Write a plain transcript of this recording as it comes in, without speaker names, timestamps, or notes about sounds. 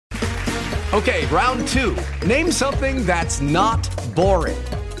Okay, round two. Name something that's not boring.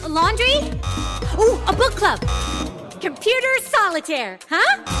 A laundry? Ooh, a book club. Computer solitaire,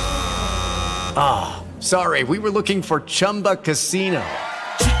 huh? Ah, sorry, we were looking for Chumba Casino.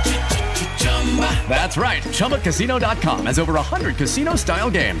 That's right. ChumbaCasino.com has over 100 casino-style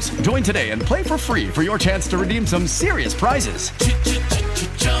games. Join today and play for free for your chance to redeem some serious prizes.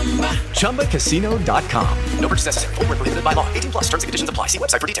 ChumbaCasino.com. No purchase necessary. Void where prohibited by law. 18 plus. Terms and conditions apply. See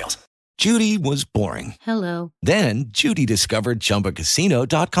website for details. Judy was boring. Hello. Then Judy discovered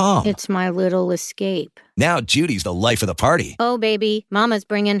ChumbaCasino.com. It's my little escape. Now Judy's the life of the party. Oh, baby, mama's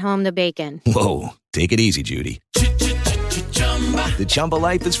bringing home the bacon. Whoa, take it easy, Judy. The Chumba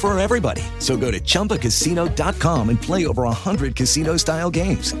life is for everybody. So go to ChumbaCasino.com and play over 100 casino-style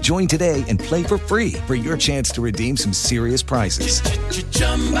games. Join today and play for free for your chance to redeem some serious prizes.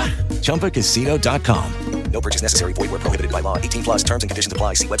 ChumbaCasino.com. No purchase necessary. Void where prohibited by law. 18 plus. Terms and conditions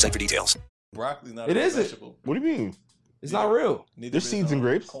apply. See website for details. Broccoli's not It a isn't. vegetable. What do you mean? It's Neither- not real. Neither There's is, seeds and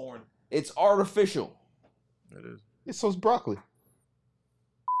grapes. Corn. It's artificial. It is. Yeah, so it's broccoli.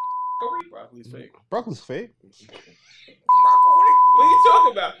 Broccoli's fake. Broccoli's fake. What are you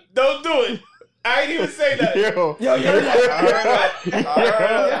talking about? Don't do it. I ain't even say that. Yo. I heard that.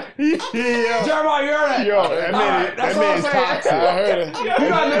 Jeremiah, you heard that? Yo, that man is toxic. I heard it. You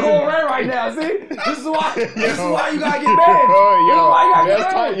got Nicole Ray right now, see? This is why you gotta get mad.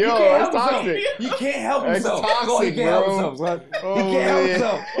 That's toxic. He can't help That's himself. toxic, He can't help bro. himself, son. Oh, He can't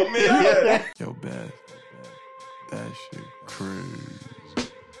help man. himself. Yo, Beth, that shit crazy.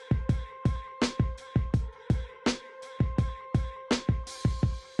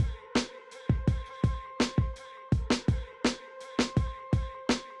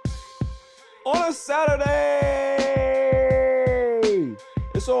 On a Saturday,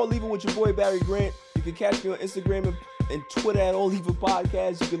 it's All Leaving with your boy Barry Grant. You can catch me on Instagram and Twitter at All Leaving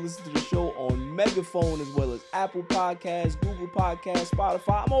Podcast. You can listen to the show on Megaphone as well as Apple Podcasts, Google Podcasts,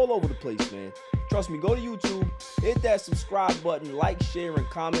 Spotify. I'm all over the place, man. Trust me, go to YouTube, hit that subscribe button, like, share, and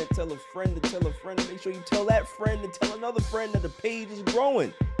comment. Tell a friend to tell a friend. Make sure you tell that friend and tell another friend that the page is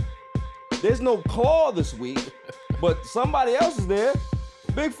growing. There's no Claw this week, but somebody else is there.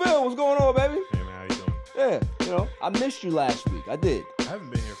 Big Phil, what's going on, baby? Hey man, how you doing? Yeah, you know, I missed you last week. I did. I haven't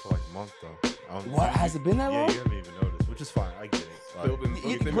been here for like a month though. What? Has it been that long? Yeah, you haven't even noticed, which is fine. I get it. Phil been busy.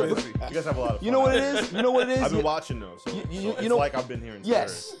 You guys have a lot of fun. You know what it is? You know what it is? I've been watching though, so, it's know, like I've been here in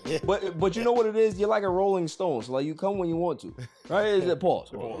Yes, but you know what it is? You're like a Rolling Stone, so like you come when you want to, right? Is it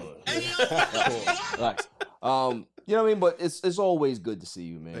pause? Relax. You know what I mean? But it's always good to see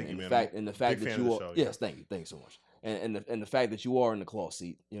you, man. Thank you, man. The fact Big that fan you of the are, show, yes, thank you so much. And the fact that you are in the claw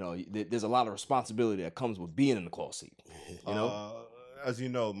seat, you know, there's a lot of responsibility that comes with being in the claw seat. You know, as you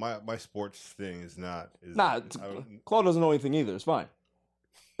know, my sports thing is not. Claw doesn't know anything either. It's fine.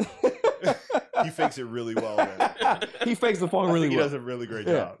 He fakes it really well. Man. He fakes the funk really well. He does a really great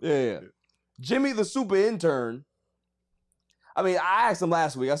job. Yeah. Jimmy the super intern. I mean, I asked him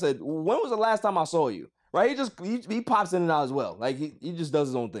last week. I said, "When was the last time I saw you?" Right? He pops in and out as well. Like he just does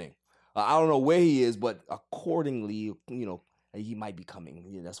his own thing. I don't know where he is, but accordingly, you know, he might be coming.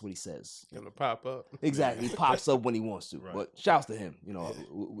 Yeah, that's what he says. Gonna pop up. Exactly. He pops up when he wants to. Right. But shouts to him. You know,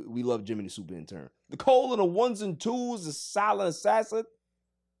 we love Jimmy the super intern. The Cole and the ones and twos, the silent assassin.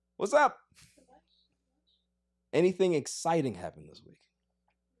 What's up? Anything exciting happened this week?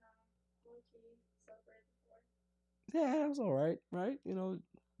 Yeah, that was all right, right? You know,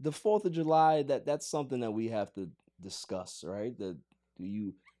 the 4th of July, that's something that we have to discuss, right? Do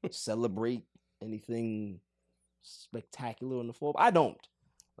you celebrate anything spectacular on the 4th? I don't.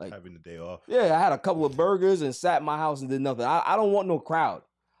 Like Having the day off. Yeah, I had a couple of burgers and sat in my house and did nothing. I don't want no crowd.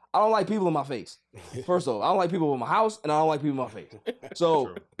 I don't like people in my face. First of all, I don't like people in my house, and I don't like people in my face. So,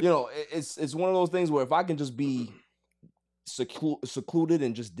 True. you know, it's one of those things where if I can just be secluded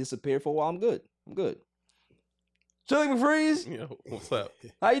and just disappear for a while, I'm good. I'm good. Chili McFreeze, Yo, what's up?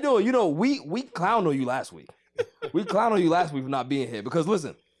 how you doing? You know, we clowned on you last week. We clowned on you last week for not being here because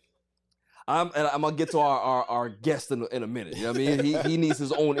listen, I'm gonna get to our guest in a minute. You know what I mean? He needs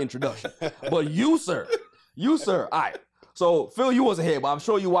his own introduction. But you, sir. All right. So Phil, you wasn't here, but I'm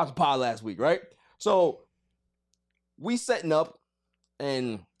sure you watched the pod last week, right? So we setting up,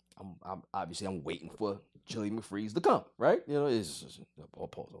 and I'm waiting for Chili McFreeze to come, right? You know,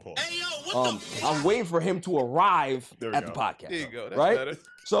 pause. I'm waiting for him to arrive at the podcast. There you go. That's right? better.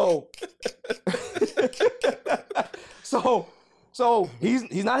 So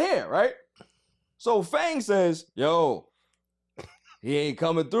he's not here, right? So Fang says, "Yo, he ain't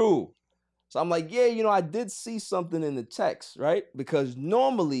coming through." So I'm like, "Yeah, you know, I did see something in the text, right? Because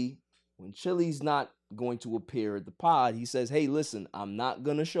normally when Chili's not going to appear at the pod, he says, "Hey, listen, I'm not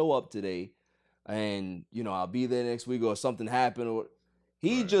gonna show up today. and I'll be there next week or something happened, or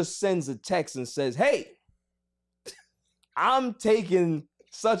he just sends a text and says, "Hey, I'm taking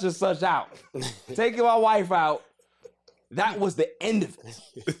such and such out, taking my wife out." That was the end of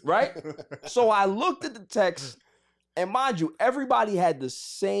it, right? So I looked at the text, and mind you, everybody had the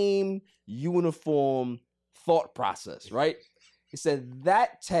same uniform thought process, right? It said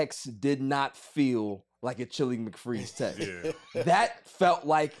that text did not feel like a Chili McFreeze text. Yeah. That felt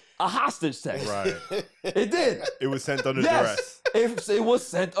like a hostage text. Right. It did. It was sent under duress. It was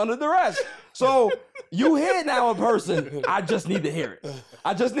sent under duress. So you hear now in person, I just need to hear it.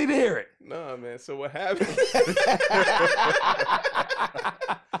 I just need to hear it. Nah, man. So what happened?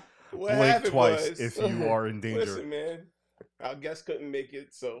 What Blink happened twice was, if you are in danger. Listen, man. Our guest couldn't make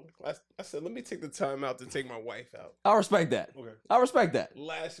it, so I said, let me take the time out to take my wife out. I respect that. Okay. I respect that.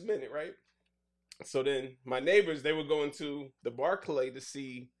 Last minute, right? So then my neighbors, they were going to the Barclay to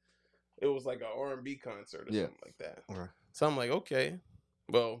see, it was like an R&B concert or something like that. Okay. So I'm like, okay,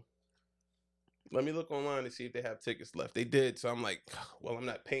 well, let me look online to see if they have tickets left. They did. So I'm like, well, I'm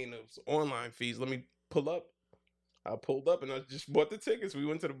not paying those online fees. Let me pull up. I pulled up and I just bought the tickets. We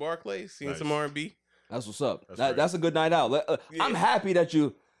went to the Barclay, seen some R&B. That's what's up. That's That's a good night out. I'm happy that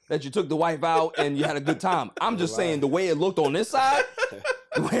you took the wife out and you had a good time. I'm just saying the way it looked on this side,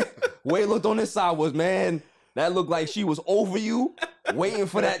 the way it looked on this side was, man, that looked like she was over you, waiting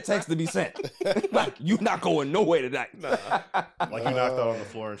for that text to be sent. Like, you not going nowhere tonight. Nah. Like you knocked out on the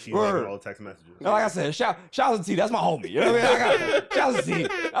floor and she handed all the text messages. Like I said, shout out to T. That's my homie. You know what I mean? Shout out to T.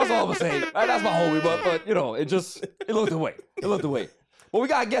 That's all I'm gonna say. That's my homie. But it looked away. It looked away. But we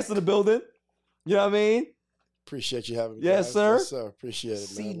got guests in the building. You know what I mean? Appreciate you having me. Yes, guys. sir. Yes, sir. Appreciate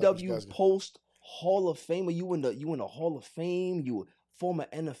it, man. CW Post Hall of Famer. You in the Hall of Fame. You a former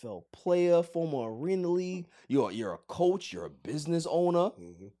NFL player, former Arena League. You're a coach. You're a business owner.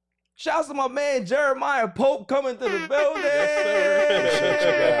 Mm-hmm. Shouts to my man Jeremiah Pope coming to the building. Yes,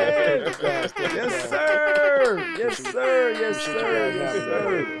 sir. Yes, sir. Yes, sir. Yes, sir. Yes,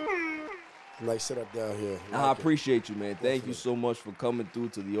 sir. Nice setup down here. I appreciate you, man. Thank you so much for coming through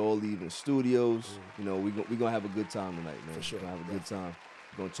to the All Even Studios. We're gonna have a good time tonight, man. For sure. We're gonna have a good time.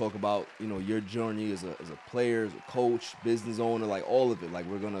 We're gonna talk about your journey as a player, as a coach, business owner, like all of it. Like,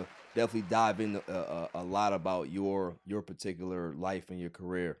 we're gonna definitely dive in a lot about your particular life and your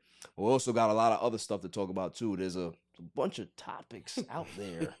career. We also got a lot of other stuff to talk about too. There's a bunch of topics out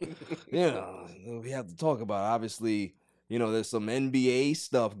there. We have to talk about. Obviously, there's some NBA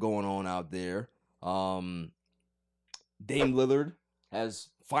stuff going on out there. Dame Lillard has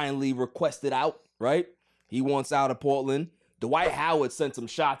finally requested out, right? He wants out of Portland. Dwight Howard sent some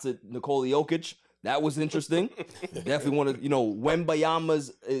shots at Nikola Jokic. That was interesting. Definitely want to,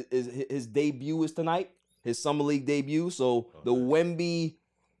 Wembayama's his debut is tonight, his Summer League debut. So the Wemby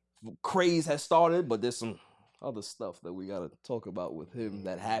craze has started, but there's some other stuff that we got to talk about with him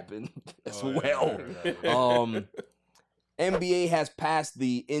that happened as well. NBA has passed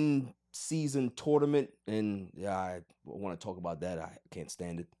the in-season tournament, and I want to talk about that. I can't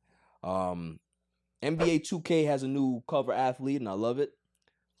stand it. NBA 2K has a new cover athlete, and I love it.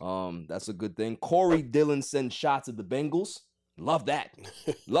 That's a good thing. Corey Dillon sends shots at the Bengals. Love that.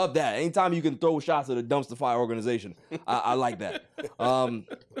 Love that. Anytime you can throw shots at a dumpster fire organization, I like that.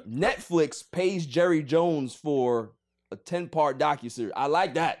 Netflix pays Jerry Jones for a 10-part docuseries. I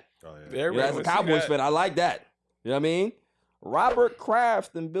like that. Oh, yeah. As a Cowboys fan, I like that. You know what I mean? Robert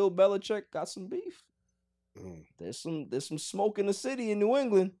Kraft and Bill Belichick got some beef. There's some smoke in the city in New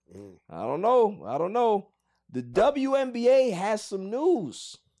England. I don't know. The WNBA has some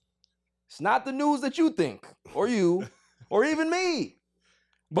news. It's not the news that you think, or you, or even me.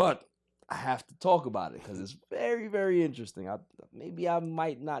 But I have to talk about it because it's very, very interesting. Maybe I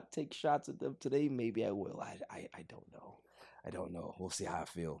might not take shots at them today. Maybe I will. I don't know. I don't know. We'll see how I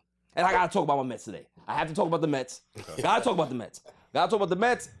feel. And I got to talk about my Mets today. I have to talk about the Mets. Got to talk about the Mets. Got to talk about the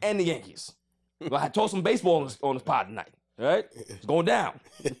Mets and the Yankees. I told some baseball on this pod tonight. All right? It's going down.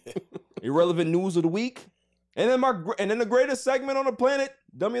 Irrelevant news of the week. And then the greatest segment on the planet,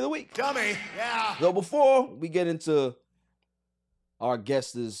 Dummy of the Week. Dummy, yeah. So before we get into our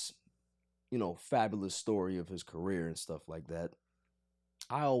guest's, fabulous story of his career and stuff like that,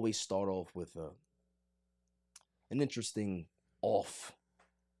 I always start off with an interesting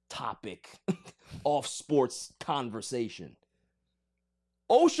off-topic, off-sports conversation.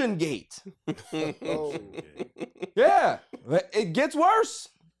 Ocean Gate. Yeah, it gets worse.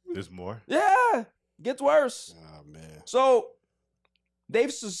 There's more? Yeah, gets worse. Oh, man. So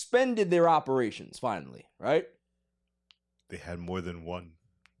they've suspended their operations finally, right? They had more than one.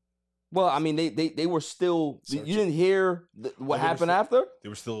 Well, I mean, they were still. You didn't hear what happened still, after. They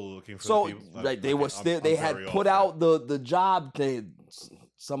were still looking for. So the people. like they were still. They had put out the job.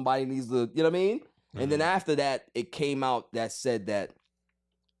 Somebody needs to. You know what I mean? And then after that, it came out that said that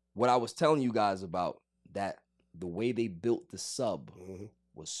what I was telling you guys about, that the way they built the sub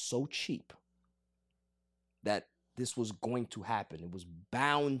was so cheap that this was going to happen. It was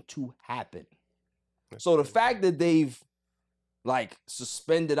bound to happen. So the fact that they've like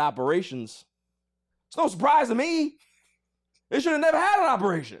suspended operations, it's no surprise to me. They should have never had an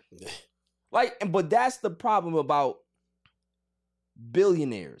operation. But that's the problem about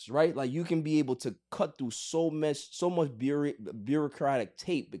billionaires, right? Like you can be able to cut through so much bureaucratic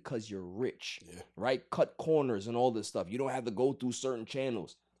tape because you're rich, right? Cut corners and all this stuff. You don't have to go through certain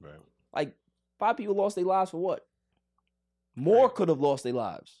channels. Right. Like 5 people lost their lives for what? More could have lost their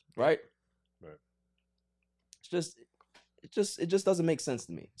lives, right? Right. It just doesn't make sense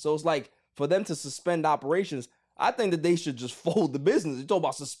to me. So it's like for them to suspend operations, I think that they should just fold the business. You talk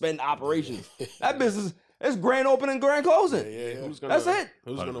about suspend operations. That business is grand opening, grand closing. That's it.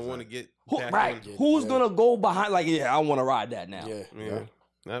 Who's gonna want to get Who's gonna go behind? Like, I want to ride that now. Yeah.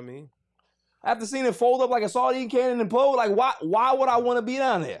 I mean, after seeing it fold up like a sardine can and implode, like why would I want to be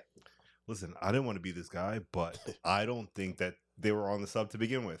down there? Listen, I didn't want to be this guy, but I don't think that they were on the sub to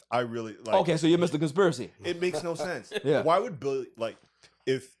begin with. I really like. Okay, so you're Mr. Conspiracy. It makes no sense. Yeah. Why would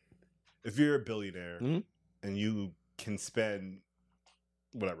if you're a billionaire and you can spend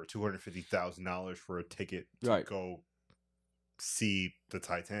whatever $250,000 for a ticket to go see the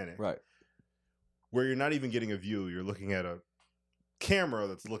Titanic, right? Where you're not even getting a view, you're looking at a camera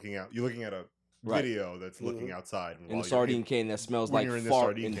that's looking out. You're looking at a video that's looking outside in a sardine can that smells like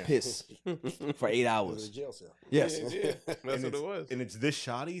fart and piss for 8 hours. Jail cell. Yes, that's what it was. And it's this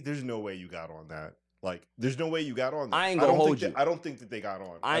shoddy. There's no way you got on that. Like, there's no way you got on that. I ain't gonna hold you. I don't think that they got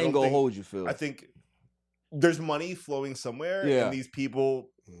on. I ain't gonna hold you, Phil. I think there's money flowing somewhere, and these people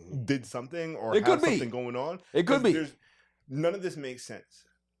did something or have something going on. It could be. None of this makes sense.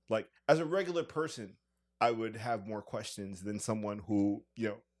 Like, as a regular person, I would have more questions than someone who,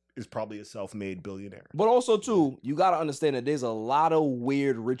 is probably a self-made billionaire. But also, too, you got to understand that there's a lot of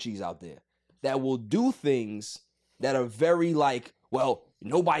weird richies out there that will do things that are very like, well,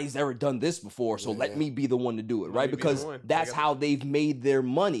 nobody's ever done this before, so let me be the one to do it, right? Because that's how they've made their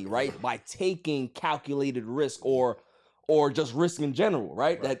money, right? By taking calculated risk or just risk in general,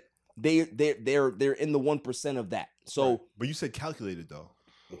 right? That they're in the 1% of that. So, but you said calculated though,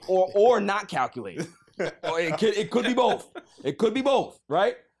 or not calculated. It could be both. It could be both,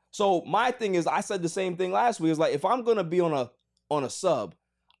 right? So my thing is, I said the same thing last week. It's like, if I'm gonna be on a sub,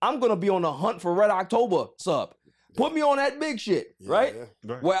 I'm gonna be on the Hunt for Red October sub. Put me on that big shit, right?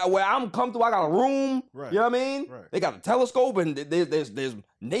 Where I'm comfortable. I got a room. You know what I mean? They got a telescope, and there's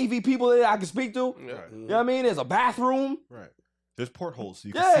Navy people there I can speak to. You know what I mean? There's a bathroom. Right. There's portholes so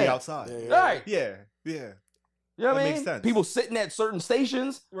you can see outside. Right. Yeah. You know what I mean? Makes sense. People sitting at certain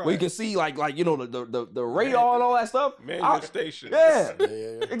stations where you can see like the radar and all that stuff. Manual station. Yeah.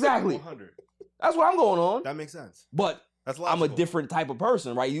 Exactly. 100. That's what I'm going on. That makes sense. But that's I'm a different type of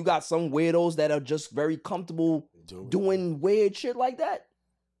person, right? You got some weirdos that are just very comfortable doing weird shit like that.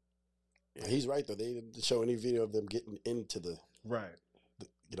 Yeah, he's right though. They didn't show any video of them getting into the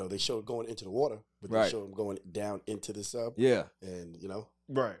they showed going into the water, but they showed them going down into the sub. Yeah, and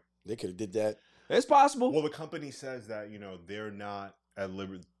they could have did that. It's possible. Well, the company says that they're not at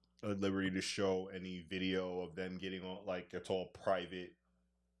liberty to show any video of them getting on. Like, it's all private.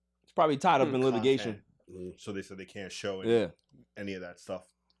 It's probably tied up in litigation. So they said they can't show any of that stuff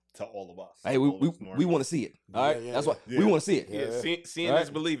to all of us. Hey, we want to see it. All right, that's what we want to see it. Yeah, seeing is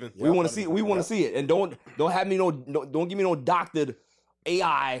believing. We want to see it. We want to see it, and don't have me don't give me no doctored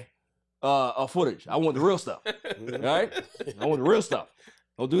AI footage. I want the real stuff. All right, I want the real stuff.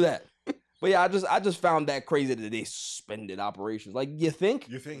 Don't do that. But yeah, I just found that crazy that they suspended operations. Like, you think?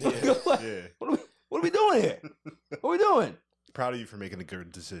 Yeah. What are we doing here? What are we doing? Proud of you for making a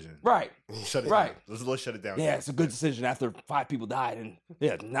good decision. Right. Shut it right. down. Let's shut it down. Yeah, it's a good decision after 5 people died,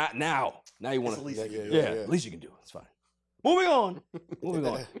 and not now. Now you want to. At least you can do it. It's fine. Moving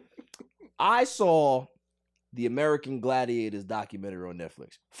on. I saw the American Gladiators documentary on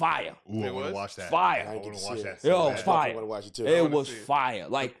Netflix. Fire. Ooh, I want to watch that. Fire. I want to watch that. Yo, it's fire. I want to watch it too. It was fire.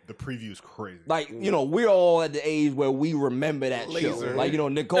 Like, the preview's crazy. Like, we're all at the age where we remember that show. Like,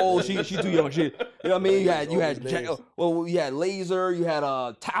 Nicole, she too young. You know what I mean? You had Laser, you had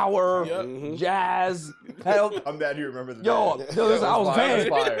Tower, Jazz. I'm mad you remember the listen, I was a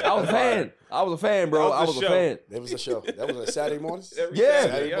fan. I was a fan, bro. I was a fan. It was a show. That was a Saturday morning?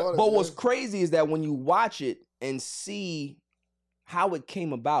 Yeah. But what's crazy is that when you watch it and see how it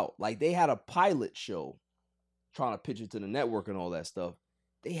came about. Like, they had a pilot show trying to pitch it to the network and all that stuff.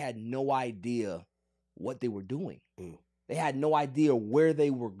 They had no idea what they were doing. They had no idea where they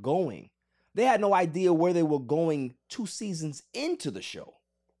were going. They had no idea where they were going 2 seasons into the show.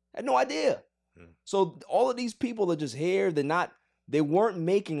 Had no idea. So all of these people are just here. They weren't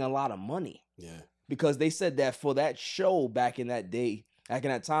making a lot of money. Yeah. Because they said that for that show back in that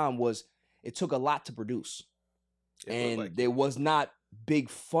time, it took a lot to produce. And there was not big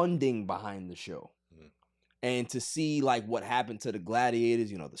funding behind the show. And to see like what happened to the gladiators,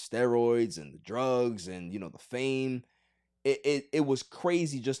 the steroids and the drugs and, the fame, it was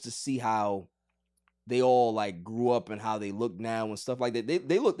crazy just to see how they all like grew up and how they look now and stuff like that.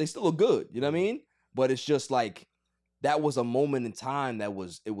 They still look good. You know what I mean? But it's just like, that was a moment in time it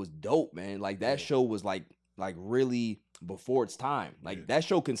was dope, man. Like that show was like really before its time. Like that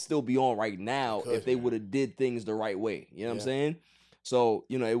show can still be on right now if they would have did things the right way. You know what I'm saying? So,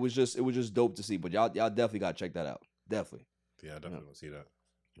 it was just dope to see. But y'all definitely gotta check that out. Definitely. Yeah, I definitely want to see that.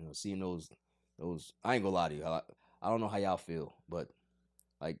 Seeing those I ain't gonna lie to you. I don't know how y'all feel, but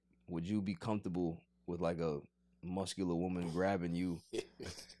like, would you be comfortable with like a muscular woman grabbing you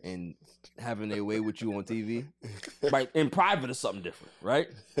and having their way with you on TV? Right, in private is something different, right?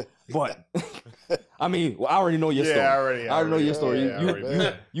 But I mean, I already know your story. I already know your story.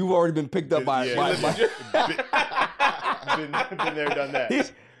 You've already been picked up by been there, done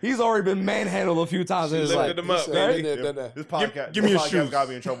that. He's already been manhandled a few times in his life. Him up. Right? This podcast, give me your shoes. Got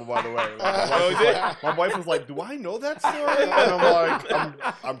me in trouble, by the way. My wife was like, "Do I know that story?" And I'm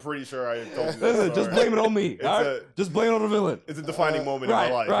like, "I'm pretty sure I told you." Listen, just blame it on me. Just blame it on the villain. It's a defining moment in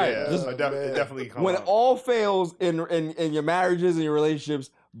my life. Right. Yeah, Just, it definitely comes when out. it all fails in your marriages and your relationships,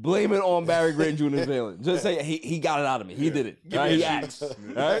 blame it on Barry Grant Jr.'s villain. Just say he got it out of me. He did it. Right? He acts. All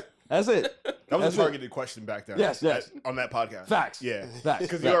right. That's it. That was a targeted question back then. Yes. On that podcast. Facts. Yeah. Facts.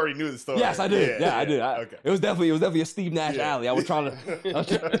 Because you already knew the story. Yes, I did. Yeah, I did. Okay. It was definitely a Steve Nash alley. I was trying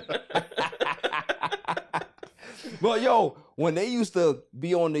to. But yo, when they used to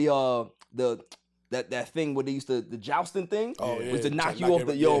be on that thing where they used to the jousting thing, was to knock you off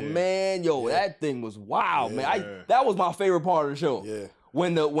the that thing was wild, man. That was my favorite part of the show. Yeah.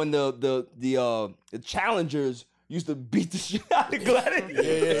 When the challengers used to beat the shit out of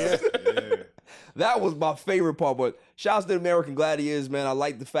gladiators. Yeah. That was my favorite part. But shouts to the American Gladiators, man. I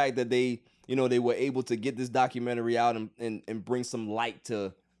like the fact that they were able to get this documentary out and bring some light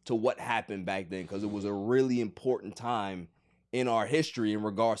to what happened back then, because it was a really important time in our history in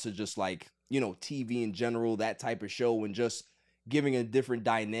regards to just like, TV in general, that type of show, and just giving a different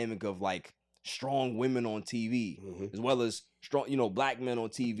dynamic of like strong women on TV as well as strong, black men on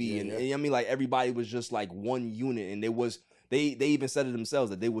TV. And I mean, like, everybody was just like one unit, and they even said it themselves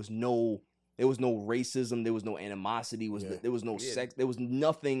that there was no racism, there was no animosity, there was no sex, there was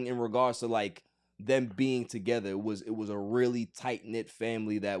nothing in regards to like them being together. It was a really tight knit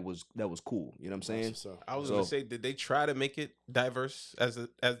family that was cool. You know what I'm saying? I was gonna say, did they try to make it diverse as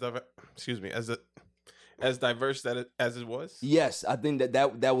diverse as it was? Yes, I think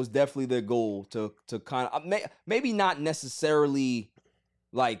that was definitely their goal to kind of maybe not necessarily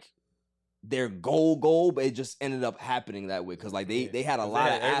like their goal, but it just ended up happening that way, because like they had a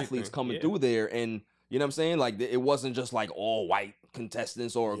lot of athletes coming through there, and you know what I'm saying, like it wasn't just like all white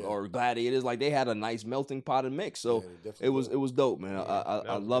contestants or gladiators. Like they had a nice melting pot and mix. So it was dope, man.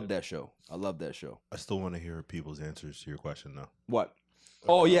 I love that show. I love that show. I still want to hear people's answers to your question though. What?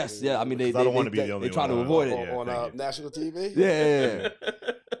 Oh yes, yeah. I mean, I don't want to be the only one. They try to avoid it on national TV. Yeah.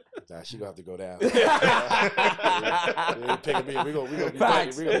 Nah, she gonna have to go down. We gonna be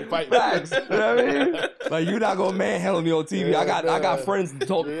fighting. Facts. You know what I mean? Like, you're not gonna manhandle me on TV. I got friends to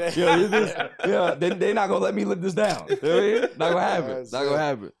talk. They not gonna let me live this down. You know what I mean? Not gonna have it. Not gonna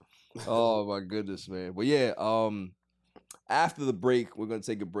have it. Oh my goodness, man. But yeah, after the break, we're gonna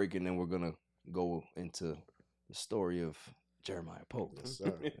take a break, and then we're gonna go into the story of Jeremiah Pope. Yes,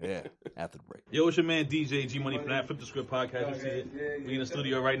 sir. Yeah, after the break. Yo, it's your man DJ G Money from that Flip the Script podcast. You see it? We in the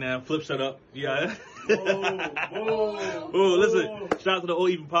studio right now. Flip, shut up. Yeah. Oh, listen. Shout out to the All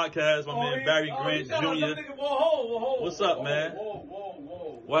Even podcast. My man Barry Grant Jr. What's up, man?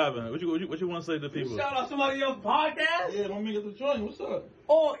 What happened? What you want to say to the people? Shout out somebody else's podcast? Yeah, don't make it the joint. What's up?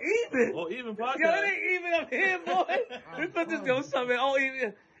 All Even? All Even podcast. Yo, it ain't even up here, boy. Let's put this go. What's up, man? All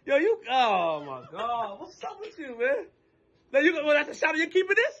Even. Yo, oh my God. What's up with you, man? Now that's a shout out. You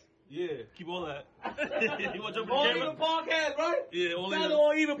keeping this? Yeah, keep all that. You want to jump All in the Even podcast, right? Yeah, All Shout out Even. to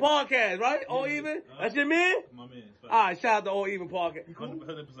All Even podcast, right? All Even? That's your man? My man. All right, shout out to All Even podcast. He cool?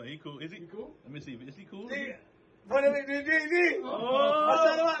 100%. He cool. Is he cool? Let me see. Is he cool? G. What is it, G? Oh. I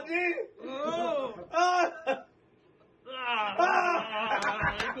shout him out, G. Oh. Cool,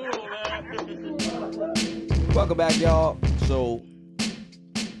 man. Welcome back, y'all. So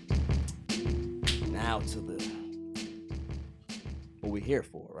now to what we're here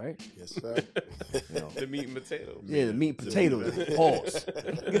for, right? Yes, sir. The meat and potatoes. Yeah, the meat and potatoes. Pause.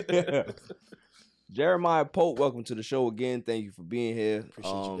 Jeremiah Pope, welcome to the show again. Thank you for being here.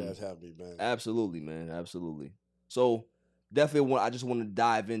 Appreciate you guys having me, man. Absolutely, man. Absolutely. So definitely I just want to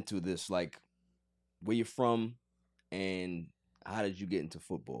dive into this, like where you're from and how did you get into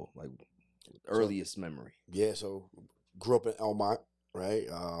football? Like earliest memory. Yeah, so grew up in Elmont, right?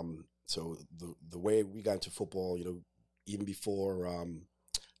 So the way we got into football, even before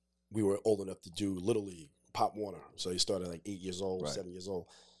we were old enough to do Little League, Pop Warner. So he started like 8 years old, right. 7 years old.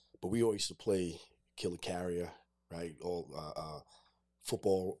 But we always used to play Kill a Carrier, right? All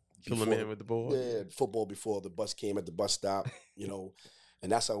football. Kill a man with the ball. Yeah, football before the bus came at the bus stop,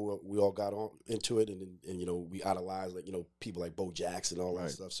 and that's how we all got into it. And we idolized people like Bo Jackson and all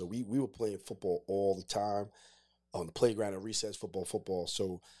that stuff. So we were playing football all the time on the playground and recess, football.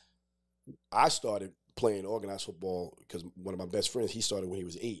 So I started playing organized football because one of my best friends, he started when he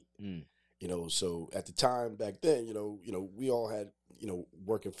was 8. So at the time back then, we all had,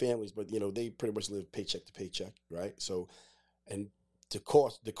 working families, but, they pretty much lived paycheck to paycheck, right? So, and the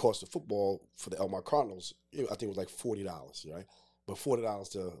cost of football for the Elmont Cardinals, I think it was like $40, right? But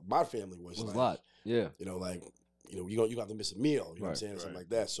 $40 to my family was like, a lot. Yeah. You got to miss a meal, you know what I'm saying? Something like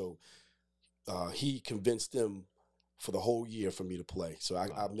that. So he convinced them for the whole year for me to play. So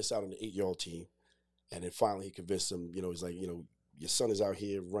I missed out on the 8-year-old team. And then finally he convinced them, he's like, your son is out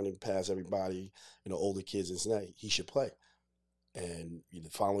here running past everybody, older kids and that, he should play. And the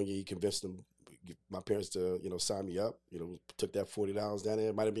following year he convinced them, my parents to, sign me up, took that $40 down there.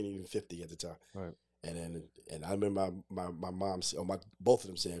 It might have been even $50 at the time. Right. And I remember my mom, both of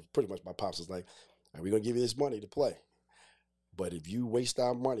them saying, pretty much my pops was like, we're going to give you this money to play. But if you waste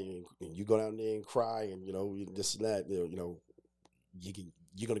our money and you go down there and cry and, this and that, you're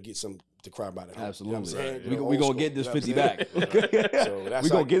going to get some to cry about it. Absolutely. We're going to get this 50 back. So we're going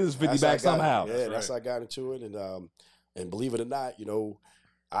to get this 50 back somehow. Yeah, that's how I got into it. And believe it or not,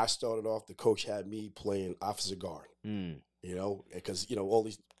 I started off, the coach had me playing officer guard, because, all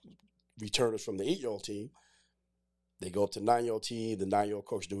these returners from the 8-year-old team, they go up to 9-year-old team, the 9-year-old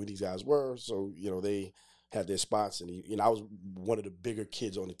coach knew who these guys were. So, they had their spots. And, I was one of the bigger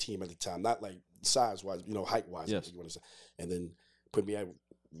kids on the team at the time, not like size-wise, height-wise. Yes. And then put me at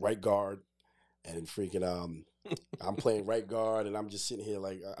right guard. And then freaking, I'm playing right guard, and I'm just sitting here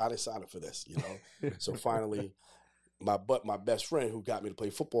like, I didn't sign up for this, So finally, my best friend who got me to play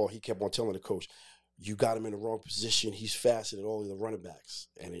football, he kept on telling the coach, you got him in the wrong position. He's faster than all the running backs.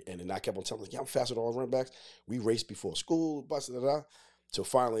 And then I kept on telling him, yeah, I'm faster than all the running backs. We raced before school, blah, blah, blah. So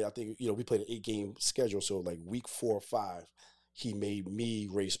finally, I think, we played an 8-game schedule. So like week 4 or 5, he made me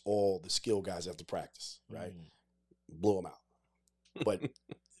race all the skill guys after practice, right? Blew them out. But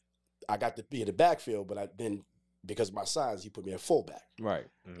I got to be in the backfield, but then because of my size, he put me at fullback. Right.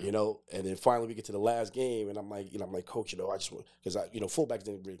 And then finally we get to the last game, and I'm like, coach, I just want, because fullbacks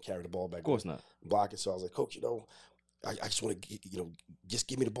didn't really carry the ball back. Of course not. Blocking. So I was like, coach, I just want to, just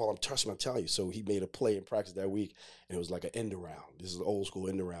give me the ball. I'm telling you. So he made a play in practice that week, and it was like an end around. This is an old school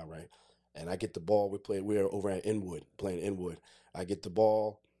end around, right? And I get the ball. We're over at Inwood, playing Inwood. I get the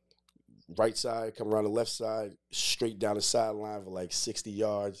ball, right side, come around the left side, straight down the sideline for like 60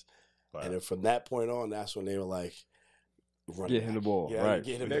 yards. Wow. And then from that point on, that's when they were like, get him the ball. Yeah, right.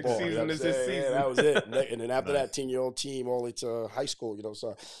 Get him Next the ball. season is his season. Yeah, that was it. And then after that, 10-year-old team, all the way to high school,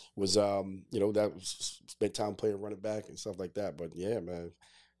 so was, that was spent time playing running back and stuff like that. But yeah, man,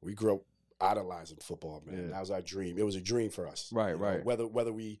 we grew up idolizing football, man. Yeah. That was our dream. It was a dream for us. Right, right.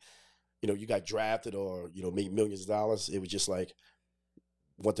 Whether we, you got drafted or, made millions of dollars, it was just like,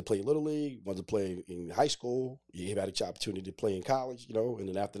 want to play Little League, want to play in high school, you had an opportunity to play in college, and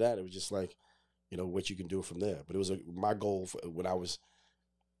then after that, it was just like, what you can do from there. But it was my goal when I was,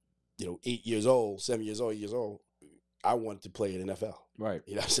 8 years old, 7 years old, I wanted to play in NFL. Right.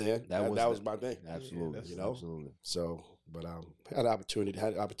 You know what I'm saying? That was my thing. Absolutely. Absolutely. So, but had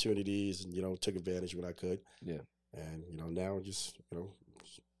opportunities and, took advantage when I could. Yeah. And, now just,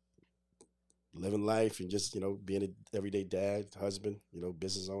 living life and just, being an everyday dad, husband,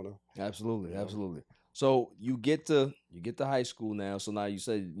 business owner. Absolutely. Absolutely. So you get to high school now. So now you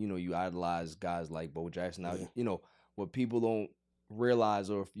said, you idolize guys like Bo Jackson. Now, what people don't realize,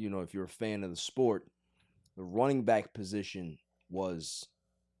 or if you're a fan of the sport, the running back position was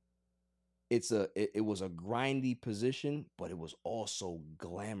it was a grindy position, but it was also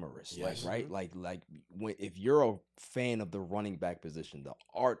glamorous. Yes. Like, right? Like when, if you're a fan of the running back position, the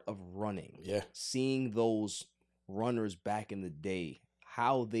art of running, yeah, seeing those runners back in the day,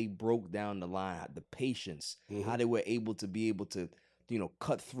 how they broke down the line, the patience, how they were able to,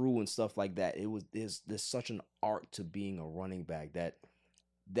 cut through and stuff like that. There's such an art to being a running back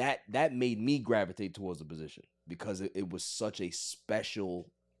that made me gravitate towards the position because it was such a special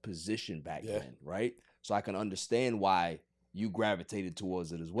position back then, right? So I can understand why you gravitated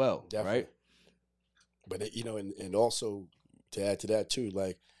towards it as well, right? But and also to add to that too,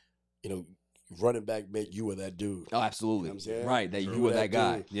 like, running back meant you were that dude. Oh, absolutely. You know what I'm saying? Right, that you were that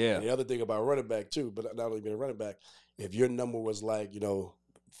guy. Dude. Yeah. And the other thing about running back too, but not only being a running back, if your number was like,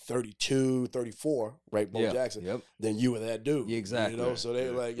 32, 34, right, Bo Jackson, then you were that dude. Yeah, exactly. So they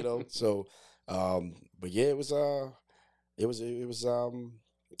like, but yeah, it was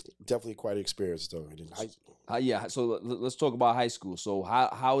definitely quite an experience though. Yeah, so let's talk about high school. So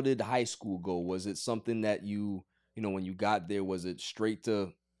how did high school go? Was it something that you when you got there, was it straight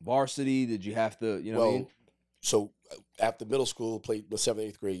to varsity? Did you have to, what I mean? So after middle school, played the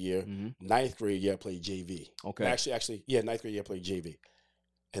 7th, 8th grade year. 9th grade year, I played JV. Okay. Actually, 9th grade year, I played JV.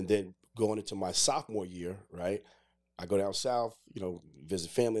 And then going into my sophomore year, right, I go down south,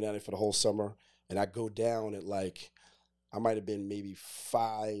 visit family down there for the whole summer. And I go down at I might have been maybe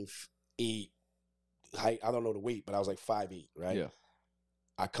 5'8" height. I don't know the weight, but I was like 5'8", right? Yeah.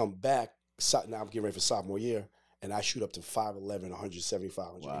 I come back, now I'm getting ready for sophomore year, and I shoot up to 5'11",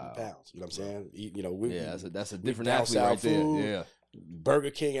 175, 180 pounds. You know what I'm saying? That's a different athlete right there. Yeah.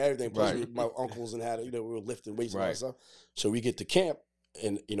 Burger King, everything. Plus my uncles and we were lifting weights and all that stuff. So we get to camp,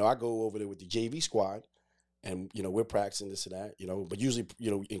 and I go over there with the JV squad, and we're practicing this and that. But usually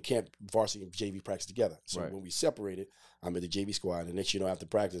in camp, varsity and JV practice together. So when we separated, I'm at the JV squad, and next after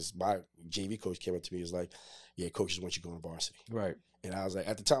practice, my JV coach came up to me and was like, "Yeah, coaches want you going to varsity." Right. And I was like,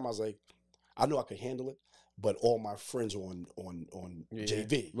 at the time, I was like, I knew I could handle it, but all my friends were on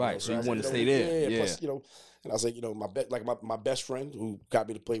JV. Right. So you wanted to stay there. Yeah. Plus, and I was like, my best friend who got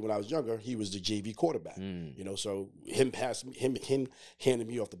me to play when I was younger, he was the JV quarterback. So him handing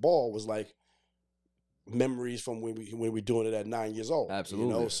me off the ball was like memories from when we were doing it at 9 years old.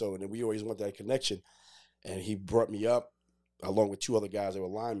 Absolutely. So and then we always want that connection. And he brought me up along with two other guys that were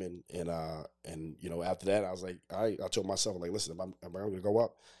linemen. And after that, I was like, I told myself, like, listen, if I'm going to go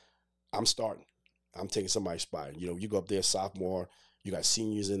up, I'm starting. I'm taking somebody's spot. You go up there sophomore, you got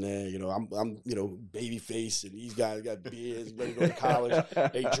seniors in there. I'm baby face, and these guys got beards, ready to go to college.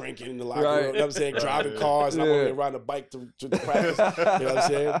 They drinking in the locker room. You know what I'm saying? Driving cars. And I'm over there riding a bike to the practice. You know what I'm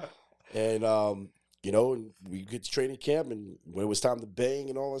saying? And and we get to training camp, and when it was time to bang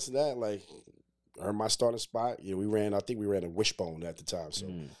and all this and that, like, earned my starting spot. I think we ran a wishbone at the time, so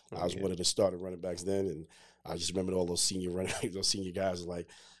I was one of the starting running backs then, and I just remember all those senior those senior guys like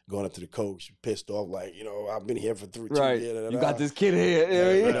going up to the coach, pissed off, like, I've been here for 2 years. You got this kid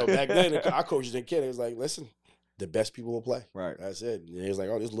here. Back then, our coach didn't care. He was like, listen, the best people will play. Right. That's it. And he was like,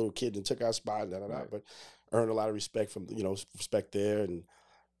 oh, this little kid that took our spot, Right. But earned a lot of respect from, respect there, and,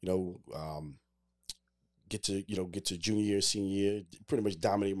 get to junior year, senior year, pretty much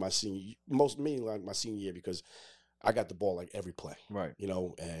dominated my senior, mainly like my senior year, because I got the ball like every play. Right.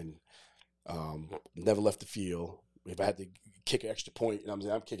 And never left the field. If I had to kick an extra point,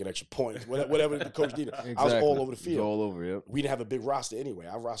 I'm kicking extra points. Whatever the coach needed, exactly. I was all over the field. All over, yep. We didn't have a big roster anyway.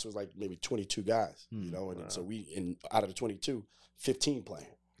 Our roster was like maybe 22 guys, and then, so out of the 22, 15 playing,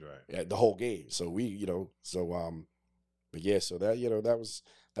 right, the whole game. So but yeah, so that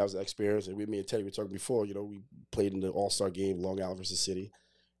that was an experience. And me and Teddy were talking before. We played in the All-Star game, Long Island versus City.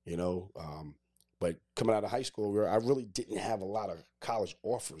 But coming out of high school, I really didn't have a lot of college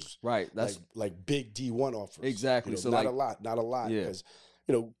offers. Right. That's like big D1 offers. Exactly. So not a lot. Yeah. Because,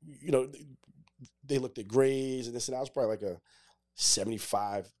 they looked at grades and this and that. I was probably like a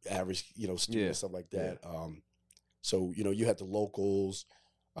 75 average, student and stuff like that. Yeah. So, you had the locals,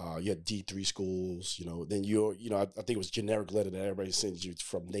 you had D3 schools, then I think it was generic letter that everybody sends you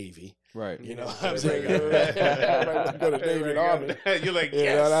from Navy. Right. I'm saying? Everybody go to Navy and Army. You're like,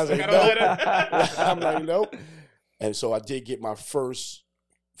 yes, and I was like, nope. I'm like, nope. And so I did get my first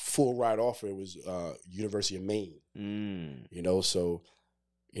full ride offer. It was University of Maine. So,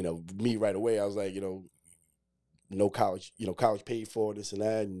 me right away, I was like, no college, college paid for this and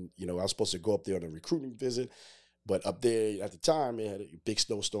that. And, I was supposed to go up there on a recruiting visit. But up there at the time, they had a big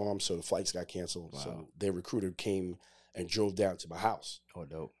snowstorm, so the flights got canceled. Wow. So their recruiter came and drove down to my house. Oh,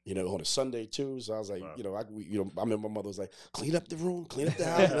 dope. On a Sunday too. So I was like, wow. I remember my mother was like, clean up the room, clean up the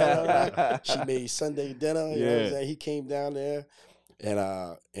house. She made Sunday dinner. You know what I'm saying? He came down there,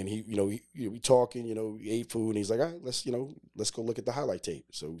 And he, we talking, we ate food, and he's like, all right, let's go look at the highlight tape.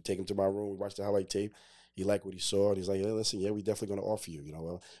 So we take him to my room, we watch the highlight tape. He liked what he saw, and he's like, listen, we definitely going to offer you,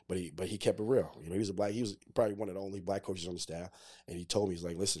 but he kept it real. He was probably one of the only black coaches on the staff, and he told me, he's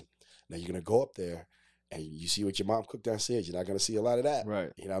like, listen, now you're going to go up there, and you see what your mom cooked downstairs. You're not going to see a lot of that.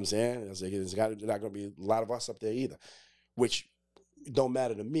 Right. You know what I'm saying? I was like, there's not going to be a lot of us up there either, which don't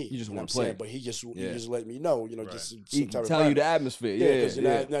matter to me. You just want to play. But he just let me know, just some he type tell of you the atmosphere. Yeah,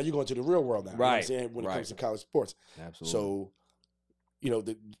 because now you're going to the real world now. Right. You know what I'm saying? When it comes to college sports. Absolutely. So,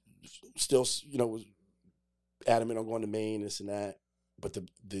 still, was adamant on going to Maine, this and that. But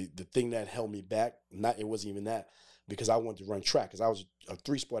the thing that held me back, it wasn't even that, because I wanted to run track, because I was a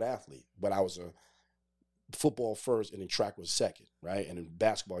 3-sport athlete, but I was a football first, and then track was second, right? And then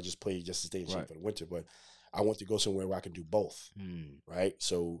basketball, I just played just to stay in shape for the winter. But I want to go somewhere where I can do both, right?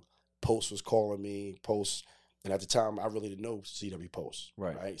 So Post was calling me, and at the time, I really didn't know C.W. Post,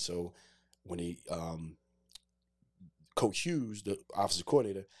 right? So when Coach Hughes, the offensive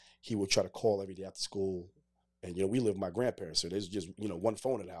coordinator, he would try to call every day after school. And, we live with my grandparents, so there's just, one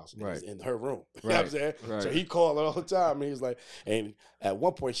phone in the house, in her room. You know what I'm saying? Right. So he called her all the time, and he's like, and at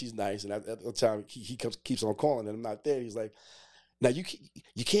one point she's nice, and at the time he keeps on calling, and I'm not there. He's like, now you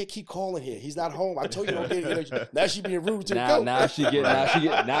can't keep calling here. He's not home. I told you don't get. Now she being rude to the coach. Now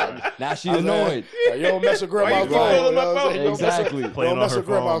she annoyed. You don't mess with grandma's phone. Exactly. Don't mess with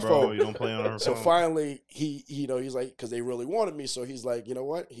grandma's phone. You don't play on her phone. So finally, he's like, because they really wanted me. So he's like, you know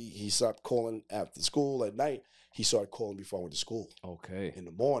what? He stopped calling after school at night. He started calling before I went to school. Okay. In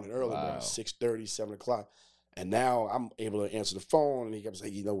the morning, early morning, 6:30, 7 o'clock. And now I'm able to answer the phone, and he kept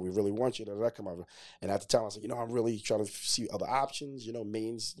saying, we really want you. That come over. And at the time, I was like, I'm really trying to see other options.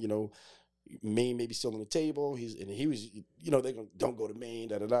 Maine's, Maine may be still on the table. He was, they don't go to Maine.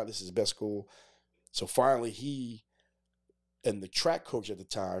 This is the best school. So finally, he and the track coach at the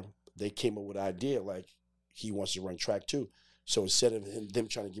time, they came up with an idea like he wants to run track too. So instead of them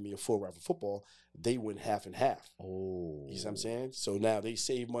trying to give me a full ride for football, they went half and half. Oh, you see what I'm saying? So now they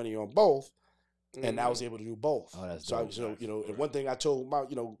save money on both. And I was able to do both. Oh, that's so dope. And one thing I told about,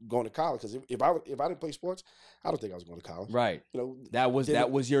 going to college, because if I didn't play sports, I don't think I was going to college. Right. That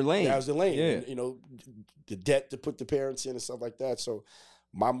was your lane. That was the lane. Yeah. And, the debt to put the parents in and stuff like that. So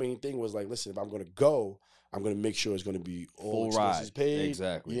my main thing was like, listen, if I'm going to go, I'm going to make sure it's going to be all expenses paid.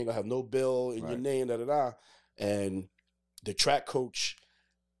 Exactly. You ain't going to have no bill in your name, And the track coach,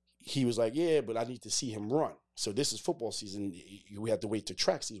 he was like, yeah, but I need to see him run. So this is football season. We have to wait to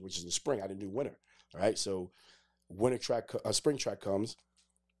track season, which is in the spring. I didn't do winter, right? So spring track comes.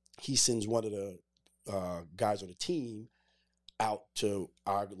 He sends one of the guys on the team out to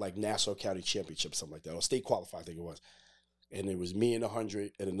our Nassau County Championship, something like that, or state qualified, I think it was. And it was me in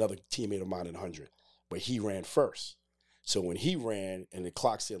 100 and another teammate of mine in 100. But he ran first. So when he ran and the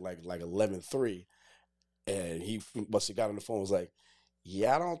clock said like 11:03, and he must have got on the phone and was like,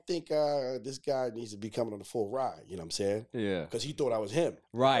 yeah, I don't think this guy needs to be coming on the full ride. You know what I'm saying? Yeah. Because he thought I was him.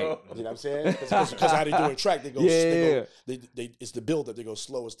 Right. You know what I'm saying? Because how they do in track, they go, it's the build that they go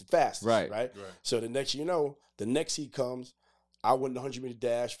slowest to fastest. Right. So the next the next heat comes, I win the 100-meter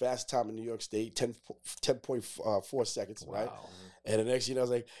dash, fastest time in New York State, 10.4 seconds, right? And the next, I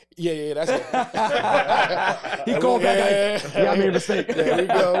was like, yeah, that's it. He called that guy. Yeah, I made a mistake. Yeah, we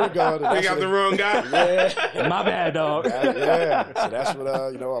go. We got the wrong guy. Yeah. My bad, dog. Yeah. So that's what, I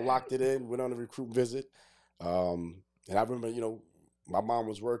locked it in, went on a recruit visit. And I remember, my mom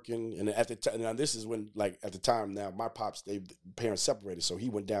was working, and at the time, now this is when, at the time now, my pops, parents separated, so he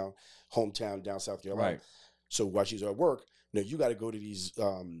went down, hometown, down South Carolina. Right. So while she's at work, you got to go to these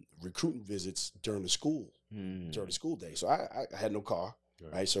recruiting visits during the school day. So I had no car,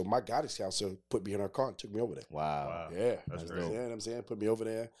 right? So my guidance counselor put me in her car and took me over there. Wow. Yeah. That's you great. know what I'm saying? Put me over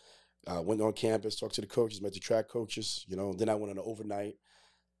there. Went on campus, talked to the coaches, met the track coaches, Then I went on an overnight.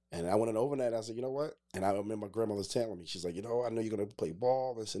 And I went on an overnight. I said, you know what? And I remember my grandmother telling me, she's like, I know you're going to play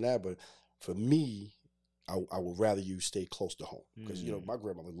ball, this and that, but for me, I would rather you stay close to home. Because, my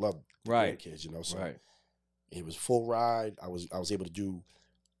grandmother loved kids, so it was full ride. I was able to do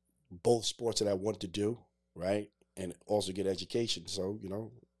both sports that I wanted to do, right? And also get education. So,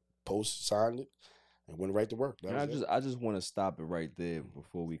 Post signed it and went right to work. I just want to stop it right there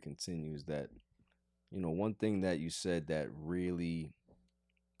before we continue is that, one thing that you said that really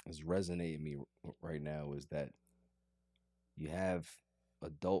is resonating me right now is that you have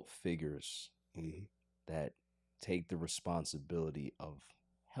adult figures that take the responsibility of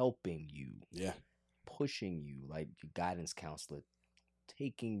helping you. Yeah. Pushing you, like your guidance counselor,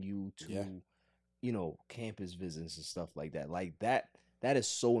 taking you to, campus visits and stuff like that. Like that that is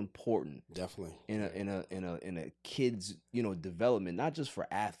so important. Definitely. In a kid's, development, not just for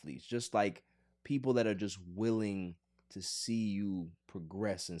athletes, just like people that are just willing to see you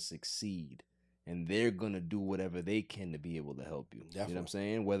progress and succeed. And they're going to do whatever they can to be able to help you. Definitely. You know what I'm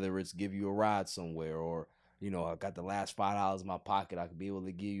saying? Whether it's give you a ride somewhere or, I got the last $5 in my pocket, I could be able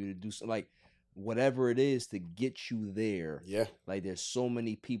to give you to do something. Like, whatever it is to get you there. Yeah. Like, there's so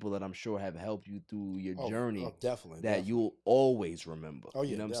many people that I'm sure have helped you through your journey. Definitely. That you'll always remember. Oh,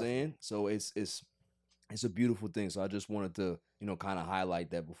 yeah. You know what I'm saying? So it's a beautiful thing. So I just wanted to, kind of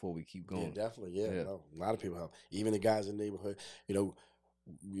highlight that before we keep going. Yeah, definitely. Yeah. No, a lot of people help. Even the guys in the neighborhood,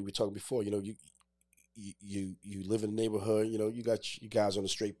 we were talking before, you live in the neighborhood, you got you guys on the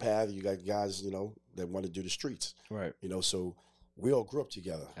straight path, you got guys, that want to do the streets. Right. So we all grew up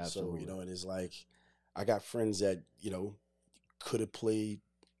together. Absolutely. So, and it's like, I got friends that, could have played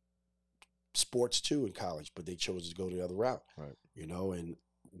sports too in college, but they chose to go the other route. Right. And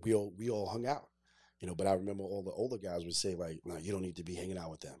we all hung out. But I remember all the older guys would say, like, no, you don't need to be hanging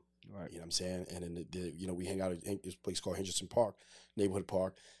out with them. Right. You know what I'm saying? And then, we hang out at this place called Henderson Park, neighborhood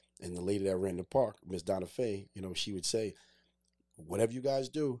park. And the lady that ran the park, Miss Donna Fay, she would say, whatever you guys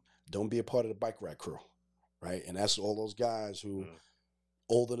do, don't be a part of the bike rack crew. Right. And that's all those guys who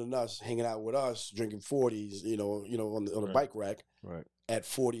older than us, hanging out with us, drinking 40s, on the bike rack. Right. At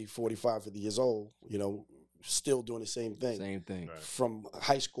 40, 45, 50 years old, still doing the same thing. Same thing. Right. From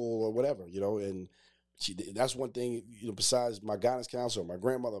high school or whatever, and that's one thing, besides my guidance counselor, my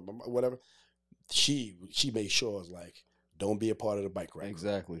grandmother, whatever, she made sure, it's like, don't be a part of the bike rack.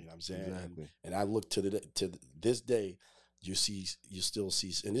 Exactly. You know what I'm saying? Exactly. And I look to this day, you still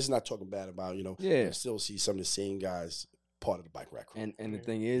see, and this is not talking bad about, you still see some of the same guys part of the bike rack crew. And the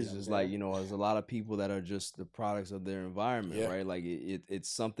thing is like, there's a lot of people that are just the products of their environment, right? Like it's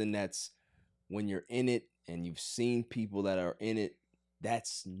something that's, when you're in it and you've seen people that are in it,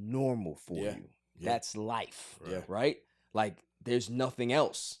 that's normal for you. Yeah. That's life, right? Like, there's nothing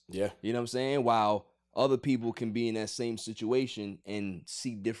else. Yeah. You know what I'm saying? While other people can be in that same situation and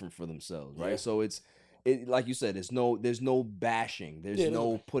see different for themselves, right? Yeah. So it's like you said, there's no bashing. There's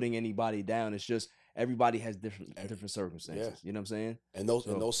no putting anybody down. It's just everybody has different circumstances. Yeah. You know what I'm saying? And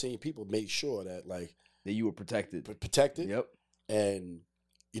those same people made sure that, like, that you were protected. Protected. Yep. And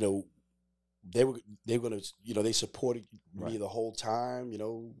they were gonna, they supported me the whole time.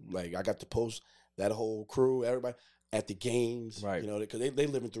 Like, I got to post that whole crew, everybody at the games, right? Because they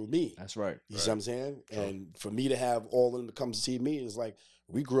living through me. That's right. You see what I'm saying? And for me to have all of them to come see me, is like,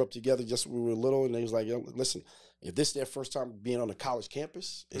 we grew up together just when we were little, and they was like, listen, if this is their first time being on a college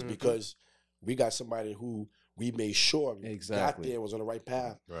campus, it's because we got somebody who we made sure got there, was on the right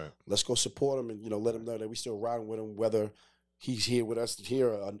path. Right. Let's go support him and let him know that we still riding with him, whether he's here with us here,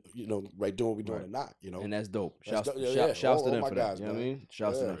 right, doing what we're doing or not. And that's dope. Shouts Shouts all to them my for guys, that. You know what I man. mean?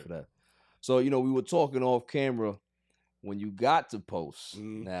 Shouts to them for that. So, we were talking off camera when you got to Post.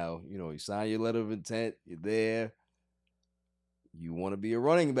 Now, you sign your letter of intent, you're there. You want to be a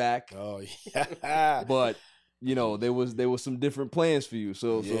running back. Oh, yeah. But, there was some different plans for you.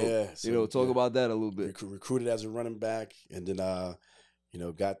 So talk about that a little bit. Recruited as a running back, and then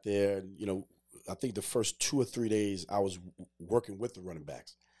got there, and, I think the first 2 or 3 days I was working with the running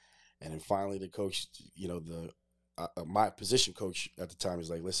backs. And then finally the coach, my position coach at the time is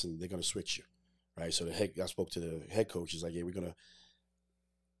like, listen, they're going to switch you. Right. So I spoke to the head coach. He's like, yeah, we're going to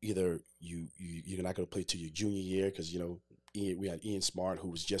either you're not going to play till your junior year. Cause we had Ian Smart, who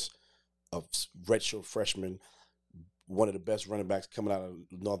was just a redshirt freshman, one of the best running backs coming out of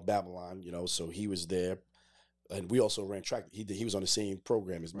North Babylon, so he was there. And we also ran track. He was on the same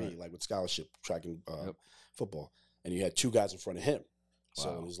program as me, like with scholarship track and football. And you had 2 guys in front of him. Wow.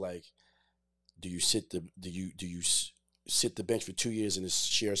 So it was like, do you sit the bench for 2 years and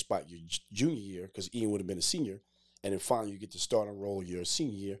share a spot your junior year, because Ian would have been a senior, and then finally you get to start and roll your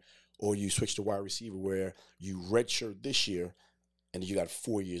senior year, or you switch to wide receiver where you redshirt this year and you got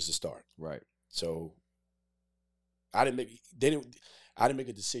 4 years to start. Right. So I didn't make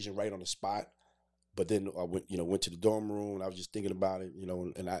a decision right on the spot. But then I went to the dorm room, and I was just thinking about it,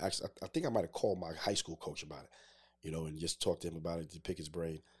 and I think I might have called my high school coach about it, and just talked to him about it to pick his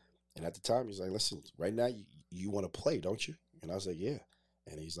brain. And at the time, he's like, listen, right now you want to play, don't you? And I was like, yeah.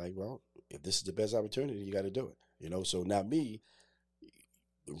 And he's like, well, if this is the best opportunity, you got to do it, So now me,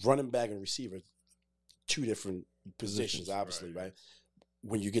 running back and receiver, 2 different positions, obviously, right?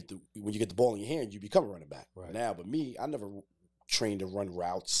 When you get the ball in your hand, you become a running back. Right. Now, but me, I never trained to run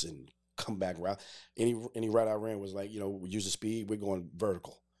routes and comeback route. Any route I ran was like, we use the speed, we're going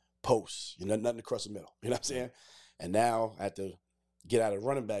vertical, posts, nothing across the middle. You know what I'm saying? And now I have to get out of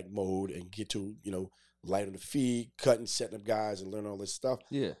running back mode and get to, light on the feet, cutting, setting up guys, and learning all this stuff.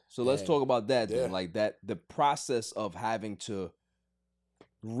 Yeah. So let's talk about that then. Yeah. Like the process of having to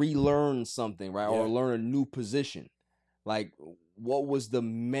relearn something, right? Or Yeah. learn a new position. Like, what was the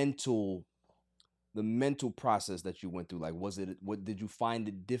mental process that you went through? Like, what did you find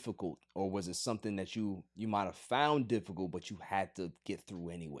it difficult, or was it something that you might have found difficult, but you had to get through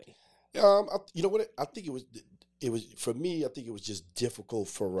anyway? You know what? I think it was for me. I think it was just difficult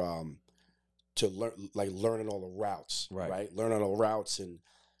for to learn, like learning all the routes, right? Learning all the routes, and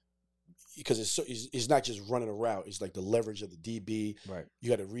because it's not just running a route. It's like the leverage of the DB. Right. You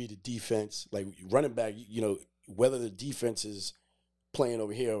got to read the defense. Like running back, you know, whether the defense is playing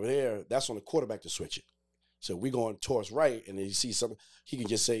over here, over there, that's on the quarterback to switch it. So we going towards right, and then you see something, he can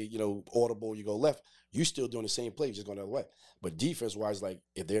just say, you know, audible, you go left. You still doing the same play, just going the other way. But defense-wise, like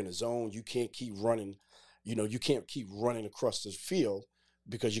if they're in the zone, you can't keep running. You know, you can't keep running across the field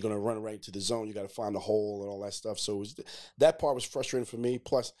because you're going to run right into the zone. You got to find the hole and all that stuff. So that part was frustrating for me.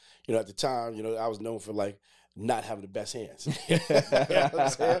 Plus, you know, at the time, you know, I was known for like not having the best hands. You know what I'm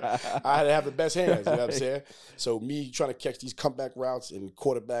saying? I had to have the best hands. You know what I'm saying? So me trying to catch these comeback routes and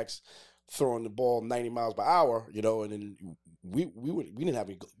quarterbacks throwing the ball 90 miles per hour, you know, and then we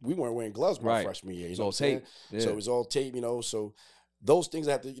weren't wearing gloves my freshman year. You know what I'm saying? So it was all tape, you know. So those things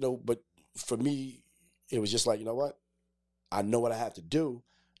I have to, you know, but for me, it was just like, you know what? I know what I have to do.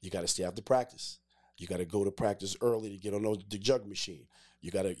 You got to stay after practice. You got to go to practice early to get on the jug machine.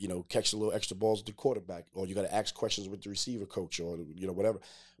 You got to, you know, catch a little extra balls with the quarterback, or you got to ask questions with the receiver coach, or, you know, whatever.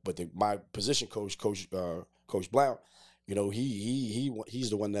 But my position coach, Coach Blount, you know, he's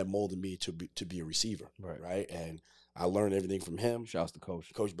the one that molded me to be a receiver, right? And I learned everything from him. Shouts to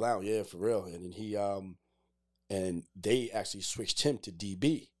Coach Blount, yeah, for real. And then he and they actually switched him to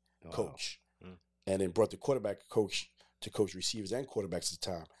DB coach, and then brought the quarterback coach to coach receivers and quarterbacks at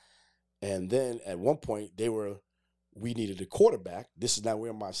the time. And then at one point we needed a quarterback. This is now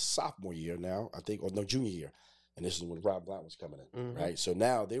we're in my sophomore year now, I think, or no, junior year. And this is when Rob Blount was coming in, right? So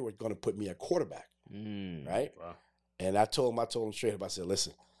now they were going to put me at quarterback, right? Wow. And I told him straight up, I said,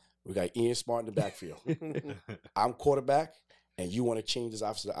 listen, we got Ian Smart in the backfield. I'm quarterback, and you want to change this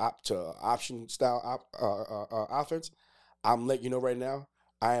to option style offense. I'm letting you know right now,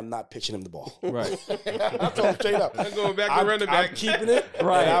 I am not pitching him the ball. Right. I told him straight up. I'm going back to running back. I'm keeping it.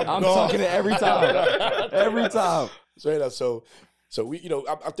 Right. I'm talking it every time. Every time. Straight up. So we, you know,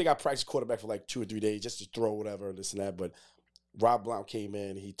 I think I practiced quarterback for like 2 or 3 days just to throw whatever, this and that. But Rob Blount came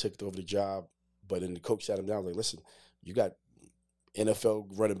in, he took over the job. But then the coach sat him down, like, listen, you got NFL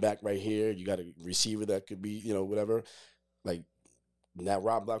running back right here. You got a receiver that could be, you know, whatever. Like, now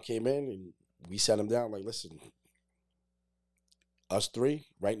Rob Blount came in, and we sat him down, like, listen, us three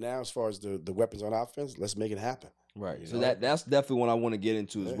right now, as far as the weapons on offense, let's make it happen. Right. So that's definitely what I want to get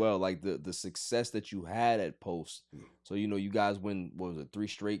into as well. Like the success that you had at Post. So, you know, you guys win, what was it, 3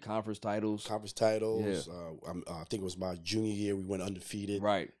 straight conference titles? Yeah. I think it was my junior year. We went undefeated.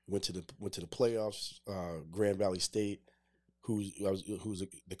 Right. Went to the playoffs. Grand Valley State, who's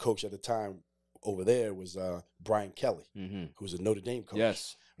the coach at the time over there was Brian Kelly, who was a Notre Dame coach.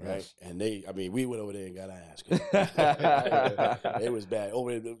 Yes. Right. Yes. And we went over there and got our ass. It was bad.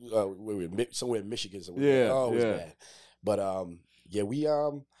 Over there, somewhere in Michigan. Somewhere. Yeah. Oh, it was bad. But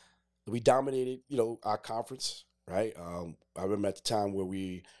we dominated, you know, our conference. Right. I remember at the time where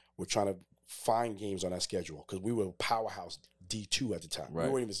we were trying to find games on our schedule because we were a powerhouse D2 at the time. Right.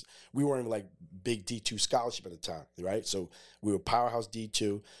 We weren't even like big D2 scholarship at the time. Right. So we were powerhouse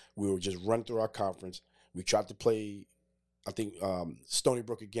D2. We were just running through our conference. We tried to play, I think, Stony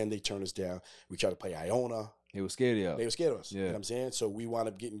Brook again. They turned us down. We tried to play Iona. They were scared of you. They were scared of us. Yeah. You know what I'm saying? So we wound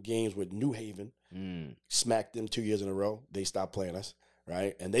up getting games with New Haven. Smacked them 2 years in a row. They stopped playing us.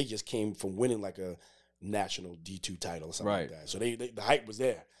 Right. And they just came from winning like a national D2 title or something like that. So the hype was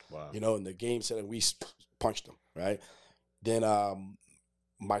there. Wow. You know, and the game said, and we punched them. Right. Then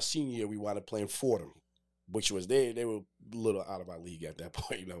my senior year, we wound up playing Fordham, which was they were a little out of our league at that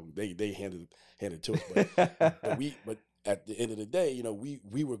point. You know, they handed it to us, but at the end of the day, you know,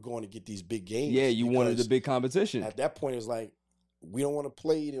 we were going to get these big games. Yeah, you wanted the big competition. At that point, it's like we don't want to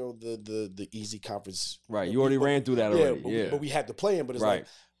play, you know, the easy conference. Right, you already ran through that already. But we had to play them. But it's like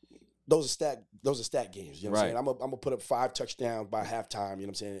those are stat games. You know what I'm saying? I'm gonna put up 5 touchdowns by halftime. You know what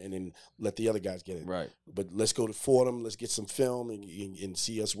I'm saying? And then let the other guys get it. Right. But let's go to Fordham. Let's get some film and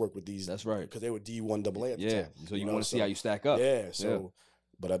see us work with these. That's right. Because they were D1 AA at the time. So you want to see how you stack up. Yeah. So,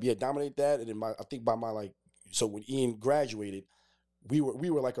 but dominate that. And then I think by my so when Ian graduated, we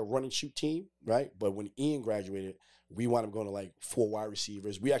were like a run and shoot team, right? But when Ian graduated, we wound up going to like 4 wide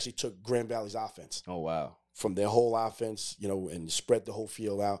receivers. We actually took Grand Valley's offense. Oh wow! from their whole offense, and spread the whole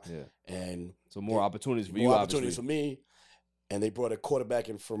field out. Yeah. And so more opportunities for you, more obviously. opportunities for me. And they brought a quarterback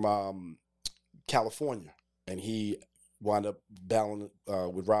in from California, and he wound up battling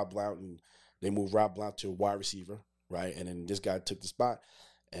with Rob Blount, and they moved Rob Blount to a wide receiver, right? And then this guy took the spot,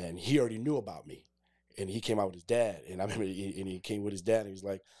 and he already knew about me. And he came out with his dad, and I remember he came with his dad, and he was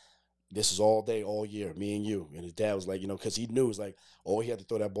like, this is all day, all year, me and you. And his dad was like, because he knew, it was like, he had to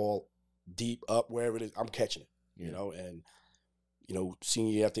throw that ball deep up, wherever it is, I'm catching it, and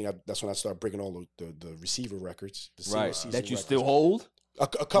senior year, I think that's when I started breaking all the receiver records. The right, that you records. still hold? A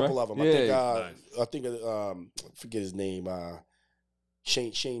couple of them. Yeah. I think I forget his name.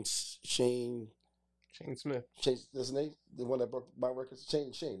 Shane Smith. Shane, that's his name? The one that broke my records?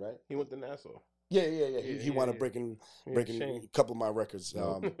 Shane, right? He went to Nassau. Yeah. He wound up breaking a couple of my records.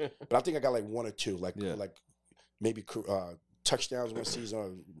 But I think I got like one or two, like maybe touchdowns one season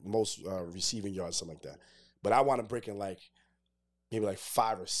or most receiving yards, something like that. But I wound up breaking maybe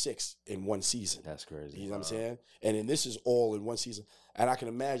 5 or 6 in one season. That's crazy. You know what I'm saying? And then this is all in one season. And I can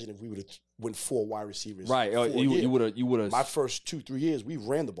imagine if we would have went 4 wide receivers. Right. You would have. My first 2-3 years, we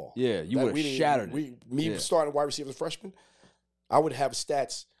ran the ball. Yeah, you would have shattered it. Starting wide receiver as a freshman, I would have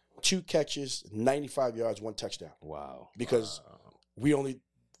stats: 2 catches, 95 yards, 1 touchdown. Wow. Because I only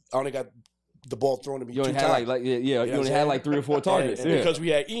got the ball thrown to me you 2 only times. had you only had 3 or 4 targets. And because we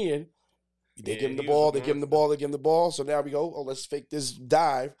had Ian, they give him the ball, they give him the ball. So now we go, let's fake this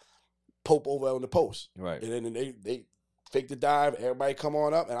dive, Pope over on the post. Right. And then they fake the dive, everybody come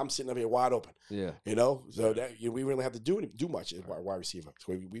on up, and I'm sitting up here wide open. Yeah. So that we really have to do much as wide receiver.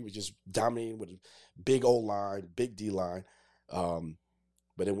 So we were just dominating with a big O line, big D line.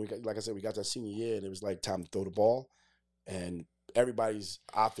 But then like I said, we got that senior year, and it was like time to throw the ball, and everybody's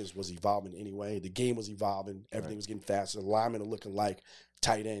offense was evolving anyway. The game was evolving. Everything was getting faster. The linemen are looking like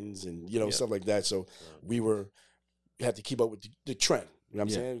tight ends and, stuff like that. So we had to keep up with the trend. You know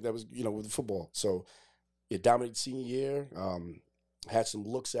what I'm saying? That was, with the football. So it dominated senior year. Had some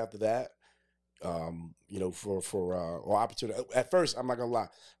looks after that, for opportunity. At first, I'm not going to lie.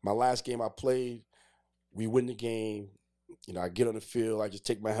 My last game I played, we win the game. I get on the field. I just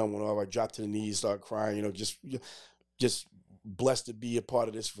take my helmet off. I drop to the knees, start crying, just blessed to be a part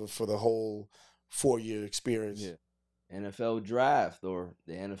of this for the whole 4-year experience. Yeah. NFL draft, or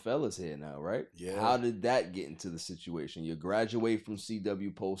the NFL is here now, right? Yeah. How did that get into the situation? You graduate from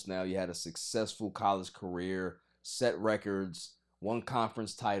CW Post now. You had a successful college career, set records, won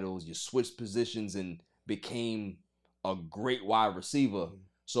conference titles. You switched positions and became a great wide receiver. Mm-hmm.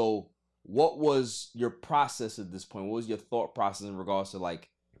 So what was your process at this point? What was your thought process in regards to,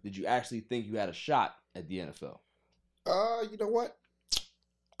 did you actually think you had a shot at the NFL? You know what?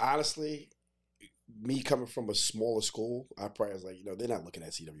 Honestly, me coming from a smaller school, I probably was like, they're not looking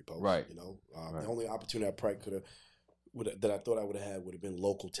at CW Post. Right. The only opportunity I probably that I thought I would have had would have been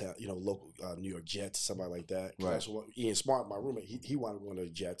local local New York Jets, somebody like that. Right. That's what Ian Smart, my roommate, he wanted one of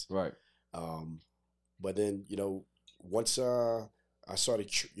the Jets. Right. But then, once I started,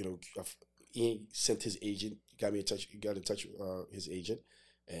 Ian sent his agent, got in touch with his agent,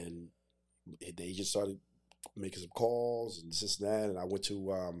 and the agent started making some calls and this and that, and I went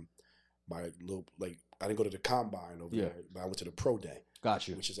to my little, I didn't go to the combine over there, but I went to the pro day. Got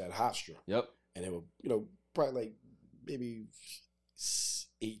you. Which is at Hofstra. Yep. And they were, probably maybe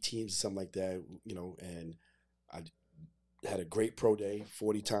 8 teams or something like that, and I had a great pro day.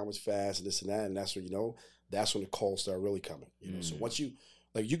 40 time was fast and this and that, and that's when, that's when the calls started really coming. So once you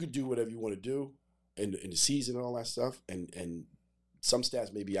could do whatever you want to do in the season and all that stuff, and some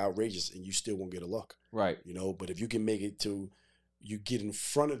stats may be outrageous and you still won't get a look. Right. But if you can make it to you get in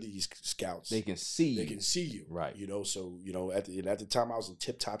front of these scouts, they can see you. They can see you. Right. So, at the time I was in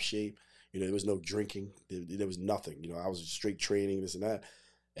tip top shape. There was no drinking. There was nothing. I was straight training, this and that.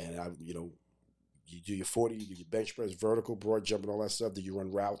 And you do your 40, you do your bench press, vertical, broad jumping, all that stuff. Then you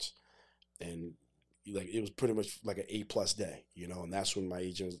run routes. And it was pretty much like an A+ day, and that's when my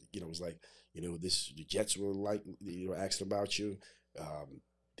agent, was like, the Jets were asking about you.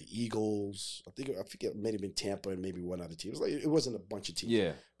 The Eagles, I forget, maybe been Tampa and maybe one other team. It wasn't a bunch of teams.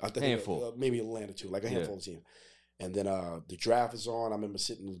 Yeah, I think handful. Maybe Atlanta too, a handful of teams. And then the draft is on. I remember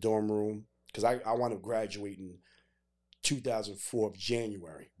sitting in the dorm room because I wound up graduating 2004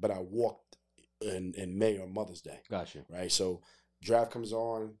 January, but I walked in May on Mother's Day. Gotcha. Right, so draft comes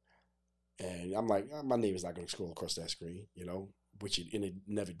on, and I'm like, my name is not going to scroll across that screen, which it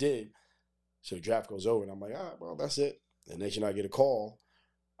never did. So the draft goes over, and I'm like, all right, well, that's it. And then I get a call.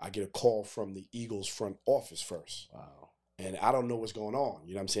 I get a call from the Eagles front office first. Wow. And I don't know what's going on.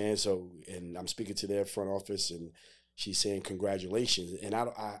 You know what I'm saying? So, and I'm speaking to their front office, and she's saying congratulations, and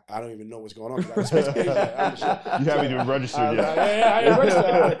I don't even know what's going on. I you haven't even registered yet. I didn't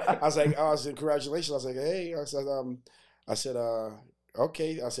register. I said congratulations. I was like, hey, I said,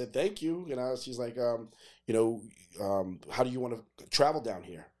 okay. I said thank you. And she's like, how do you want to travel down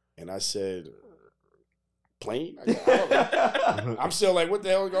here? And I said, plane. I don't know. I'm still like, what the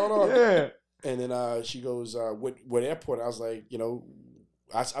hell is going on? Yeah. And then she goes, what airport? I was like,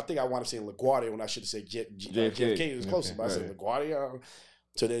 I think I want to say LaGuardia when I should have said JFK. It was closer, but I said LaGuardia.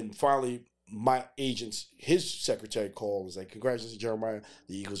 So then finally, my agent's, his secretary called and was like, congratulations, Jeremiah.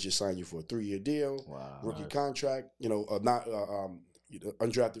 The Eagles just signed you for a 3-year deal, rookie contract,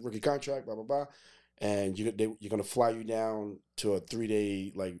 undrafted rookie contract, blah, blah, blah. And you're going to fly you down to a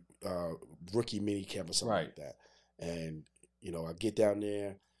 3-day, rookie mini camp or something like that. And, I get down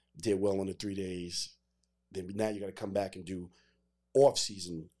there, did well in the 3 days. Then now you got to come back and do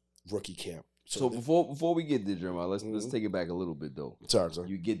off-season rookie camp. So before we get there, Jeremiah, let's take it back a little bit though. Sorry.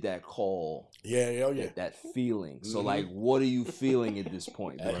 You get that call. Yeah. That feeling. So what are you feeling at this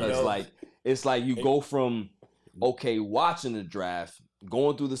point? Because it's like you go from watching the draft,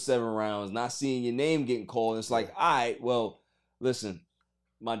 going through the 7 rounds, not seeing your name getting called. And it's like, all right, well, listen,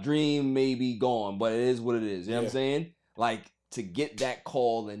 my dream may be gone, but it is what it is. You know what I'm saying? Like to get that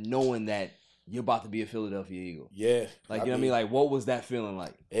call and knowing that you're about to be a Philadelphia Eagle. Yeah. You know what I mean? Like, what was that feeling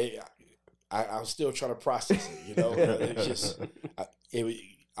like? I was still trying to process it, It's just,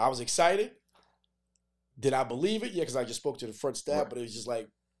 I was excited. Did I believe it? Yeah, because I just spoke to the front staff, but it was just like,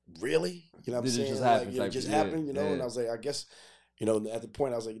 really? You know what I'm saying? It just happened, And I was like, I guess, at the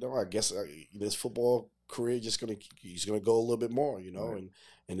point I was like, I guess this football career he's gonna go a little bit more, and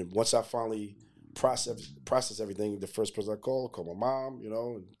then once I finally process everything, the first person I called my mom,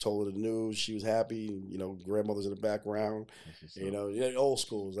 and told her the news. She was happy, and, grandmother's in the background, old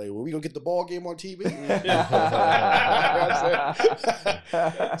school. It's like, well, we gonna get the ball game on TV?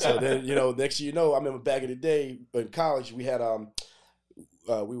 So then, next thing you know, I remember back in the day in college, we had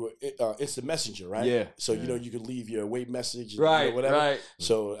we were instant messenger, right? Yeah. So you could leave your away message, and, right? Whatever. Right.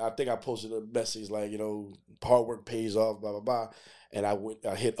 So I think I posted a message like, hard work pays off, blah blah blah, and I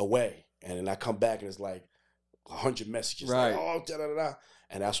hit away. And then I come back and it's like 100 messages. Right. Like, da da da da.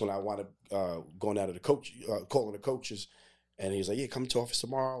 And that's when I wound up going out to the coach, calling the coaches. And he's like, yeah, come to office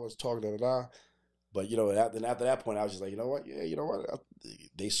tomorrow. Let's talk, da da da. But, then after that point, I was just like, you know what? Yeah, you know what?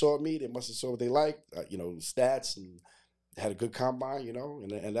 They saw me. They must have saw what they liked, stats, and had a good combine,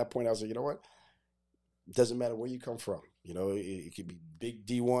 And at that point, I was like, you know what? It doesn't matter where you come from. It could be big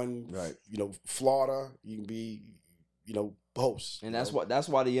D1, right? Florida. You can be, posts. And that's why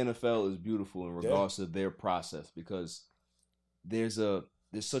the NFL is beautiful in regards to their process, because there's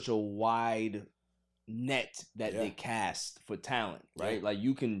such a wide net that they cast for talent, right? Yeah. Like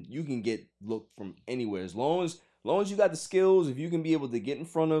you can get looked from anywhere as long as you got the skills. If you can be able to get in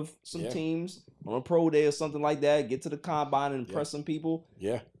front of some teams on a pro day or something like that, get to the combine and impress some people,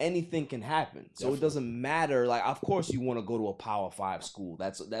 anything can happen. So it doesn't matter. Like, of course, you want to go to a Power 5 school.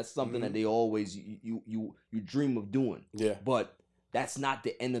 That's something that they always you dream of doing. Yeah, but that's not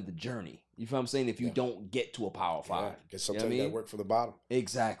the end of the journey. You feel what I'm saying? If you don't get to a Power 5, because sometimes you gotta work for the bottom.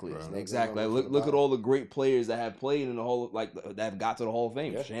 Exactly, exactly. Like, look at all the great players that have played in the Hall, that have got to the Hall of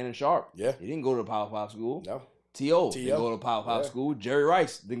Fame. Shannon Sharp, he didn't go to the Power 5 school. No. T.O. didn't go to Power 5 school. Jerry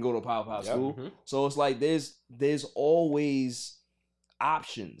Rice didn't go to Power 5 school. Mm-hmm. So it's like there's always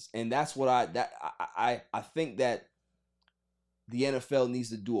options, and that's what I think that the NFL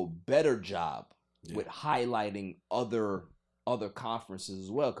needs to do a better job with highlighting other conferences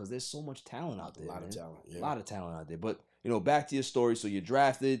as well, because there's so much talent out there. A lot of talent. Yeah. A lot of talent out there. But back to your story. So you're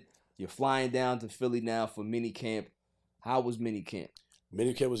drafted. You're flying down to Philly now for mini camp. How was mini camp?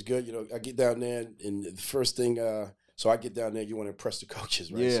 Minicamp was good. I get down there, and the first thing, so I get down there, you want to impress the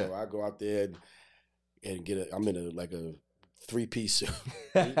coaches, right? Yeah. So I go out there and I'm in a 3-piece suit.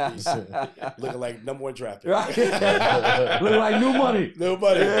 Looking like number 1 drafted. Right. Looking like new money. New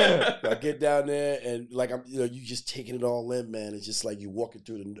money. Yeah. I get down there, and you just taking it all in, man. It's just like you walking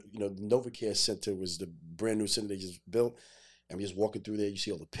through the NovaCare Center was the brand new center they just built. I'm just walking through there. You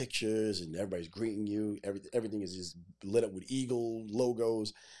see all the pictures, and everybody's greeting you. Everything is just lit up with Eagle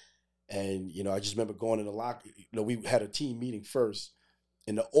logos. And I just remember going in the locker. We had a team meeting first,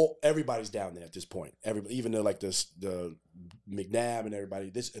 and everybody's down there at this point. Everybody, even though the McNabb and everybody.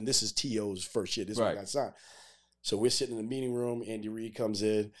 This is T.O.'s first year. This one got signed. So we're sitting in the meeting room. Andy Reid comes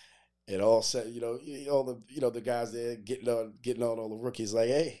in, and all set. All the guys there getting on all the rookies. Like,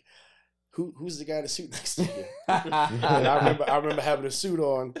 hey. Who's the guy in the suit next to you? And I remember having a suit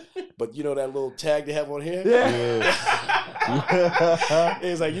on, but that little tag they have on here? Yeah.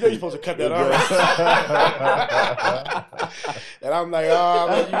 He's like, you know, you're supposed to cut that off. And I'm like, oh,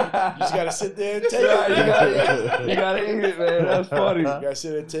 man, you just gotta sit there and take it. You gotta eat it, man. That's funny. You gotta sit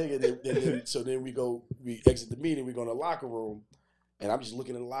there and take it. So then we exit the meeting. We go in the locker room. And I'm just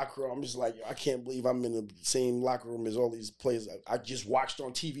looking in the locker room. I'm just like, I can't believe I'm in the same locker room as all these players I just watched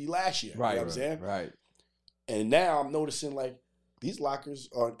on TV last year. Right, you know what I'm saying? Right. And now I'm noticing like these lockers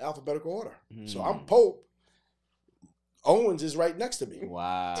are in alphabetical order. So I'm Pope. Owens is right next to me.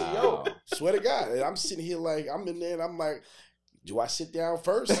 Wow. T.O. Swear to God. And I'm sitting here like, I'm in there and I'm like, do I sit down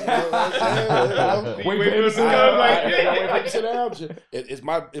first? You know what I'm saying? Wait for him to sit down. Wait for him to sit down.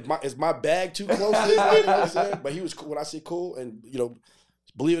 Is my bag too close to this? You know what I'm saying? But he was cool. When I say cool, and you know,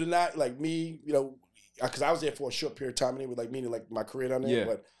 believe it or not, like me, you know, because I was there for a short period of time, and it was like meaning like my career down there. Yeah.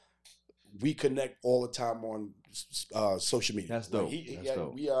 But we connect all the time on social media. That's dope. Like That's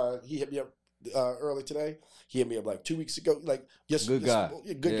dope. He hit me up early today. He hit me up like 2 weeks ago. Like, Good guy.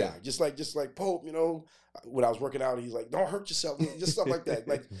 Good guy. Just like Pope, you know. When I was working out, he's like, "Don't hurt yourself," just stuff like that.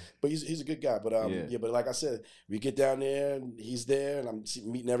 Like, but he's a good guy. But but like I said, we get down there and he's there, and I'm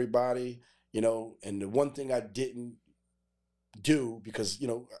meeting everybody, you know. And the one thing I didn't do because you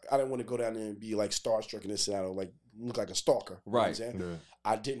know I didn't want to go down there and be like starstruck and this and that, or like look like a stalker. You know what I'm saying? Yeah.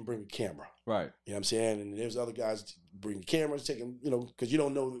 I didn't bring a camera. Right. You know what I'm saying? And there's other guys bringing cameras, taking, you know, because you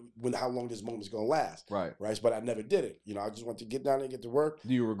don't know how long this moment's going to last. Right. Right. But I never did it. You know, I just wanted to get down there and get to work.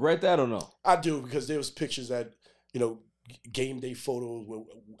 Do you regret that or no? I do, because there was pictures that, you know, game day photos where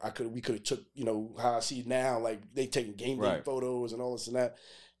we could have took, you know, how I see now, like they taking game day photos and all this and that,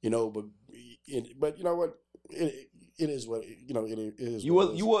 you know, but you know what? It is what, you know, it is. You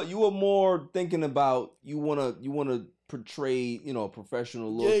were more thinking about you wanna portray, you know, a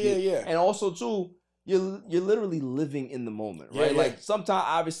professional look. Yeah. And also too, you're literally living in the moment, right? Yeah. Like sometimes,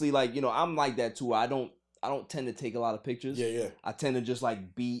 obviously, like, you know, I'm like that too. I don't tend to take a lot of pictures. Yeah. I tend to just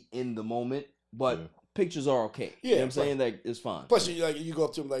like be in the moment, but pictures are okay. Yeah, You know what I'm saying? Like, it's fine. Plus, you go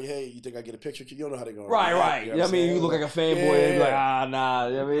up to them like, "Hey, you think I get a picture?" You don't know how they're going. Right. You know what I mean, you look like a fanboy and be like, nah.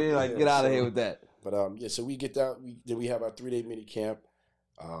 You know what I mean? Like, get out of here with that. But so we get down. Then we have our 3-day mini camp,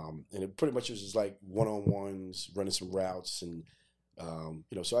 and it pretty much was just like one-on-ones, running some routes, and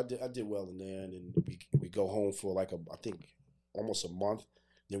you know. So I did well in there, and then we go home for like I think almost a month.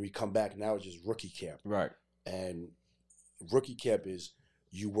 Then we come back. Now it's just rookie camp. Right. And rookie camp is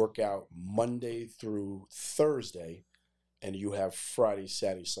you work out Monday through Thursday, and you have Friday,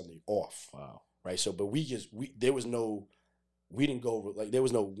 Saturday, Sunday off. Wow. Right. So, but we didn't go over, like, there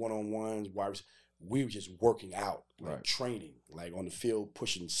was no one-on-ones, we were just working out, like training, like on the field,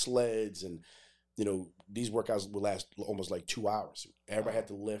 pushing sleds, and you know, these workouts would last almost like 2 hours. Everybody had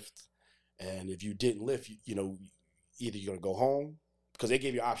to lift, and if you didn't lift, you know, either you're gonna go home, because they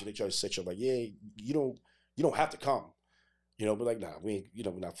gave you an option. They try to set you up like, yeah, you don't have to come, you know, but like, nah, we ain't, you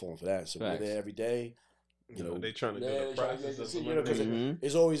know, we're not falling for that. So we're there every day. You know, they trying to do the process, you know, because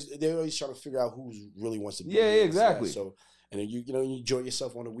they're always trying to figure out who really wants to be. Yeah, exactly. So, and then you enjoy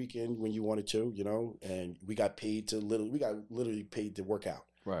yourself on the weekend when you wanted to, you know. And we got literally paid to work out,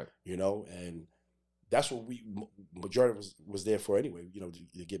 right? You know, and that's what majority was there for anyway. You know,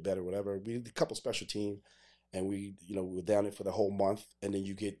 to get better, whatever. We did a couple special teams, and we were down there for the whole month, and then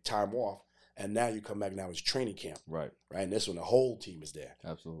you get time off. And now you come back, now it's training camp. Right. And that's when the whole team is there.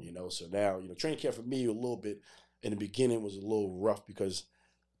 Absolutely. You know, so now, you know, training camp for me a little bit in the beginning was a little rough because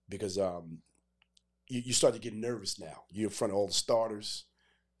you start to get nervous now. You're in front of all the starters,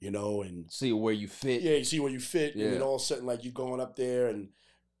 you know, and see where you fit. Yeah, you see where you fit. Yeah. And then all of a sudden, like, you're going up there and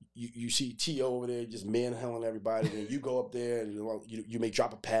you see T.O. over there just manhandling everybody, and you go up there and you may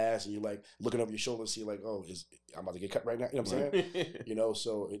drop a pass and you're like looking over your shoulder and see like, oh, I'm about to get cut right now. You know what I'm saying? You know,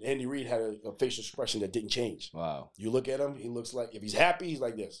 so Andy Reid had a facial expression that didn't change. Wow. You look at him, he looks like, if he's happy, he's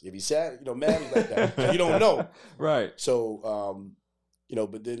like this. If he's sad, you know, mad, he's like that. So you don't know. Right. So, you know,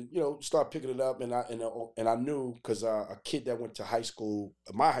 but then, you know, start picking it up, and I knew, because a kid that went to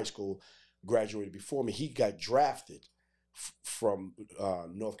my high school, graduated before me. He got drafted from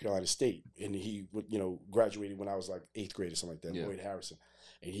North Carolina State, and he, you know, graduated when I was like 8th grade or something like that. Yeah. Lloyd Harrison,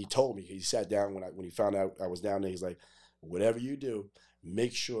 and he told me, he sat down when he found out I was down there. He's like, whatever you do,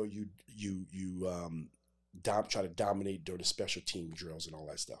 make sure you try to dominate during the special team drills and all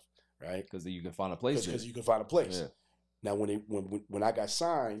that stuff, right? Because you can find a place. Because you can find a place. Yeah. Now, when I got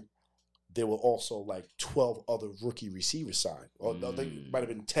signed, there were also like 12 other rookie receivers signed. Or I think it might have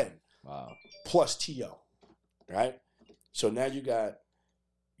been 10. Wow. Plus T.O., right? So now you got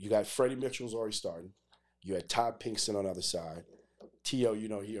Freddie Mitchell's already starting. You had Todd Pinkston on the other side. T.O., you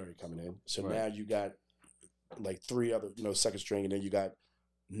know, he already coming in. So now you got like 3 other, you know, second string, and then you got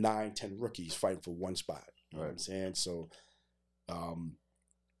 9, 10 rookies fighting for one spot. You know what I'm saying? So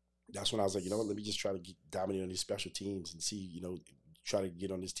that's when I was like, you know what, let me just try to dominate on these special teams and see, you know, try to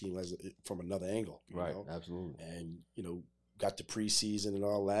get on this team from another angle. You know? Absolutely. And, you know, got the preseason and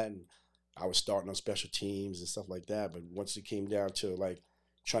all that, and I was starting on special teams and stuff like that. But once it came down to like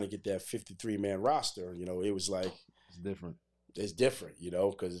trying to get that 53-man roster, you know, it was like it's different. It's different, you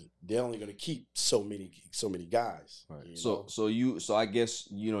know, because they're only going to keep so many guys. Right. So I guess,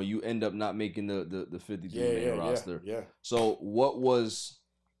 you know, you end up not making the 53-man roster. Yeah. So what was,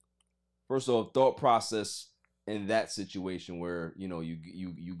 first of all, thought process in that situation where, you know,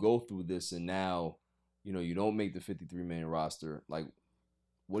 you go through this and now, you know, you don't make the 53-man roster. Like,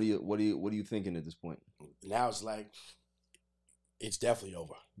 what are you thinking at this point? Now it's like, it's definitely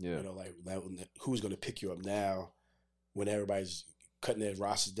over. Yeah. You know, like who's going to pick you up now when everybody's cutting their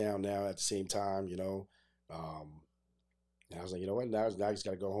rosters down now at the same time, you know? And I was like, you know what? Now you just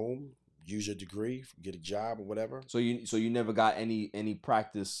got to go home, use your degree, get a job or whatever. So you never got any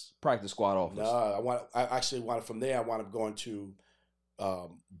practice squad offers? No, I actually wanted from there. I wound up going to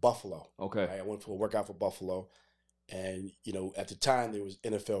Buffalo. Okay. Right? I went for a workout for Buffalo, and you know, at the time there was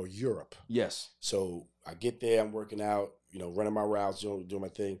NFL Europe. Yes. So I get there, I'm working out, you know, running my routes, doing my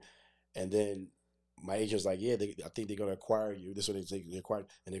thing, and then my agent's like, yeah, I think they're going to acquire you. This is what they acquired,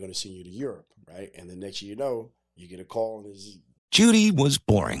 and they're going to send you to Europe, right? And the next you know, you get a call, and it's Judy was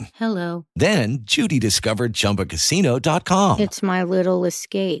boring. Hello. Then Judy discovered ChumbaCasino.com. It's my little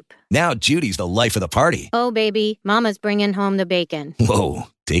escape. Now Judy's the life of the party. Oh, baby, mama's bringing home the bacon. Whoa,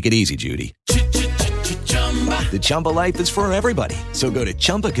 take it easy, Judy. The Chumba life is for everybody. So go to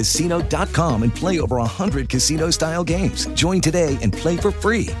ChumbaCasino.com and play over 100 casino-style games. Join today and play for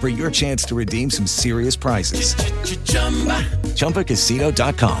free for your chance to redeem some serious prizes.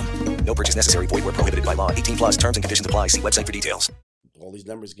 ChumbaCasino.com. No purchase necessary. Void where prohibited by law. 18+ terms and conditions apply. See website for details. All these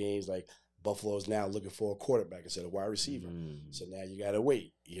numbers games, like Buffalo's now looking for a quarterback instead of wide receiver. So now you got to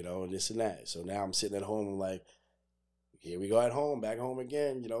wait, you know, and this and that. So now I'm sitting at home, I'm like, here we go at home, back home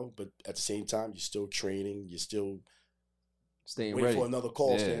again, you know. But at the same time, you're still training, you're still staying waiting ready for another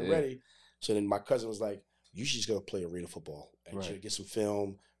call, staying ready. So then my cousin was like, you should just go play arena football and you should get some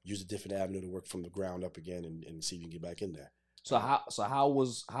film, use a different avenue to work from the ground up again and see if you can get back in there. So how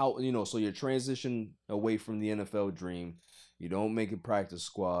you know, so your transition away from the NFL dream, you don't make a practice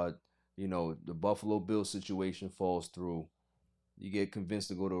squad, you know, the Buffalo Bills situation falls through, you get convinced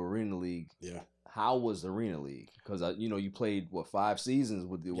to go to Arena League. Yeah. How was Arena League? Because you know, you played 5 seasons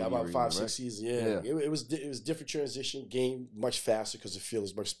with the about Arena, 5-6 seasons. Yeah. It was different transition, game much faster because the field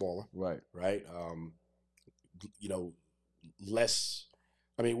is much smaller. Right. You know, less.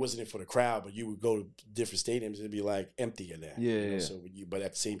 I mean, it wasn't for the crowd, but you would go to different stadiums, it'd be like empty in there. Yeah. You know? So but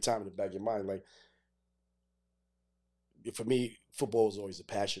at the same time, in the back of your mind, like for me, football is always a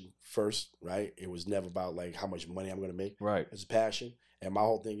passion first, right? It was never about like how much money I'm going to make. Right. It's a passion. And my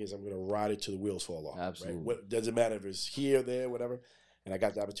whole thing is I'm going to ride it till the wheels fall off. Absolutely. Right? What doesn't matter if it's here, there, whatever. And I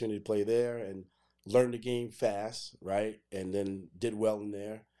got the opportunity to play there and learn the game fast, right? And then did well in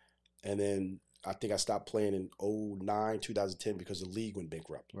there. And then I think I stopped playing in 2010 because the league went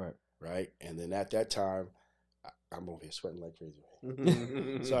bankrupt. Right. And then at that time, I'm over here sweating like crazy.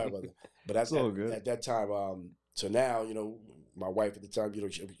 Sorry about that. But at that time, so now, you know, my wife at the time, you know,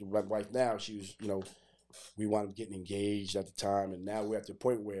 my wife now, she was, you know, we wound up getting engaged at the time, and now we're at the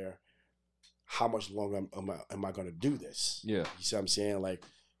point where how much longer am I going to do this? Yeah. You see what I'm saying? Like,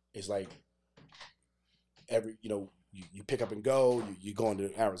 it's like every, you know, you pick up and go, you're going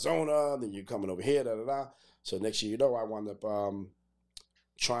to Arizona, then you're coming over here, da-da-da. So next year, you know, I wound up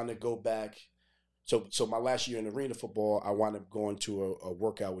trying to go back. So my last year in arena football, I wound up going to a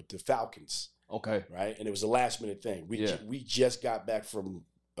workout with the Falcons. Okay. Right? And it was a last-minute thing. We just got back from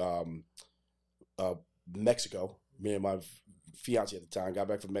Mexico. Me and my fiance at the time got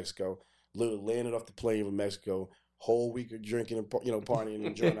back from Mexico. Literally landed off the plane from Mexico. Whole week of drinking and partying and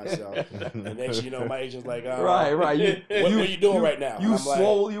enjoying ourselves. And next, you know, my agent's like, right. What are you doing right now? You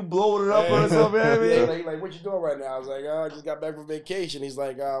swole, you blowing it up or something. Like, what you doing right now? I was like, I just got back from vacation. He's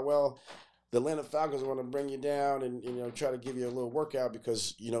like, well, the Atlanta Falcons want to bring you down and you know try to give you a little workout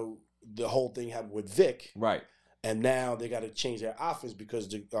because you know the whole thing happened with Vic. Right. And now they got to change their offense because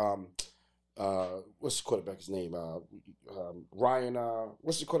the what's the quarterback's name? Ryan.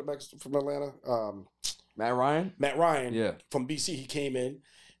 What's the quarterback from Atlanta? Matt Ryan. Matt Ryan. Yeah. From BC, he came in,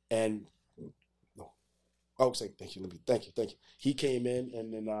 and thank you. He came in,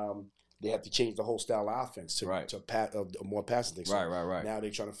 and then they had to change the whole style of offense to a more passing thing. So right. now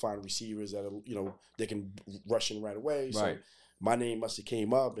they're trying to find receivers that are, you know, they can rush in right away. So my name must have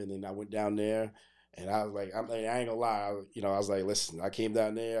came up, and then I went down there. And I was like, I ain't gonna lie, I was like, listen, I came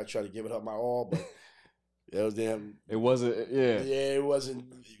down there, I tried to give it up my all, but It was damn. It wasn't. Yeah. Yeah, it wasn't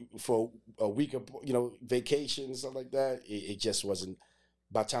for a week of vacation and stuff like that. It just wasn't.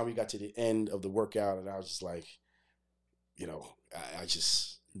 By the time we got to the end of the workout, and I was just like, I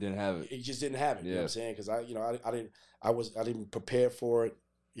just didn't have it. It just didn't have it. You know what I'm saying? Because I didn't prepare for it.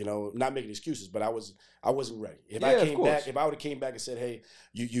 Not making excuses, but I wasn't ready. If I came back, if I would have came back and said, "Hey,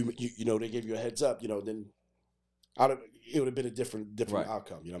 they gave you a heads up," then it would have been a different right.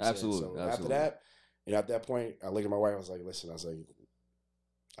 outcome. You know what I'm saying? So after that, at that point, I looked at my wife. I was like, "Listen," I was like,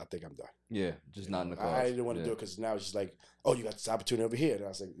 "I think I'm done." Yeah, just not in the cards. I didn't want to do it because now it's just like, "Oh, you got this opportunity over here," and I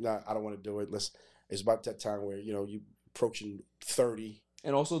was like, "Nah, I don't want to do it." It's about that time where you approaching 30.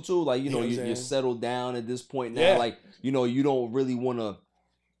 And also too, like you're settled down at this point now. Yeah. Like you don't really want to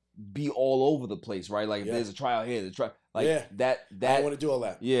be all over the place, right? Like if there's a trial here, that I don't want to do all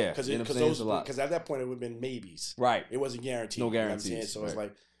that. Yeah, because at that point it would have been mabies. Right. It wasn't guaranteed. No guarantees. So it's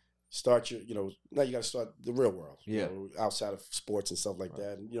like start your now you got to start the real world. Yeah. Outside of sports and stuff like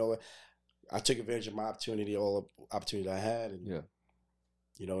that. And I took advantage of my opportunity, all the opportunity I had, and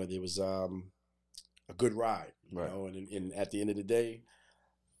and it was a good ride. Right. And at the end of the day,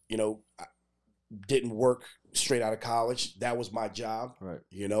 I didn't work straight out of college. That was my job. Right.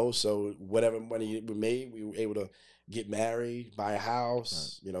 So whatever money we made, we were able to get married, buy a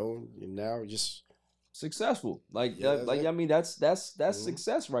house, right. And now we're just successful. Like that's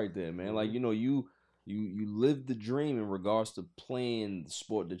success right there, man. Like, you lived the dream in regards to playing the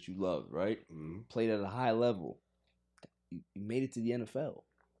sport that you loved, right? Played at a high level. You made it to the NFL.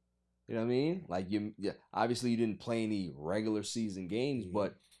 You know what I mean? Like obviously you didn't play any regular season games,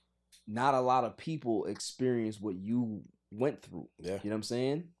 but not a lot of people experience what you went through. Yeah. You know what I'm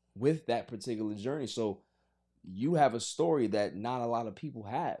saying? With that particular journey. So you have a story that not a lot of people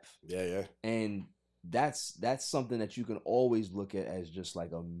have. Yeah, yeah. And that's something that you can always look at as just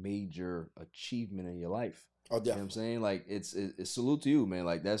like a major achievement in your life. Oh, definitely. You know what I'm saying? Like it's salute to you, man.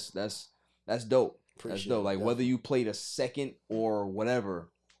 Like that's dope. That's dope. Like whether you played a second or whatever,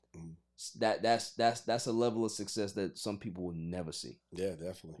 that's a level of success that some people will never see. Yeah,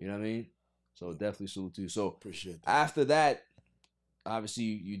 definitely. You know what I mean? So definitely salute to you. So appreciate that. After that, obviously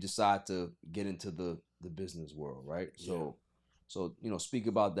you decide to get into the business world, right? So speak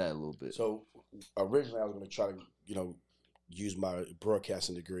about that a little bit. So originally I was going to try to use my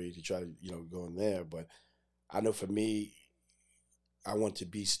broadcasting degree to try to go in there, but I know for me, I want to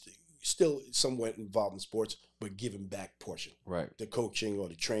be still somewhat involved in sports, but giving back portion. Right. The coaching or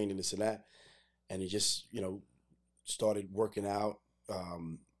the training, this and that. And it just, started working out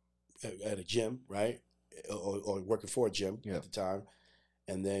at a gym, right? Or working for a gym at the time.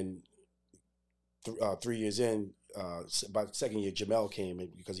 And then 3 years in, by the second year, Jamel came in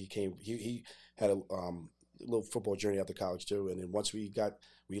because he had a little football journey after college too. And then once we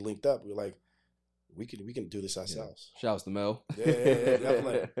linked up, we were like, we can do this ourselves. Yeah. Shouts to Mel. Yeah,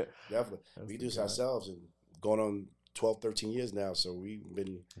 definitely. We do this ourselves, and going on 12, 13 years now. So we've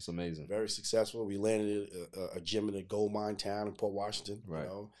been that's amazing. Very successful. We landed a gym in a gold mine town in Port Washington. Right.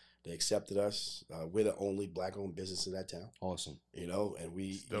 They accepted us. We're the only black-owned business in that town. Awesome. And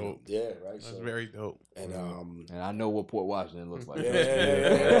we dope. Yeah, right. That's very dope. And and I know what Port Washington looks like.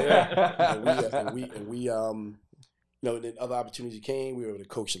 Yeah. and we and then other opportunities came. We were able to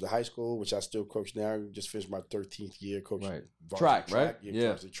coach at the high school, which I still coach now. Just finished my 13th year coaching. Right. Track, right?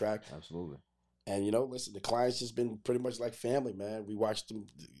 Yeah. Track. Absolutely. And listen, the clients just been pretty much like family, man. We watch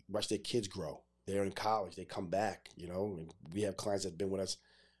their kids grow. They're in college. They come back, and we have clients that've been with us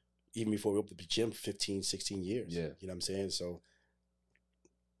even before we opened the gym 15, 16 years. Yeah. You know what I'm saying? So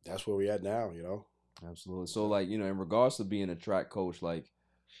that's where we're at now, Absolutely. So like, in regards to being a track coach, like,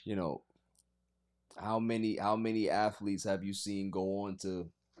 how many athletes have you seen go on to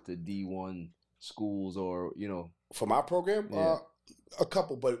D1 schools or, For my program, a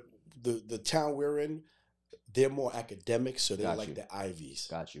couple, but the town we're in, they're more academic, so they're like the Ivies.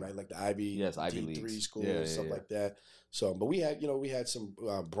 Got you. Right, like the Ivy D3 schools, stuff like that. So, but we had some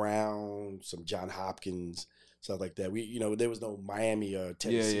Brown, some John Hopkins, stuff like that. We, there was no Miami or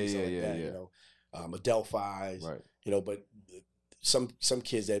Tennessee, stuff like that. Adelphi, right. But some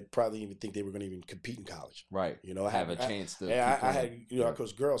kids that probably didn't even think they were going to even compete in college. Right. I have a chance to. I had, I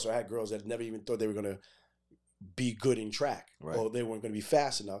coached girls, so I had girls that never even thought they were going to be good in track, right. or they weren't going to be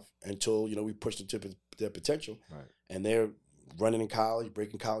fast enough until we pushed them to their potential, right. And they're running in college,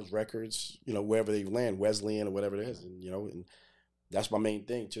 breaking college records, wherever they land, Wesleyan or whatever it is, and and that's my main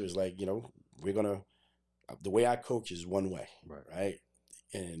thing too. Is like we're gonna the way I coach is one way, right?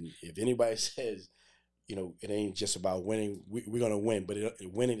 And if anybody says it ain't just about winning, we're gonna win, but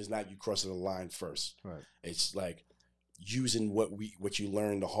winning is not you crossing the line first. Right. It's like using what you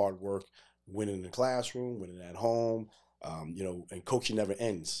learned, the hard work, winning in the classroom, winning at home, and coaching never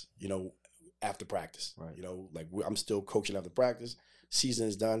ends, after practice. Right. Like I'm still coaching after practice. Season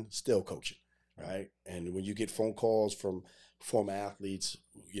is done, still coaching, right? And when you get phone calls from former athletes,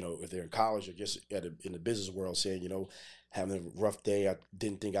 if they're in college or just in the business world saying, having a rough day, I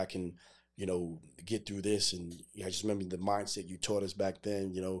didn't think I can, get through this. And I just remember the mindset you taught us back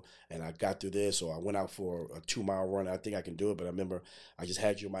then, and I got through this, or I went out for a 2-mile run. I think I can do it. But I remember I just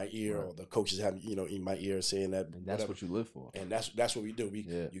had you in my ear, or the coaches had, in my ear saying that. And that's what you live for. And that's what we do.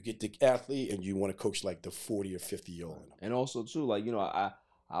 You get the athlete and you want to coach like the 40 or 50-year-old. And also too, like, I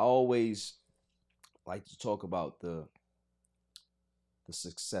always like to talk about the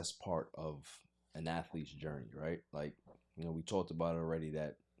success part of an athlete's journey, right? Like, we talked about it already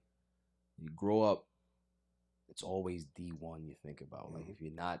that you grow up, it's always D1 you think about. Like, if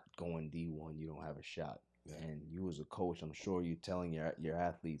you're not going D1, you don't have a shot. Yeah. And you as a coach, I'm sure you're telling your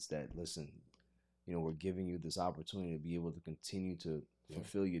athletes that, listen, we're giving you this opportunity to be able to continue to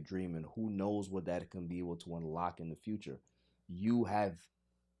fulfill your dream, and who knows what that can be able to unlock in the future. You have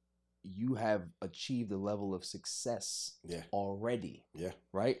achieved a level of success already. Yeah.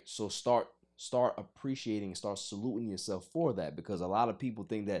 Right? So start appreciating, start saluting yourself for that, because a lot of people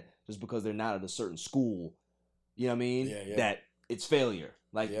think that just because they're not at a certain school, that it's failure.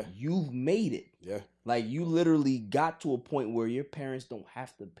 Like, you've made it. Yeah. Like, you literally got to a point where your parents don't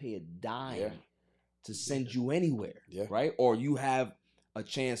have to pay a dime to send you anywhere. Yeah. Right? Or you have a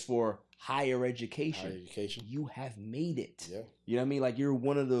chance for higher education. You have made it. Yeah. You know what I mean? Like, you're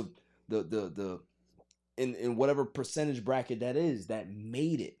one of the in whatever percentage bracket that is that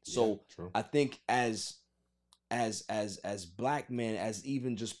made it. So I think as black men, as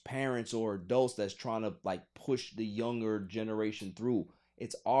even just parents or adults that's trying to like push the younger generation through,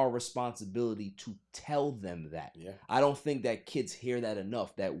 it's our responsibility to tell them that. Yeah. I don't think that kids hear that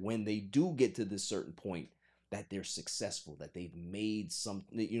enough, that when they do get to this certain point, that they're successful, that they've made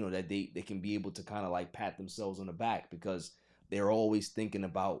something, that they can be able to kind of like pat themselves on the back, because they're always thinking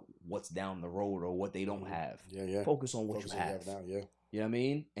about what's down the road or what they don't have. Yeah. Focus on what you have. Now, you know what I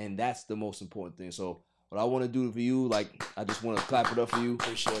mean? And that's the most important thing. So what I want to do for you, like, I just want to clap it up for you.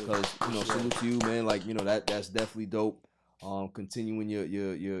 Appreciate it. Because, salute to you, man. Like, that's definitely dope. Continuing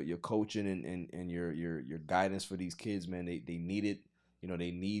your coaching and your guidance for these kids, man. They need it.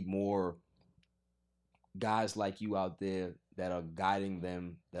 They need more guys like you out there that are guiding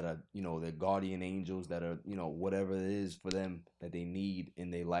them, that are, their guardian angels, that are, whatever it is for them that they need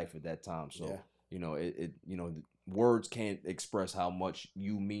in their life at that time. So, words can't express how much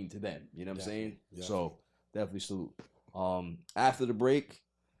you mean to them. You know what I'm saying? Yeah. So definitely salute. After the break,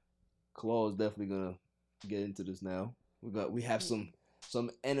 Claude is definitely gonna get into this now. We have some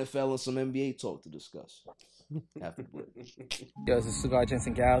NFL and some NBA talk to discuss after the break. Yo, this is Cigar Gents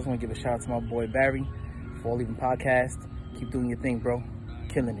and Gals. I want to give a shout out to my boy Barry for All Even Podcast. Keep doing your thing, bro.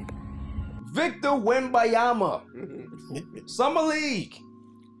 Killing it. Victor Wembanyama, Summer League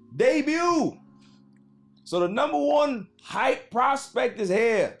debut. So the number one hype prospect is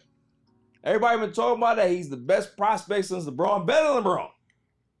here. Everybody been talking about that he's the best prospect since LeBron. Better than LeBron.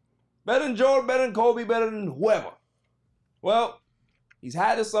 Better than Jordan, better than Kobe, better than whoever. Well, he's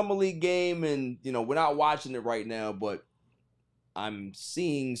had a Summer League game, and, we're not watching it right now, but I'm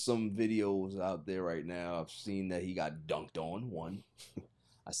seeing some videos out there right now. I've seen that he got dunked on, 1.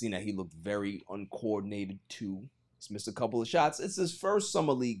 I've seen that he looked very uncoordinated, 2. He's missed a couple of shots. It's his first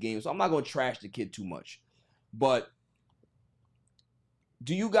Summer League game, so I'm not going to trash the kid too much. But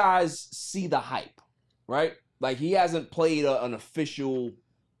do you guys see the hype, right? Like, he hasn't played an official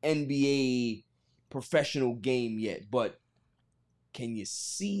NBA professional game yet, but can you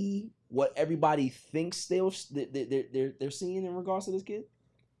see what everybody thinks they're seeing in regards to this kid?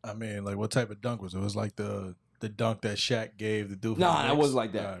 I mean, like, what type of dunk was it? It was like the dunk that Shaq gave the dude. Nah, it wasn't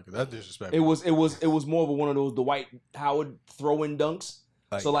like that. Nah, that's disrespectful. It was more of one of those Dwight Howard throw-in dunks.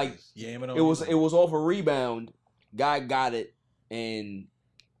 Like, so like it was off a rebound. Guy got it, and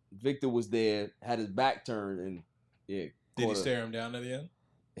Victor was there, had his back turned, and did he stare him down at the end?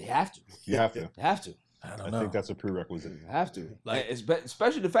 They have to. You have to. Have to. I don't know. I think that's a prerequisite. You have to. Like,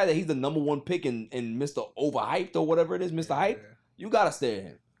 especially the fact that he's the number one pick and Mr. Overhyped or whatever it is, Mr. Hype. You gotta stare at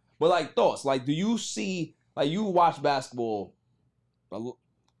him. But like, thoughts, like, do you see, like, you watch basketball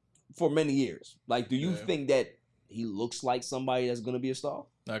for many years. Like, do you think that he looks like somebody that's gonna be a star?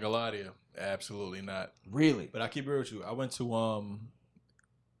 Not gonna lie to you, absolutely not. Really? But I keep it real with you. I went to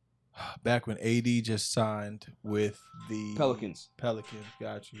back when AD just signed with the Pelicans.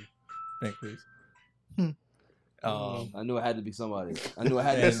 Got you. Thank please. I knew it had to be somebody.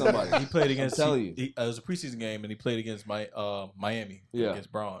 He played against. It was a preseason game, and he played against Miami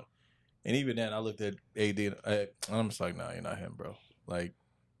against Braun. And even then, I looked at AD and I'm just like, nah, you're not him, bro. Like,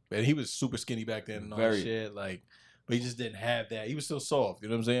 and he was super skinny back then and all that shit. Like, but he just didn't have that. He was still soft. You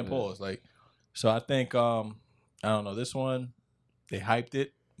know what I'm saying? Pause. Like, so I think, I don't know, this one, they hyped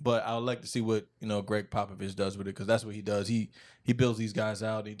it. But I would like to see what, Greg Popovich does with it, because that's what he does. He builds these guys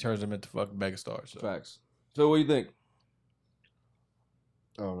out and he turns them into fucking megastars. So. Facts. So what do you think?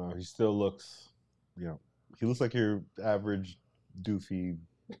 I don't know. He still looks, he looks like your average doofy,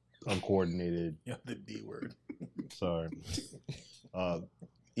 uncoordinated. Yeah, the D word. Sorry.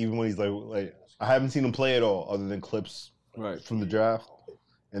 Even when he's like, I haven't seen him play at all other than clips from the draft.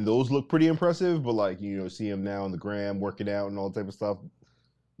 And those look pretty impressive, but see him now on the gram working out and all that type of stuff.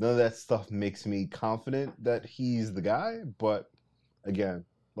 None of that stuff makes me confident that he's the guy, but again,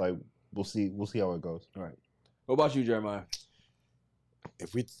 we'll see how it goes. All right. What about you, Jeremiah?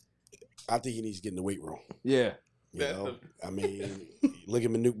 I think he needs to get in the weight room. Yeah. I mean, look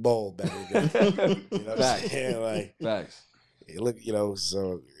at Manute Ball back in the day. You know what I'm saying? Facts. Look,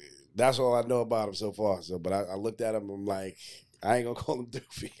 so that's all I know about him so far. So, but I looked at him, I'm like, I ain't gonna call him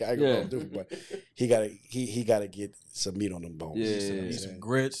doofy. I ain't gonna call him doofy, but he gotta get some meat on them bones. Need some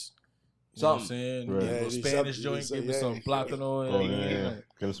grits. You know what I'm saying? Need a little Spanish joint, give him some platano.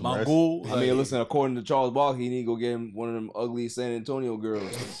 Mangul. I mean, listen, according to Charles Barkley, he need to go get him one of them ugly San Antonio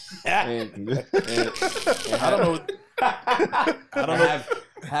girls. and I don't know.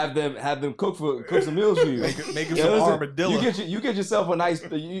 Have them cook some meals for you. Make him some armadillo. You get yourself a nice.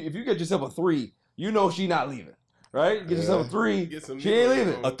 If you get yourself a 3, she not leaving. Right? Get yourself a 3. She ain't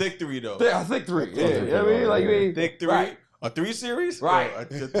leaving. A thick 3 though. A thick 3. Yeah. You know what I mean? Thick 3. Right. A 3 series? Right.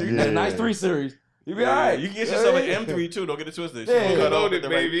 A nice 3 series. You be all right. You can get yourself an M3 too. Don't get it twisted. Yeah. Cut loaded,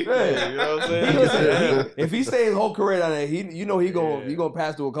 baby. You know what I'm saying? If he stays his whole career down there, he gonna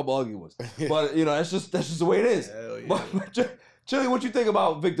pass through a couple ugly ones. But that's just the way it is. Hell yeah. But Chili, what you think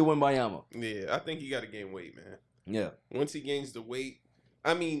about Victor Wembanyama? Yeah, I think he got to gain weight, man. Yeah. Once he gains the weight,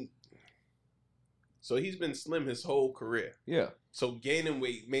 I mean, so he's been slim his whole career. Yeah. So gaining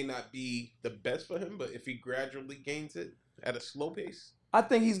weight may not be the best for him, but if he gradually gains it at a slow pace, I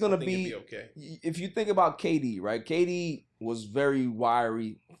think he's gonna he'll be okay. If you think about KD, right? KD was very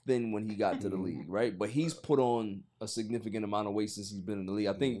wiry, thin when he got to the league, right? But he's put on a significant amount of weight since he's been in the league.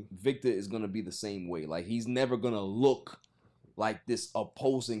 I think Victor is gonna be the same way. Like, he's never gonna look like this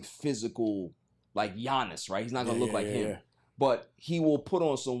opposing physical, like Giannis, right? He's not gonna look like him. Yeah. But he will put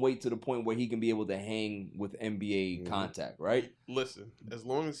on some weight to the point where he can be able to hang with NBA contact, right? Listen, as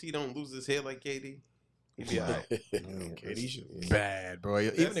long as he don't lose his hair like KD, he'll be all right. KD's bad, bro.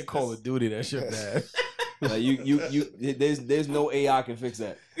 Even in Call of Duty, that shit bad. There's no AI can fix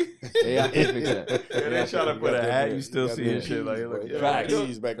that. AI can fix that. They try to put a hat, you still see his shit. Facts.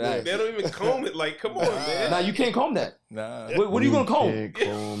 They don't even comb it. Like, come on, man. Nah, you can't comb that. Nah. What are you gonna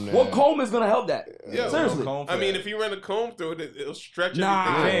comb? What comb is gonna help that? Yeah, seriously. I mean, if you run a comb through it, it'll stretch it.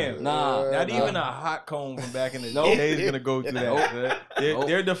 Not even a hot comb from back in the day is gonna go through that.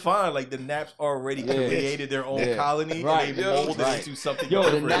 They're defined. Like, the naps already created their own colony. Right. And they molded it into something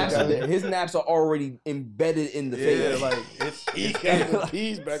different. His naps are already embedded in the face. Yeah, like he's got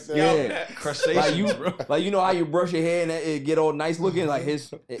peas back there. Yeah. Crustaceans, bro. Like, you know how you brush your hair and it get all nice looking? Like,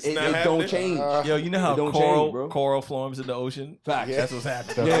 it don't change. Yo, you know how coral forms in the ocean? Facts. Yeah. That's what's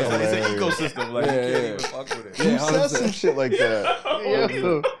happening. Yeah. It's an ecosystem. Like, you can't even fuck with it. Who says some shit like that?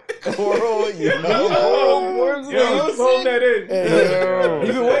 Coral, coral forms. Yo, hold that in.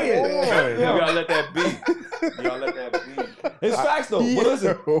 You been waiting. You gotta let that be. It's facts though. But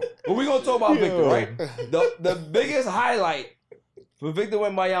listen, but we gonna talk about Victor, right? The biggest highlight for Victor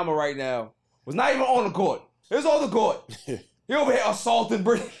Wembanyama right now was not even on the court. It was on the court. He over here assaulting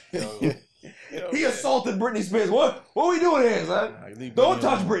Britney. He assaulted Britney Spears. What we doing here, son? Don't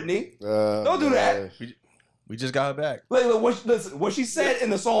touch Britney. Don't do that. We just got her back. Like, what she said in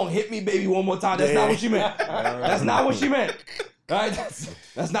the song "Hit Me, Baby, One More Time." That's not what she meant. That's not what she meant. All right,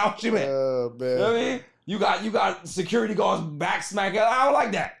 that's not what she meant. Oh, man. You know what I mean? You got security guards back smacking. I don't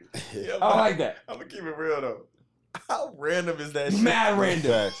like that. Yeah, I don't like that. I'm gonna keep it real though. How random is that shit? Mad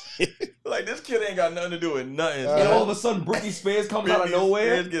random. Like, this kid ain't got nothing to do with nothing. And all of a sudden, Britney Spears comes out of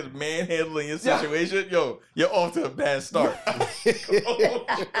nowhere. Spears gets manhandling your situation. Yo, you're off to a bad start.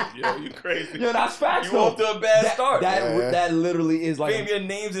 Yo, you crazy. Yo, that's facts. You off to a bad start. That literally is like. Fam, your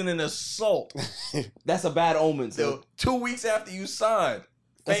name's in an assault. That's a bad omen. So 2 weeks after you signed,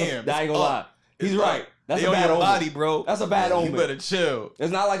 fam, I ain't gonna lie. He's right. That's a bad omen. Body, bro. That's a bad omen. You better chill.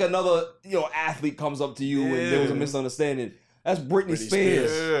 It's not like another athlete comes up to you and there was a misunderstanding. That's Britney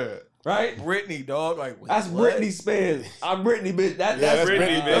Spears. Yeah. Right? Britney, dog. Like, that's what? Britney Spears. I'm Britney, bitch. That's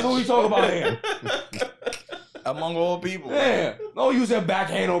Britney, bitch. That's what we talk about here. Among all people. Yeah. Don't use that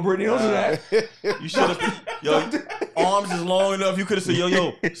backhand on Brittany. Don't do that. You should have. Yo, arms is long enough. You could have said,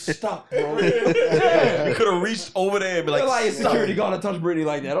 yo, stop, bro. Yeah. You could have reached over there and be like, a security guard to touch Brittany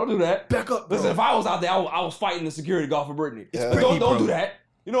like that. Don't do that. Back up, bro. Listen, if I was out there, I was fighting the security guard for Brittany. Brittany, Don't do bro. that.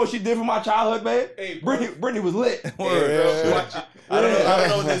 You know what she did for my childhood, man? Hey, bro. Brittany was lit. Word, watch it. I don't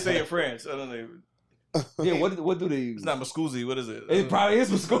know what they say in France. I don't know. Yeah, what do they use? It's not Muscoozy. What is it? It probably is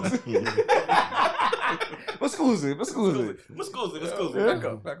Muscoozy. Muscoozy. Back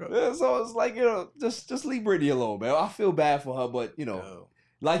up. Yeah, so it's like, just leave Brittany alone, man. I feel bad for her, but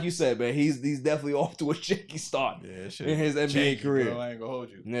like you said, man, he's definitely off to a shaky start in his NBA career. Bro, I ain't gonna hold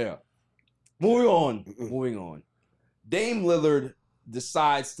you. Yeah. Moving on. Dame Lillard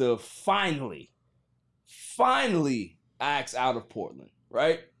decides to finally axe out of Portland,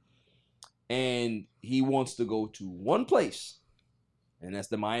 right? And he wants to go to one place, and that's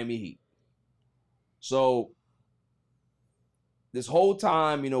the Miami Heat. So this whole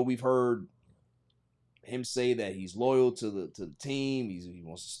time, we've heard him say that he's loyal to the team. He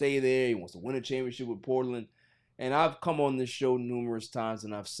wants to stay there. He wants to win a championship with Portland. And I've come on this show numerous times,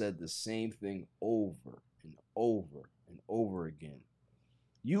 and I've said the same thing over and over and over again.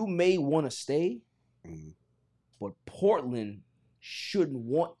 You may want to stay, but Portland shouldn't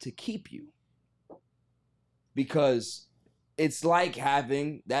want to keep you. Because it's like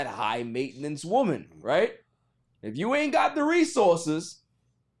having that high maintenance woman, right? If you ain't got the resources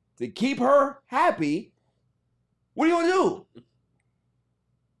to keep her happy, what are you gonna do?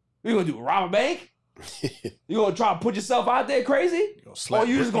 What you gonna do? Rob a bank? You gonna try to put yourself out there crazy? Or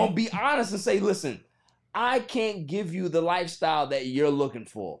you just gonna be honest and say, listen, I can't give you the lifestyle that you're looking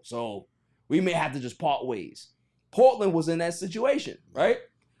for. So we may have to just part ways. Portland was in that situation, right?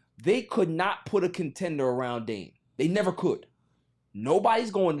 They could not put a contender around Dame. They never could. Nobody's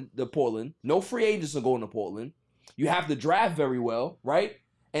going to Portland. No free agents are going to Portland. You have to draft very well, right?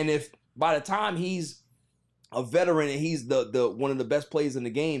 And if by the time he's a veteran and he's the one of the best players in the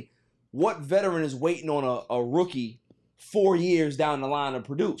game, what veteran is waiting on a rookie 4 years down the line to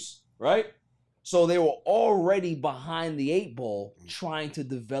produce, right? So they were already behind the 8 ball trying to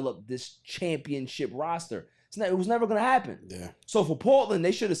develop this championship roster. It was never going to happen. Yeah. So for Portland,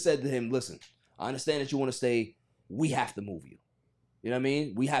 they should have said to him, listen, I understand that you want to stay. We have to move you. You know what I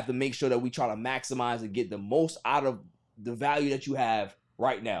mean? We have to make sure that we try to maximize and get the most out of the value that you have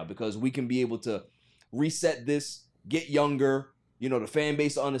right now, because we can be able to reset this, get younger, the fan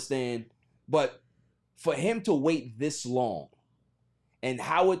base to understand. But for him to wait this long and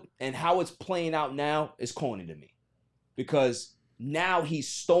how it's playing out now is corny to me, because now he's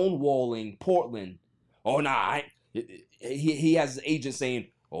stonewalling Portland. Oh, nah, he has his agent saying,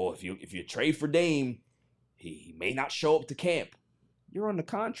 oh, if you trade for Dame, he may not show up to camp. You're under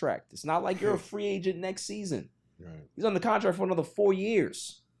contract. It's not like you're a free agent next season. Right. He's under contract for another 4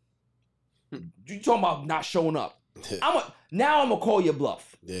 years. You talking about not showing up. Now I'm going to call your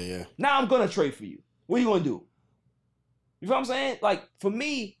bluff. Yeah. Now I'm going to trade for you. What are you going to do? You know what I'm saying? Like, for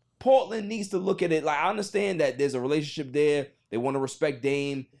me, Portland needs to look at it. Like, I understand that there's a relationship there. They want to respect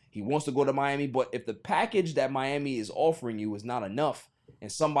Dame. He wants to go to Miami, but if the package that Miami is offering you is not enough and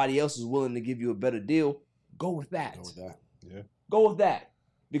somebody else is willing to give you a better deal, go with that. Yeah. Go with that.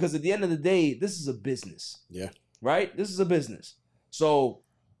 Because at the end of the day, this is a business. Yeah. Right? This is a business. So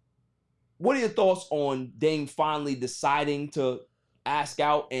what are your thoughts on Dame finally deciding to ask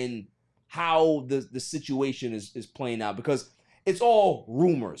out and how the situation is playing out? Because it's all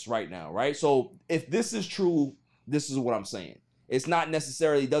rumors right now, right? So if this is true, this is what I'm saying. It's not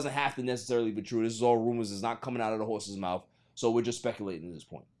necessarily, doesn't have to necessarily be true. This is all rumors. It's not coming out of the horse's mouth. So we're just speculating at this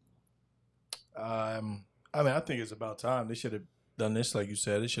point. I think it's about time. They should have done this, like you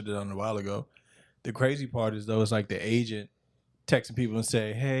said. They should have done it a while ago. The crazy part is, though, it's like the agent texting people and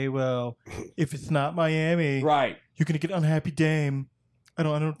say, hey, well, if it's not Miami, right, you're going to get unhappy Dame. I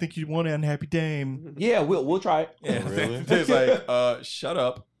don't think you want an unhappy Dame. Yeah, we'll try it. Yeah, really? It's like, shut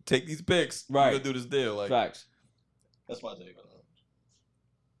up. Take these picks. Right. We're going to do this deal. Like, facts. That's my take on it.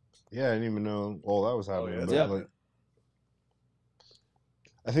 Yeah, I didn't even know all that was happening. yeah. But,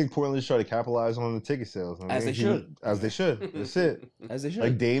 I think Portland just tried to capitalize on the ticket sales. As they should. That's it. As they should.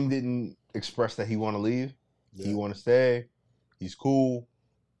 Like, Dame didn't express that he want to leave. Yeah. He want to stay. He's cool.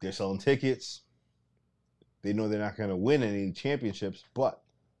 They're selling tickets. They know they're not going to win any championships, but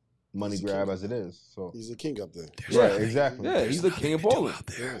money grab as it is. So he's the king up there. Right, exactly. Yeah, he's the king of Portland.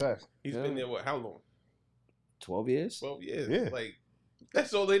 He's been there, how long? 12 years? 12 years. Yeah. Like,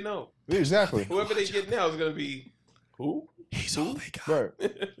 that's all they know. Exactly. Whoever they get now is going to be who? He's all they got. Right.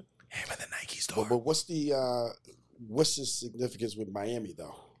 Him and the Nike store. But what's the significance with Miami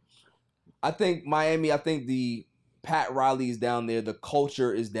though? I think Miami. I think the Pat Riley is down there. The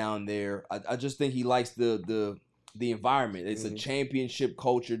culture is down there. I just think he likes the environment. It's a championship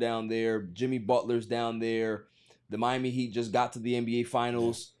culture down there. Jimmy Butler's down there. The Miami Heat just got to the NBA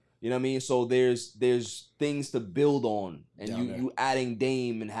Finals. You know what I mean? So there's things to build on, and you adding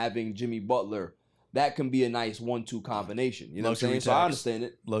Dame and having Jimmy Butler, that can be a nice 1-2 combination. You know what I'm saying? Tax. So I understand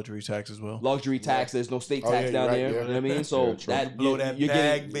it. Luxury tax as well. Luxury tax. There's no state tax down there. You know what I mean? So that blow that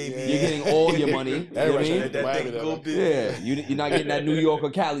bag, baby. You're getting all your money. You know what I mean? You're not getting that New York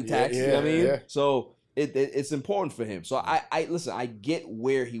or Cali tax. You know what I mean? So it's important for him. So I listen. I get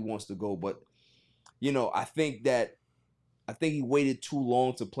where he wants to go, but you know, I think he waited too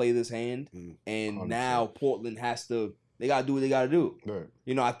long to play this hand, and 100%. Now Portland they got to do what they got to do. Right.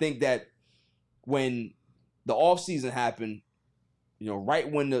 You know, I think that when the offseason happened, you know, right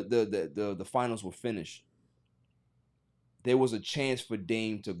when the finals were finished, there was a chance for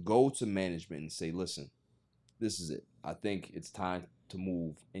Dame to go to management and say, listen, this is it. I think it's time to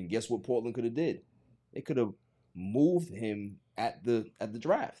move. And guess what Portland could have did? They could have moved him at the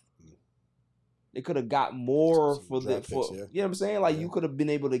draft. They could have got more you know what I'm saying? Like you could have been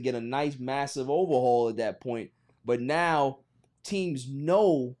able to get a nice massive overhaul at that point. But now teams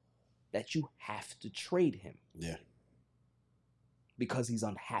know that you have to trade him. Yeah. Because he's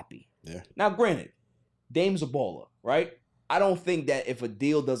unhappy. Yeah. Now granted, Dame's a baller, right? I don't think that if a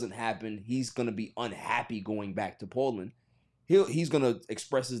deal doesn't happen, he's gonna be unhappy going back to Portland. He's gonna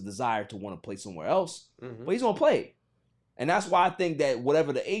express his desire to want to play somewhere else, but he's gonna play. And that's why I think that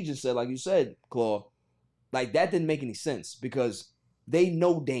whatever the agent said, like you said, Claude, like that didn't make any sense because they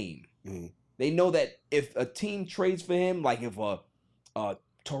know Dame. They know that if a team trades for him, like if a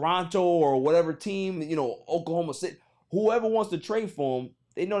Toronto or whatever team, you know, Oklahoma City, whoever wants to trade for him,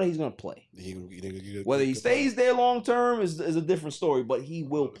 they know that he's going to play. Whether he stays there long term is a different story, but he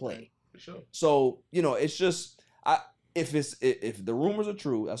will play. For sure. So, you know, it's just if the rumors are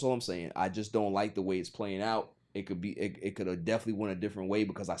true, that's all I'm saying. I just don't like the way it's playing out. It could have definitely went a different way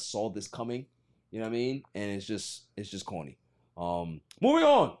because I saw this coming. You know what I mean? And it's just corny. Moving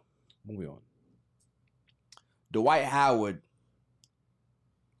on. Dwight Howard.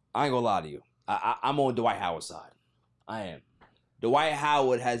 I ain't gonna lie to you. I'm on Dwight Howard's side. I am. Dwight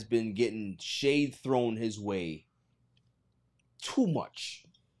Howard has been getting shade thrown his way too much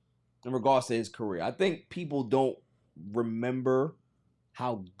in regards to his career. I think people don't remember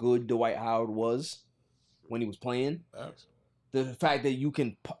how good Dwight Howard was when he was playing. The fact that you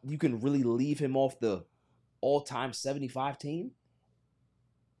can really leave him off the all-time 75 team.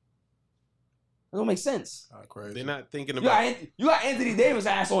 That don't make sense. Crazy. They're not thinking about. You got Anthony Davis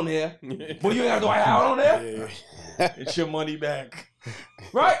ass on there, but you ain't got Dwight Howard on there. It's your money back,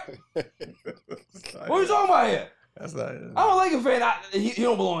 right? What are you talking about here? That's not. I'm a Lakers fan. He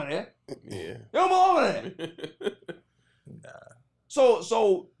don't belong in there. Yeah, he don't belong in there. Nah.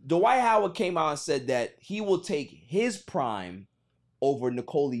 So Dwight Howard came out and said that he will take his prime over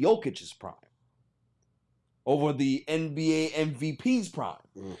Nikola Jokic's prime, over the NBA MVP's prime,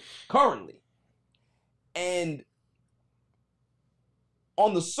 currently. And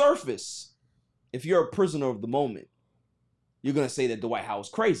on the surface, if you're a prisoner of the moment, you're going to say that Dwight Howard's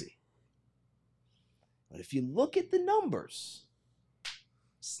crazy. But if you look at the numbers,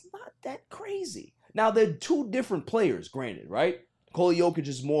 it's not that crazy. Now, they're two different players, granted, right? Nikola Jokic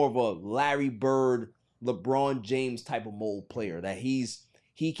is more of a Larry Bird, LeBron James type of mold player that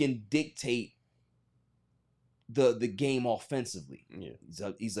he can dictate the game offensively.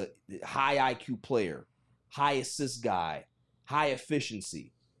 Yeah. He's a high IQ player. High assist guy, high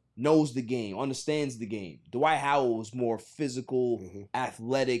efficiency, knows the game, understands the game. Dwight Howard was more physical,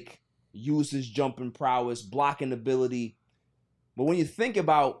 athletic, used his jumping prowess, blocking ability. But when you think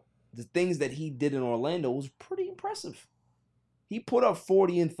about the things that he did in Orlando, it was pretty impressive. He put up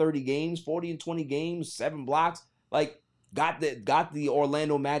 40 in 30 games, 40 in 20 games, 7 blocks. Like, got the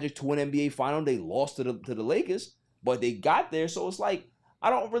Orlando Magic to an NBA final. They lost to the Lakers, but they got there. So it's like, I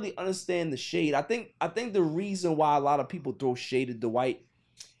don't really understand the shade. I think the reason why a lot of people throw shade at Dwight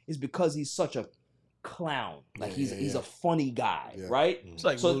is because he's such a clown. Like he's a funny guy, right? It's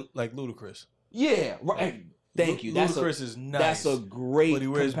like Ludacris. Yeah, right. Thank you. Ludacris is nice. That's a great but he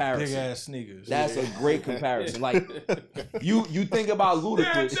wears comparison. Big ass sneakers. That's a great comparison. Like you think about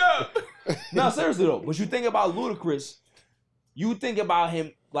Ludacris. No, seriously though. But you think about Ludacris, you think about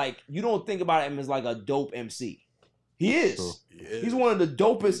him like you don't think about him as like a dope MC. He is. He's one of the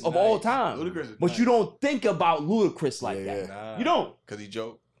dopest of all time. But you don't think about Ludacris like that. Nah. You don't. Because he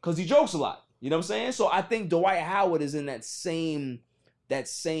jokes. Because he jokes a lot. You know what I'm saying? So I think Dwight Howard is in that same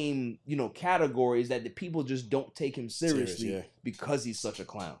categories that the people just don't take him seriously because he's such a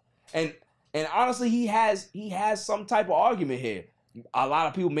clown. And And honestly, he has some type of argument here. A lot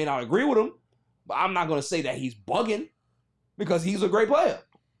of people may not agree with him, but I'm not going to say that he's bugging because he's a great player.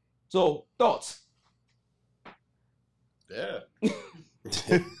 So, thoughts? Yeah.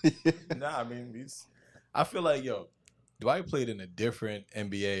 Nah, I mean, I feel like, Dwight played in a different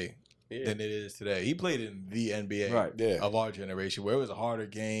NBA than it is today. He played in the NBA of our generation where it was a harder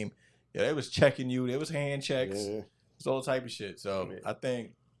game. Yeah, they was checking you. There was hand checks. It's all type of shit. So I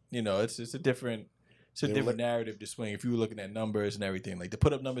think, it's a different narrative to swing. If you were looking at numbers and everything, like to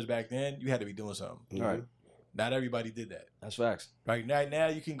put up numbers back then, you had to be doing something. Right. Not everybody did that. That's facts. Right now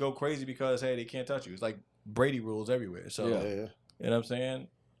you can go crazy because hey, they can't touch you. It's like Brady rules everywhere. So you know what I'm saying?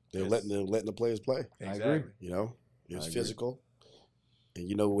 They're letting the players play. Exactly. I agree. It's physical.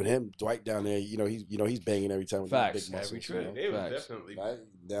 And with him, Dwight down there, he's banging every time with those big muscles. Every trip. They was definitely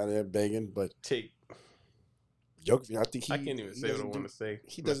down there banging, but take. Jokic, I think I can't even say what I want to say.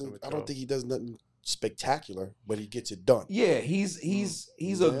 He doesn't. I don't think he does nothing spectacular, but he gets it done. Yeah, he's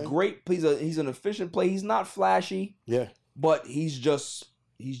a great. He's an efficient player. He's not flashy. Yeah, but he's just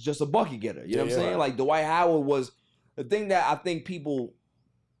a bucket getter. You know what I'm saying? Like Dwight Howard was the thing that I think people.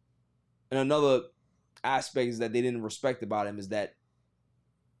 And another aspect is that they didn't respect about him is that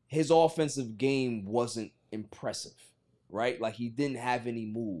his offensive game wasn't impressive, right? Like he didn't have any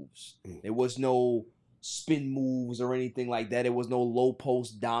moves. There was no spin moves or anything like that. There was no low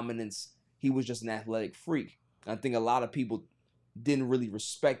post dominance. He was just an athletic freak. I think a lot of people didn't really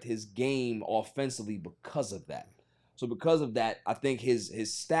respect his game offensively because of that. So because of that, I think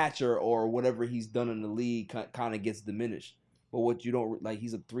his stature or whatever he's done in the league kind of gets diminished. But what you don't like,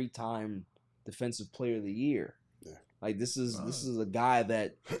 he's a 3-time defensive player of the year. Yeah. Like this is a guy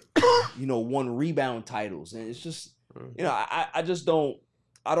that won rebound titles, and it's just I just don't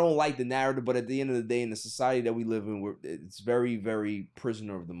like the narrative. But at the end of the day, in the society that we live in, it's very, very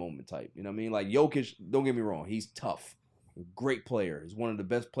prisoner of the moment type. You know what I mean? Like Jokic, don't get me wrong, he's tough, great player. He's one of the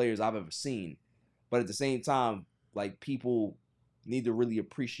best players I've ever seen. But at the same time, like people need to really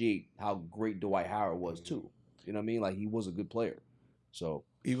appreciate how great Dwight Howard was too. You know what I mean? Like he was a good player. So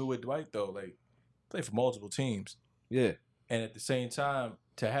even with Dwight though, like played for multiple teams. Yeah. And at the same time,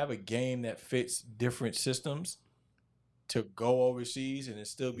 to have a game that fits different systems, to go overseas and then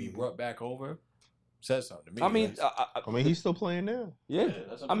still be brought back over, says something to me. I mean, he's still playing now. Yeah.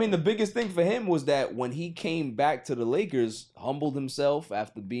 I mean, the biggest thing for him was that when he came back to the Lakers, humbled himself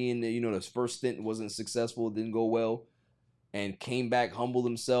after being, his first stint wasn't successful, didn't go well, and came back, humbled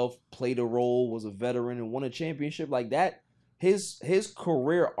himself, played a role, was a veteran, and won a championship like that. His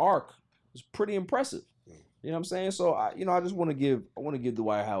career arc was pretty impressive. You know what I'm saying? So I just want to give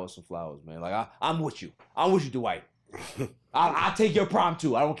Dwight Howard some flowers, man. Like I'm with you. I'm with you, Dwight. I'll take your prom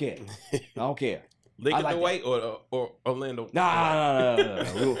too. I don't care. Laker like Dwight or Orlando? Nah.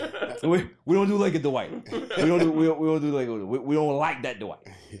 We don't do Laker Dwight. We don't do Laker. We don't like that Dwight.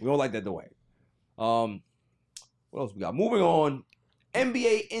 We don't like that Dwight. What else we got? Moving on.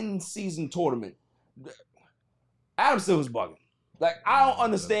 NBA in-season tournament. Adam Silver's bugging. Like I don't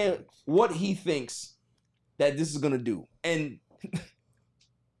understand what he thinks that this is gonna do. And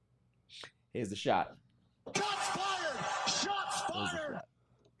here's the shot. Shots fired!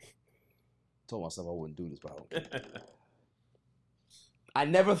 Told myself I wouldn't do this, but I don't care. I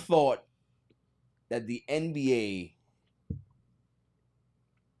never thought that the NBA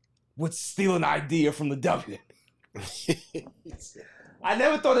would steal an idea from the W. I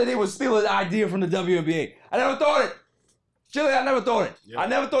never thought that they would steal an idea from the WNBA. I never thought it. Chili, I never thought it. Yeah. I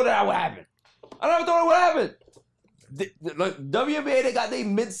never thought that would happen. I never thought it would happen. The WNBA, they got their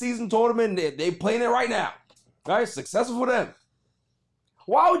mid-season tournament. They playing it right now. Right? Successful for them.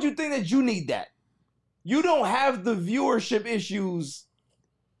 Why would you think that you need that? You don't have the viewership issues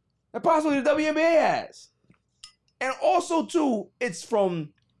that possibly the WNBA has. And also, too, I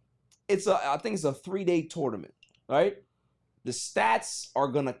think it's a 3-day tournament, right? The stats are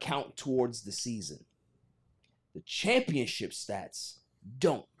going to count towards the season. The championship stats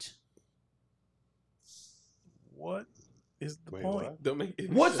don't. What is the point? Don't make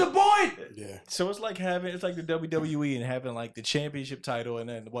What's the point? Yeah. So it's like the WWE and having like the championship title and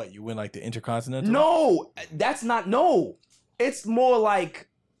then what? You win like the Intercontinental? No, that's not. No, it's more like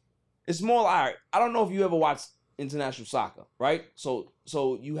all right. I don't know if you ever watched international soccer, right? So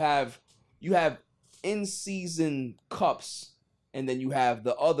you have in-season cups, and then you have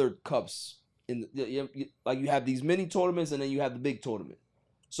the other cups. Like you have these mini tournaments, and then you have the big tournament.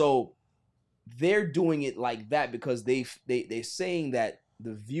 So they're doing it like that because they're saying that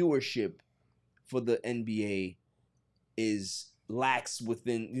the viewership for the NBA is lax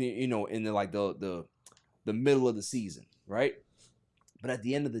within in the middle of the season, right? But at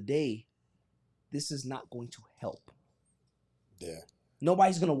the end of the day, this is not going to help. Yeah.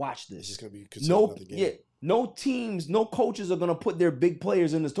 Nobody's going to watch this. It's just going to be considered another game. Yeah, no teams, no coaches are going to put their big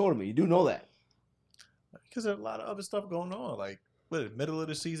players in this tournament. You do know that. Because there's a lot of other stuff going on. Like, what, middle of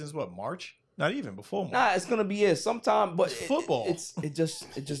the season is what, March? Not even before March. Nah, it's going to be sometime, but it's football. It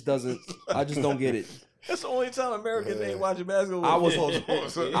just doesn't. I just don't get it. That's the only time Americans ain't watching basketball.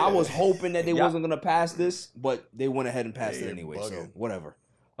 I was hoping that they wasn't gonna pass this, but they went ahead and passed it anyway. bugging. So whatever.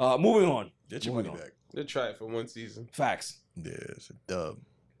 Moving on. Get your money back. They'll try it for one season. Facts. Yeah, it's a dub.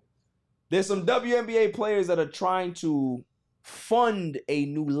 There's some WNBA players that are trying to fund a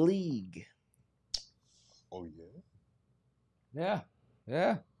new league. Oh yeah.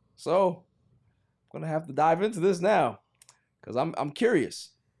 Yeah. So I'm gonna have to dive into this now because I'm curious.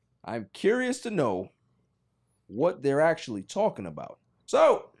 I'm curious to know what they're actually talking about.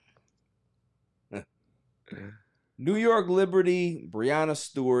 So, New York Liberty, Breanna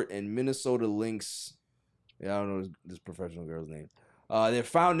Stewart, and Minnesota Lynx. Yeah, I don't know this professional girl's name. They're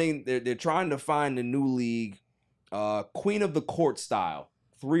trying to find a new league, Queen of the Court style,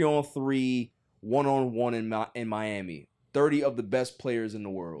 3-on-3, 1-on-1 in Miami. 30 of the best players in the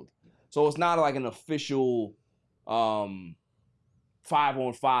world. So it's not like an official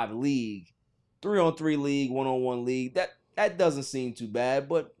 5-on-5 league. 3-on-3 league, 1-on-1 league. That doesn't seem too bad,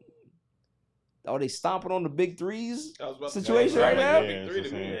 but are they stomping on the big threes situation right now?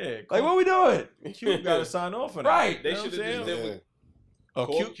 Yeah, like, what are we doing? Cube got to sign off on that. Right. They should have just did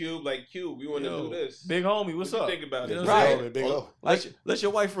with Cube, like Cube. We want to do this. Big homie, what's up? You think about it? Right. Let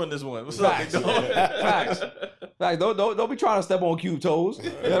your wife run this one. What's Facts. up, big dog? Facts. Don't be trying to step on Cube toes.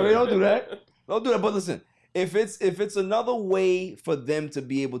 You know what I mean? Don't do that. Don't do that. But listen, if it's another way for them to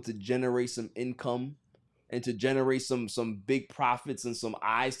be able to generate some income and to generate some big profits and some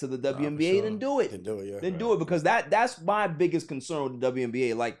eyes to the WNBA, then do it. Then do it because that's my biggest concern with the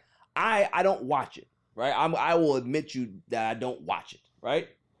WNBA. Like I don't watch it, right? I will admit you that I don't watch it, right?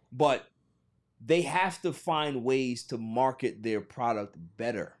 But they have to find ways to market their product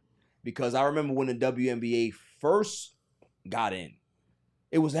better because I remember when the WNBA first got in,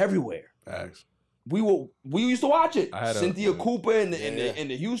 it was everywhere. Facts. We used to watch it. Cynthia Cooper Cooper and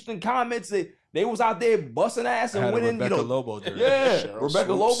the Houston Comets. They was out there busting ass and winning. Rebecca Lobo jersey. Yeah, Cheryl Rebecca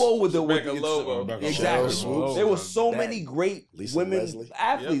Swoops. Lobo with the Rebecca Lobo. Exactly. Swoops. There was so many great Lisa women Leslie.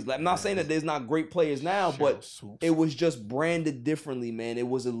 athletes. Yep. Like, I'm not saying that there's not great players now, but it was just branded differently, man. It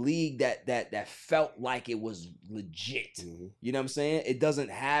was a league that felt like it was legit. You know what I'm saying? It doesn't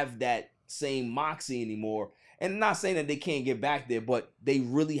have that same moxie anymore. And I'm not saying that they can't get back there, but they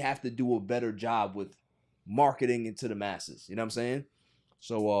really have to do a better job with marketing it to the masses. You know what I'm saying?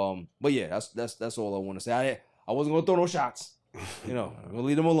 So, but yeah, that's all I want to say. I wasn't gonna throw no shots. You know, I'm gonna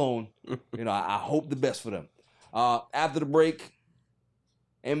leave them alone. You know, I hope the best for them. After the break,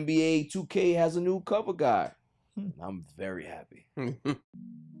 NBA 2K has a new cover guy. I'm very happy.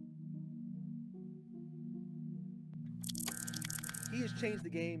 He has changed the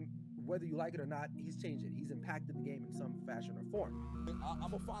game, whether you like it or not. He's changed it. He's impacted the game in some fashion or form.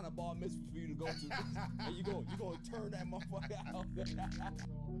 I'm gonna find a bar mitzvah for you to go to, and you gonna turn that motherfucker out.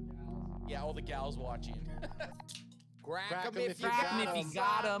 Yeah, all the gals watching. Crack 'em if you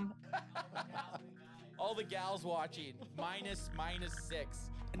got 'em. All the gals watching. minus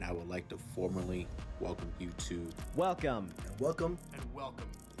 6. And I would like to formally welcome you to Welcome. welcome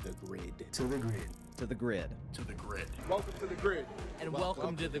To the grid. To the grid. To the grid. To the grid. Welcome to the grid. And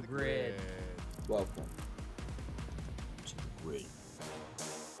welcome to the grid. Welcome to the grid.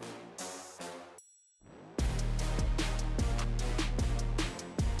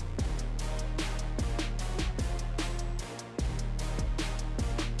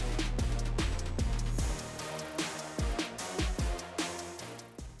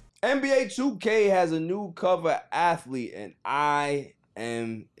 NBA 2K has a new cover athlete, and I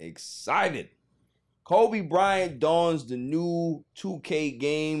am excited. Kobe Bryant dons the new 2K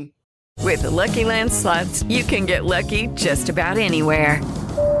game. With the Lucky Land Slots, you can get lucky just about anywhere.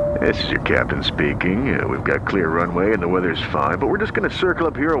 This is your captain speaking. We've got clear runway and the weather's fine, but we're just going to circle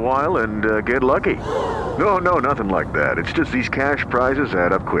up here a while and get lucky. No, nothing like that. It's just these cash prizes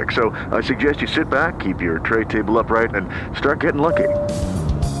add up quick. So I suggest you sit back, keep your tray table upright, and start getting lucky.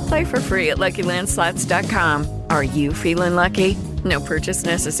 Play for free at LuckyLandSlots.com. Are you feeling lucky? No purchase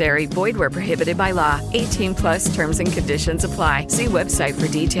necessary. Void where prohibited by law. 18+ terms and conditions apply. See website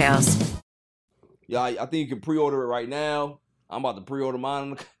for details. Yeah, I think you can pre-order it right now. I'm about to pre-order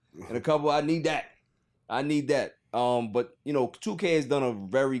mine in a couple. I need that. But you know, 2K has done a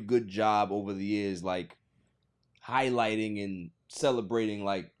very good job over the years, like highlighting and celebrating,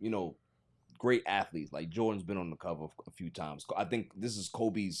 like, you know, great athletes. Like Jordan's been on the cover a few times. I think this is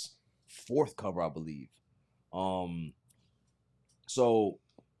Kobe's 4th cover, I believe. So,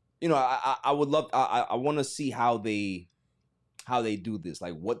 you know, I would love. I want to see how they do this,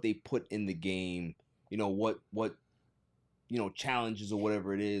 like what they put in the game. You know, what challenges or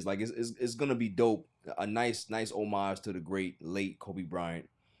whatever it is. Like it's gonna be dope. A nice homage to the great late Kobe Bryant.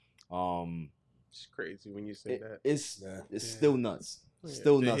 It's crazy when you say that. It's still nuts.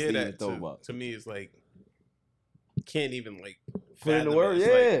 Still nuts to even throw up. To me, it's like can't even like fit in the word.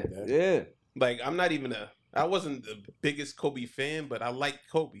 Yeah. Like I wasn't the biggest Kobe fan, but I like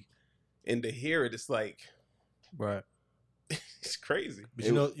Kobe, and to hear it, it's like, right. It's crazy. But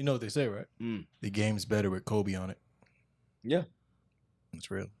you know what they say, right? The game's better with Kobe on it. Yeah, it's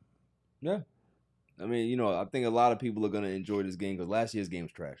real. Yeah, I mean, you know, I think a lot of people are gonna enjoy this game because last year's game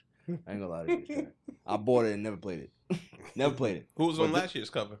was trash. I ain't gonna lie to you, it's trash. I bought it and never played it. Never played it. Who was on last year's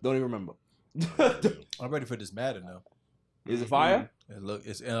cover? Don't even remember. I'm ready for this Madden now. Is it fire?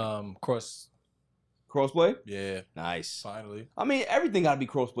 It's crossplay. Yeah, nice. Finally. I mean, everything got to be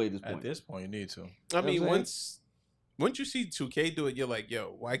crossplay at this point. At this point, you need to. I mean, once you see 2K do it, you're like,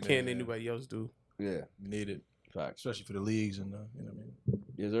 yo, why can't anybody else do? Yeah, you need it. Fact. Especially for the leagues and you know what I mean.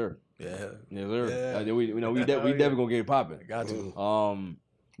 Yes, sir. Yeah. Yes, sir. Yeah. We definitely gonna get it popping. Got to.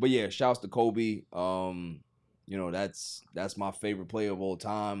 But yeah, shouts to Kobe. You know, that's my favorite player of all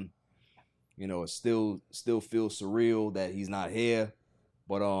time. You know, it still feels surreal that he's not here,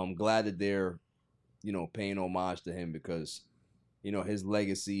 but I'm glad that they're, you know, paying homage to him because, you know, his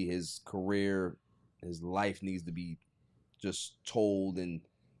legacy, his career, his life needs to be just told and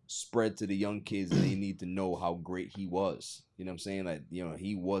spread to the young kids, and they need to know how great he was. You know what I'm saying? Like, you know,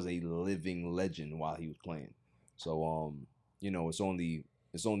 he was a living legend while he was playing. So, you know, it's only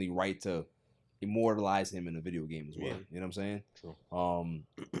right to immortalize him in a video game as well. Yeah. You know what I'm saying? True.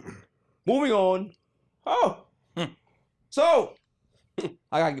 Moving on. So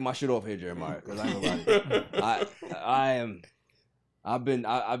I gotta get my shit off here, Jeremiah, because I ain't gonna lie.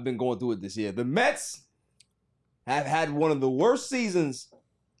 I've been going through it this year. The Mets have had one of the worst seasons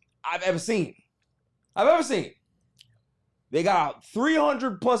I've ever seen. They got a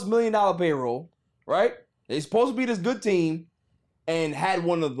 $300+ million payroll, right? They're supposed to be this good team, and had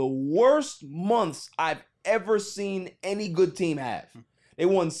one of the worst months I've ever seen any good team have. They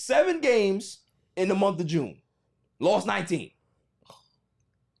won 7 games in the month of June. Lost 19.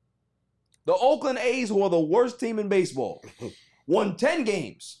 The Oakland A's, who are the worst team in baseball, won 10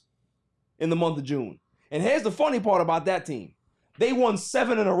 games in the month of June. And here's the funny part about that team. They won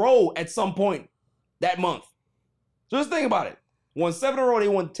 7 in a row at some point that month. So just think about it. Won 7 in a row, they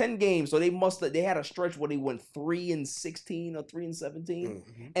won 10 games. So they had a stretch where they went 3-16 or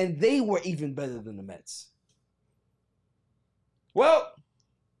 3-17. And they were even better than the Mets. Well,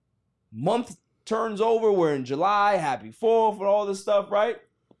 month turns over. We're in July. Happy 4th and all this stuff, right?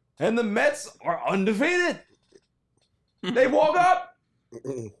 And the Mets are undefeated. They woke up.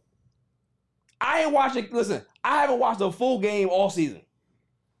 I ain't watching. Listen, I haven't watched a full game all season.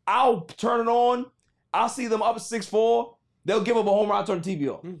 I'll turn it on. I'll see them up 6-4. They'll give up a home run, I'll turn the TV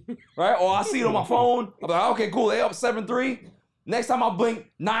off. Right? Or I see it on my phone. I'm like, okay, cool. They up 7-3. Next time I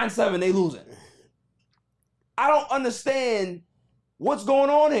blink, 9-7, they losing. I don't understand what's going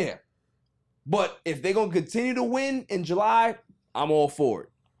on here. But if they're going to continue to win in July, I'm all for it.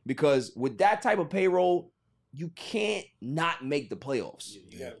 Because with that type of payroll, you can't not make the playoffs.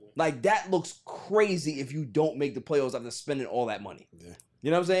 Yeah. Like, that looks crazy if you don't make the playoffs after spending all that money. Yeah.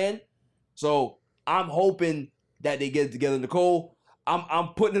 You know what I'm saying? So I'm hoping that they get it together. Nicole, I'm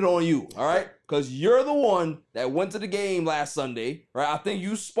putting it on you, all right? Because you're the one that went to the game last Sunday, right? I think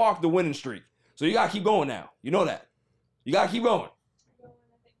you sparked the winning streak. So you got to keep going now. You know that. You got to keep going.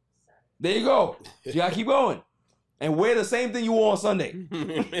 There you go. You got to keep going. And wear the same thing you wore on Sunday.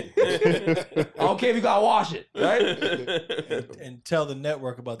 I don't care if you got to wash it, right? And tell the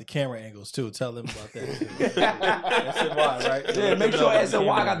network about the camera angles, too. Tell them about that. SNY, right? Yeah, make sure SNY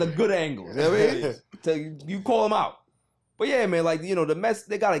got the good angles. You know what I mean? You call them out. But yeah, man, like, you know, the Mets,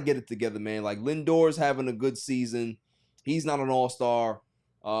 they got to get it together, man. Like, Lindor's having a good season. He's not an all-star.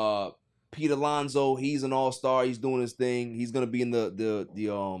 Pete Alonso, he's an all-star. He's doing his thing. He's going to be in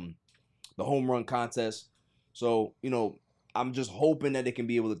the home run contest. So, you know, I'm just hoping that they can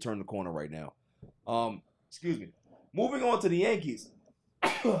be able to turn the corner right now. Excuse me. Moving on to the Yankees.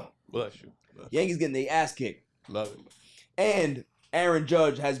 Bless you. Yankees getting their ass kicked. Love it. And Aaron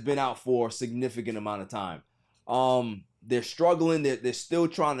Judge has been out for a significant amount of time. They're struggling. They're still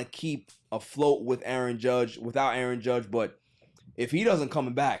trying to keep afloat without Aaron Judge. But if he doesn't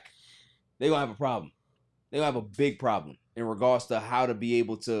come back, they're going to have a problem. They're going to have a big problem in regards to how to be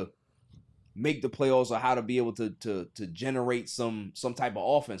able to make the playoffs or how to be able to generate some type of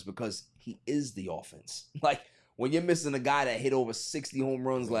offense because he is the offense. Like when you're missing a guy that hit over 60 home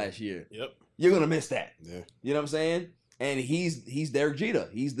runs last year, you're gonna miss that. Yeah. You know what I'm saying? And he's Derek Jeter.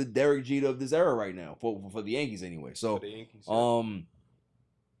 He's the Derek Jeter of this era right now for the Yankees anyway. So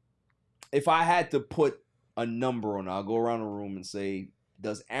if I had to put a number on it, I'll go around the room and say,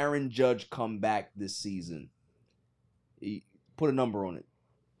 does Aaron Judge come back this season? Put a number on it.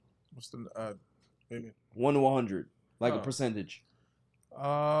 What's the maybe 1 to 100, like a percentage.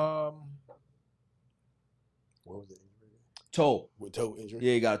 What was it? Toe. With toe injury?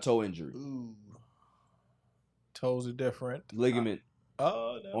 Yeah, he got a toe injury. Ooh. Toes are different. Ligament.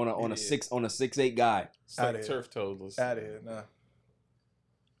 No, on a 6'8" guy. It's like turf toes. Out of here, nah.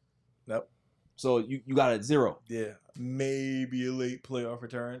 Nope. So you got a 0. Yeah, maybe a late playoff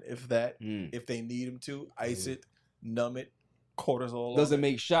return, if that. If they need him to, ice it, numb it, cortisol. Doesn't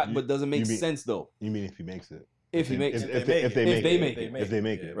make shot, but doesn't make sense though. You mean if he makes it? If he makes it. If they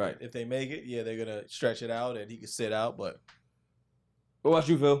make it. Right. If they make it, yeah, they're gonna stretch it out and he can sit out. But what about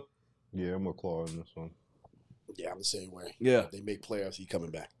you, Phil? Yeah, I'm a claw on this one. Yeah, I'm the same way. Yeah. If they make playoffs, he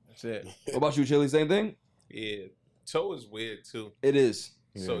coming back. That's it. What about you, Chili? Same thing? Yeah. Toe is weird too. It is.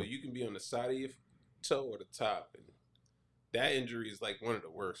 So you can be on the side of your toe or the top. And that injury is like one of the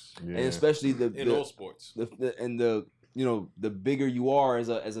worst. Yeah. And especially in all sports. The bigger you are as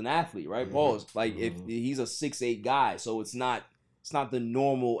an athlete, right? Pause. Like if he's a 6'8" guy, so it's not the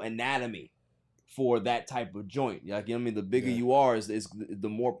normal anatomy for that type of joint. Like, you know what I mean? The bigger you are is the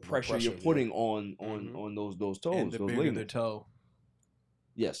more pressure you're putting on those toes. And the those bigger the ligaments. toe.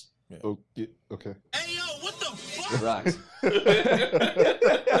 Yes. Yeah. Oh, yeah, okay. Hey, yo, what the fuck? Right.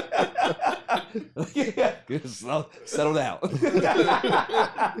 Settle down.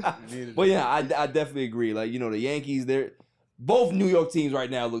 But yeah, I definitely agree. Like, the Yankees, both New York teams right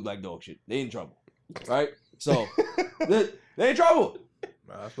now look like dog shit. They in trouble. Right? So they in trouble.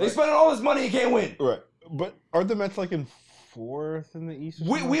 They spending all this money and can't win. Right. But are the Mets like in 4th in the East?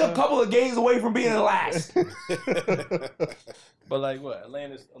 We a couple of games away from being in last. But like what?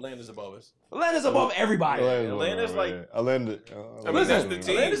 Atlanta's above us. Atlanta's above everybody. Atlanta's like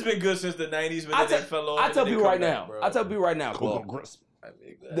Atlanta's been good since the 90s, but then they fell off. I tell people right now. Claude.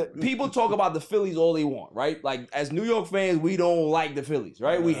 People talk about the Phillies all they want, right? Like as New York fans, we don't like the Phillies,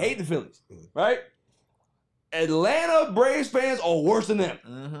 right? We hate the Phillies, right? Atlanta Braves fans are worse than them.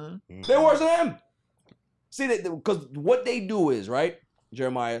 Mm-hmm. They're worse than them. See, because what they do is, right,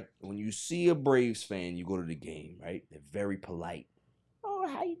 Jeremiah, when you see a Braves fan, you go to the game, right? They're very polite. Oh,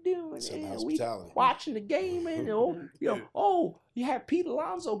 how you doing? We watching the game, and you have Pete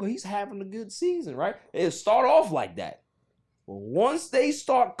Alonso because he's having a good season, right? It start off like that. But once they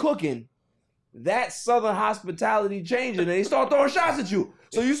start cooking, that Southern hospitality changes, and they start throwing shots at you.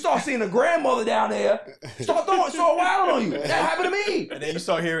 So you start seeing a grandmother down there start wilding on you. That happened to me. And then you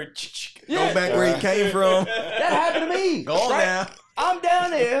start hearing go back where he came from. That happened to me. Go on now. I'm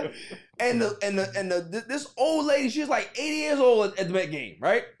down there, and this old lady, she's like 80 years old at the Met game,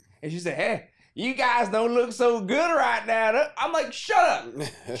 right? And she said, "Hey, you guys don't look so good right now." I'm like, "Shut up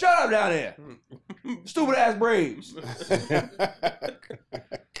down there, stupid ass Braves." Just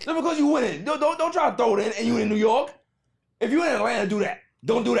because you winning, don't try to throw it in, and you in New York. If you in Atlanta, do that.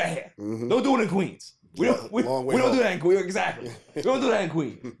 Don't do that here. Don't do it in Queens. We don't do that in Queens. Exactly. We don't do that in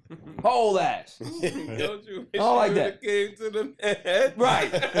Queens. Whole ass. Don't you I don't like that. Came to the Mets.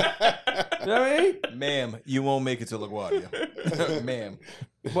 Right. You know what I mean? Ma'am, you won't make it to LaGuardia. Ma'am.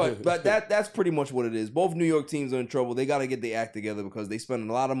 But that's pretty much what it is. Both New York teams are in trouble. They got to get their act together because they spend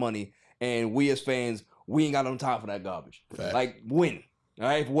a lot of money, and we as fans, we ain't got no time for that garbage. Fact. Like, win. All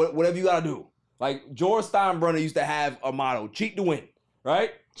right? Whatever you got to do. Like, George Steinbrenner used to have a motto, cheat to win.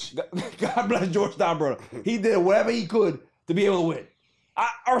 Right? God bless George Steinbrenner. He did whatever he could to be able to win. I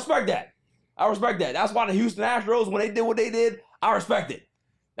respect that. That's why the Houston Astros, when they did what they did, I respect it.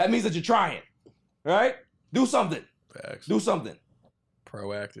 That means that you're trying. Right? Do something. Facts. Do something.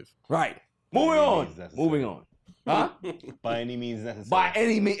 Proactive. Right. Moving on. Huh? By any means necessary. By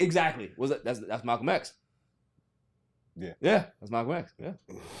any means, exactly. That's Malcolm X. Yeah. Yeah, that's Malcolm X. Yeah.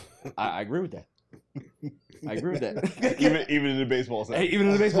 I agree with that. even in the baseball sense. Hey, even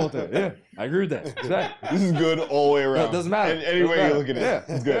in the baseball sense. Yeah, I agree with that. Exactly. This is good all the way around. It doesn't matter. Any way you look at it,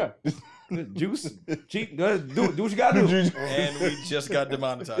 it's good. Yeah. Juice, cheat, do what you gotta do. And we just got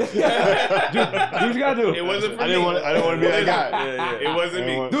demonetized. Do what you gotta do. It wasn't for I me. didn't want to be that guy. Yeah. It wasn't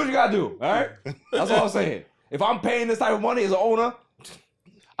me. Do what you gotta do. All right. That's all I'm saying. If I'm paying this type of money as an owner,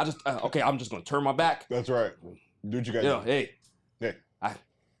 I'm just gonna turn my back. That's right. Do what you gotta do. Hey. Yeah.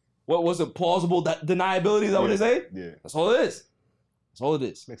 What was it? Plausible deniability? Is that what they say? Yeah. That's all it is.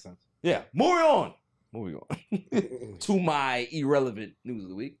 Makes sense. Yeah, moving on. To my irrelevant news of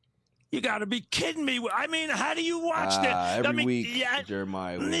the week. You got to be kidding me. I mean, how do you watch that? Every week,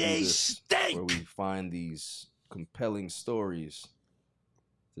 Jeremiah, they where we find these compelling stories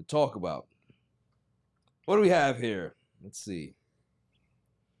to talk about. What do we have here? Let's see.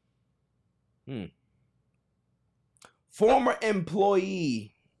 Former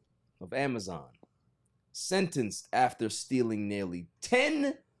employee of Amazon sentenced after stealing nearly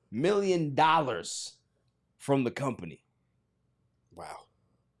 $10 million from the company. Wow.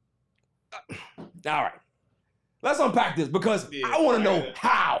 All right. Let's unpack this because I want to know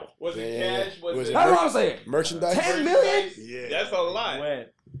how. Was it cash? Was it That's what I'm saying. Merchandise? $10 million? Yeah. That's a lot.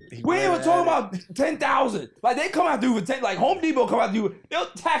 We ain't even talking about 10,000. Like they come after you for 10. Like Home Depot come after you. They'll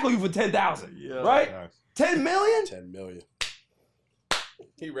tackle you for 10,000. Right? 10 million? 10 million.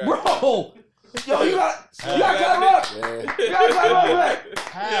 Bro. Yo, you got to clap up. You got to clap up for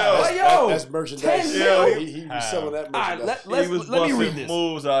that. Yo, that's merchandise. 10 million? He was selling that All merchandise. He was let me read busting this.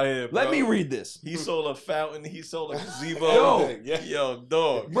 moves out here, bro. Let me read this. He sold a fountain. He sold a gazebo. Yo,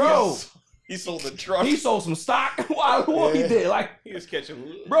 dog. Bro. He sold a truck. He sold some stock. What he did? Like, he was catching.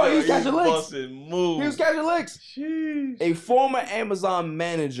 Bro, he was catching licks. Busting moves. He was catching licks. A former Amazon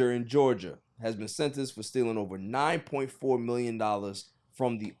manager in Georgia has been sentenced for stealing over $9.4 million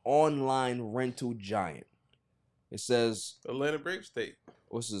from the online rental giant. It says Atlanta Brave State.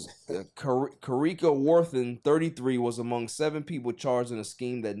 What's this? Karika Worthen, 33, was among 7 people charged in a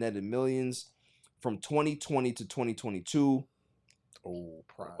scheme that netted millions from 2020 to 2022. Oh,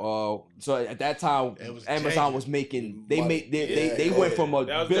 prime. So at that time, Amazon was making. They went from a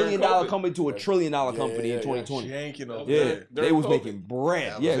That was $1 billion during COVID. company to a $1 trillion company in 2020. Yanking up Yeah, there. they was COVID. making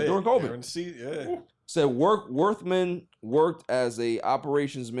bread. That Yeah, was it. during COVID. During the season, Said Worthman worked as a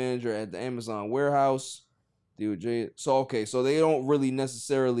operations manager at the Amazon warehouse. DOJ. So they don't really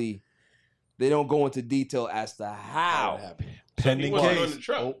necessarily, they don't go into detail as to how. Pending he wasn't case. on the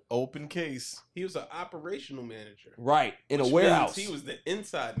truck. Open case. He was an operational manager. Right, in a Which warehouse. means he was the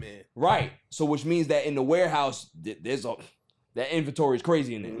inside man. Right. So which means that in the warehouse, that inventory is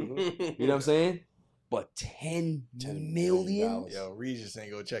crazy in there. You know what I'm saying? But $10 million? Yo, Regis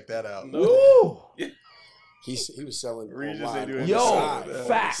ain't gonna check that out. Woo! He was selling Regis online ain't doing on Yo, the side.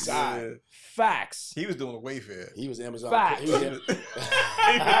 facts. Side. Facts. He was doing a Wayfair. He was Amazon. Facts. He was He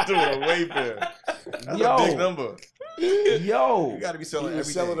was doing a Wayfair. That's Yo. a big number. Yo. You gotta be selling He was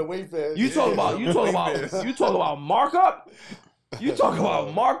everything. selling the Wayfair. You talking about markup? You talking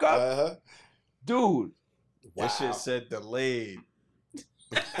about markup? Uh-huh. Dude. That shit said delayed.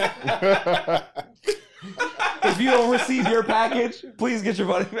 If you don't receive your package, please get your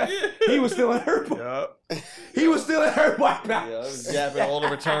money back. He was still in her. He was still in her back. Yeah, I was yapping all the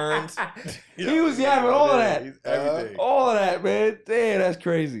returns. He was yapping all of that. Everything. All of that, man. Damn, that's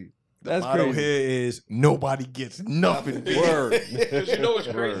crazy. That's Motto crazy. here is nobody gets nothing. Word. Because you know what's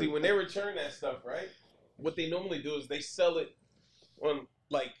crazy? When they return that stuff, right? What they normally do is they sell it on,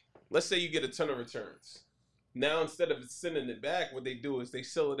 like, let's say you get a ton of returns. Now, instead of sending it back, what they do is they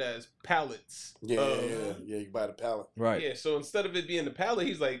sell it as pallets. Yeah, you buy the pallet. Right. Yeah, so instead of it being the pallet,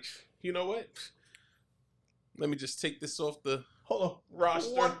 he's like, you know what? Let me just take this off the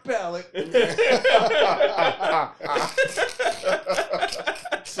roster. One pallet.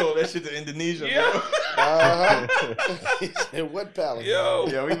 So that shit to Indonesia. Yeah. He said, what pallet? Yo.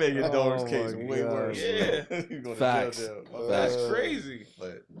 Yeah, we making Doris Oh case my way God. worse. Yeah. You going to Facts. jail. That's crazy.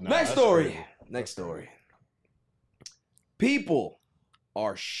 But, Next story. Next story. People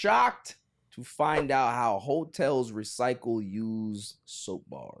are shocked to find out how hotels recycle used soap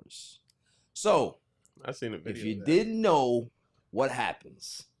bars. So, I seen a video. if you of that. didn't know, what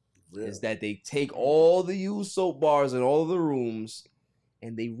happens is that they take all the used soap bars in all of the rooms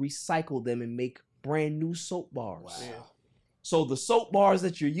and they recycle them and make brand new soap bars. Wow. Yeah. So the soap bars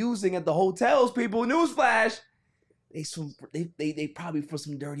that you're using at the hotels, people, newsflash, they probably for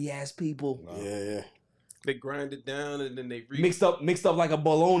some dirty ass people. Yeah. They grind it down and then they Mixed up like a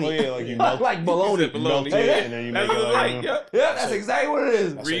bologna. Oh, yeah, like you melt- like bologna. You said bologna. Hey, Yeah. and then you That's make it what it's like, like. Yep. Yeah, that's exactly what it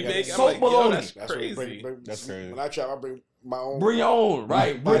is. Remake. Soap I'm like, yo, bologna. that's That's what we crazy. That's crazy. When I travel, I bring my own. Bring your own,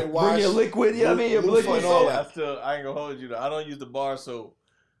 right? Body Bring wash, your liquid, you know what I mean? Your loofah liquid and all soap. that. I ain't gonna hold you though. I don't use the bar soap.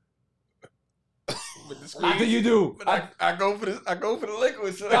 But the I think you do. But I go for this. I go for the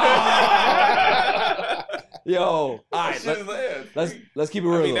liquid. So. Yo, all right, That shit is there. let's keep it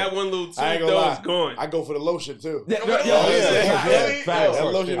real. I mean, though. that one little I ain't tube gonna though lie. is gone. I go for the lotion too. Yeah, Yeah, facts. That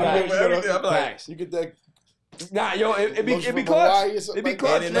lotion, I go for everything. I'm like, Facts. you get that. Nah, yo, it be Lotion from clutch. Hawaii or something It be like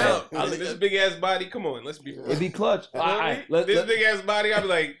clutch, that. In man. and out. I look at this big ass body. Come on, let's be real. It be clutch. All right, This big ass body, I'd be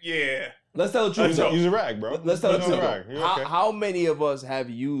like, yeah. Let's tell the truth. Use a rag, bro. Let's tell the Use truth. a rag. You're okay. How many of us have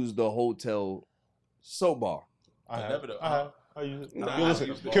used the hotel soap bar? I have. I use it. Nah, Yo,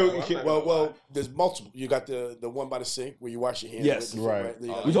 listen, well, there's multiple. You got the one by the sink where you wash your hands. Yes. with, Right. Then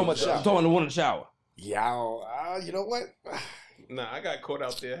you got We talking the about the one in the shower. Yeah, you know what? Nah, I got caught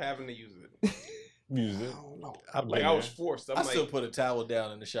out there having to use it. Use it. I don't know. I was forced. I'm I like, still put a towel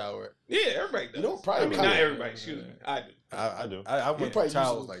down in the shower. yeah, everybody does. You know, probably I mean, not everybody. Excuse me. I do. I do. I went probably to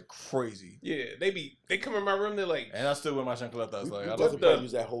towels use like crazy. Yeah, they come in my room. They're like, And I still wear my chancletas. Like, I definitely don't probably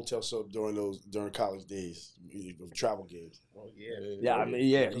use that hotel soap during college days, travel games. oh yeah. Yeah, I mean,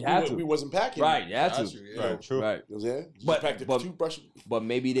 yeah, you had to. We wasn't packing. Right, you had to. Yeah. Right, true. Right. You know what I'm saying? But- Packed the but- toothbrush. But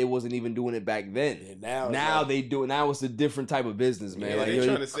maybe they wasn't even doing it back then. And now Now they do it. Now it's a different type of business, man. Yeah, like, they you know,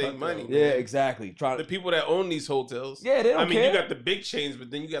 trying to save money. Yeah, man. exactly. The people that own these hotels. Yeah, they don't I mean, care. you got the big chains, but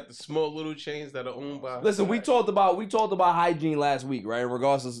then you got the small little chains that are owned by. Listen, we talked about hygiene last week, right? In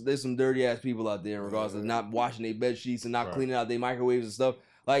regards to there's some dirty ass people out there in regards to not washing their bed sheets and not cleaning out their microwaves and stuff.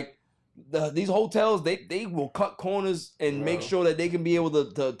 Like these hotels, they will cut corners and make sure that they can be able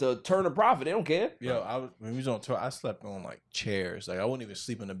to turn a profit. They don't care. Yo, when we was on tour, I slept on like chairs. Like I wouldn't even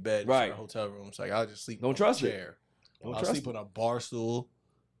sleep in the bed Right. in the hotel rooms. Like I would just sleep Don't on trust a it. chair. Don't I'll trust sleep on a bar stool.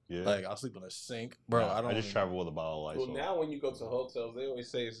 Yeah. Like I'll sleep on a sink. Bro, Nah, I don't I just travel with a bottle of Well, Lysol. now when you go to hotels, they always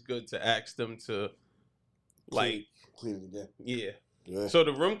say it's good to ask them to, like, clean it again. yeah. Yeah. So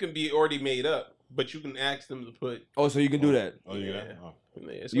the room can be already made up, but you can ask them to put. Oh, so you can do that. Oh, you got Yeah. oh.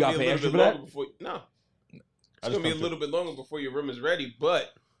 It's You gonna gotta be pay a extra little for bit that? longer before. No, I it's just gonna be a come little bit longer before your room is ready, but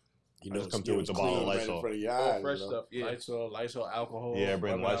You I know, just come it's- through it with was the bottle of clean right in Lysol. front of your all eyes, fresh you know? stuff. Yeah. Lysol alcohol. Yeah,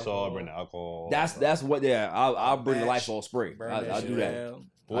 bring rub Lysol, alcohol. bring the alcohol. That's what. Yeah, I'll bring the Batch. Lysol spray. Burn I'll that do shit that. down.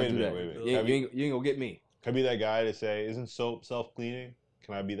 I'll Wait a do minute, that. wait a minute. You Have ain't gonna get me. Can I be that guy to say, isn't soap self-cleaning?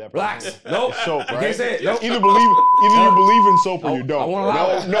 Can I be that person? Relax. Nope. It's soap, You right? can't say it. Nope. Either you believe in soap or you I don't. won't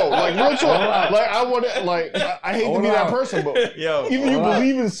allow it. No, like real I won't allow talk. it. Like I want to, like I hate to won't be that allow it. person, but Yo, either you allow it.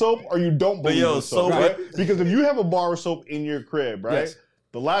 believe in soap or you don't believe yo, in soap, soap- right? Because if you have a bar of soap in your crib, right? Yes.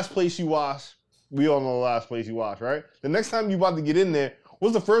 The last place you wash, we all know the last place you wash, right? The next time you about to get in there,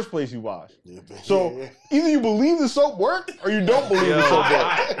 what's the first place you wash? So either you believe the soap work or you don't believe the soap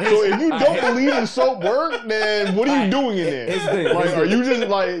work. So if you don't believe the soap work, then what are you doing in there? Here's the thing. Like, are you just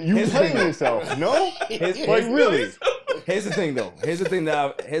like you Here's the playing thing. yourself? No, Here's- like really. Here's the thing, though. Here's the thing that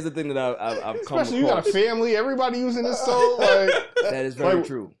I've come Especially you got a across. family, everybody using this soap. Like That is very like,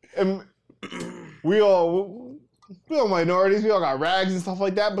 true. And we all minorities, we all got rags and stuff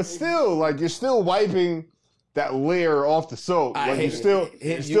like that, but still, like you're still wiping that layer off the soap. Like you're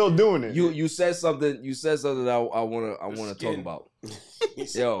still doing it. You said something. You said something that I wanna talk about.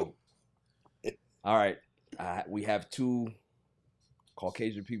 Yo, all right. We have two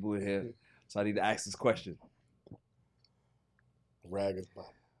Caucasian people in here, so I need to ask this question: Rag is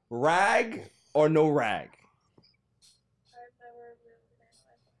rag or no rag?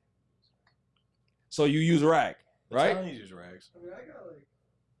 So you use rag, right? Italians use rags.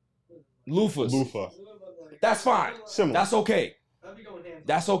 Loofahs. Loofah. That's fine. Similar. That's okay.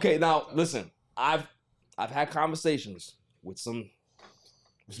 That's okay. Now listen, I've had conversations with some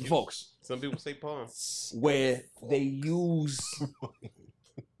folks Some people say palm. where they use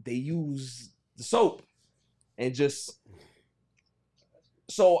the soap and just.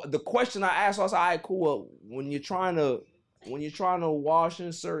 So the question I asked was, all right, cool. Well, when you're trying to wash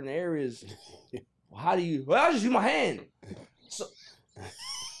in certain areas, how do you? Well, I just use my hand. So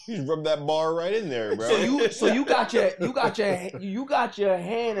You just rub that bar right in there, bro. so you got your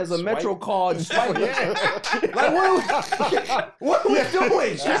hand as a Metro card swipe. Like what are we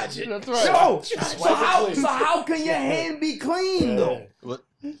doing? That's right. Yo, so how can your hand be clean though?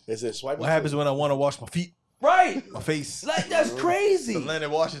 Is it swipe? What happens when I want to wash my feet? Right. My face. Like that's crazy. Atlanta,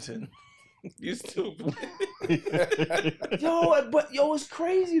 Washington. You stupid. Yo, it's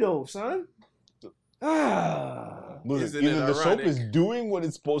crazy though, son. Listen, Isn't it either the soap ironic? is doing what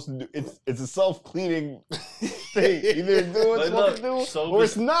it's supposed to do. It's a self-cleaning thing. Either it's doing what it's Like, supposed to do, soap or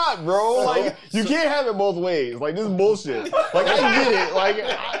is- it's not, bro. Like you can't have it both ways. Like this is bullshit. Like I get it.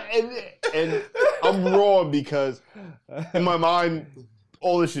 Like and I'm wrong because in my mind,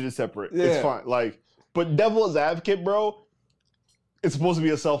 all this shit is separate. Yeah. It's fine. Like, but devil's advocate, bro. It's supposed to be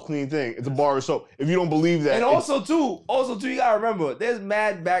a self-cleaning thing. It's a bar of soap. If you don't believe that, And it's- also too, you gotta remember, there's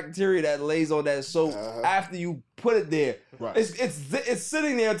mad bacteria that lays on that soap after you put it there. Right. It's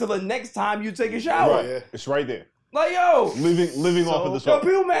sitting there until the next time you take a shower. right. It's right there. Like yo, Living off of the soap.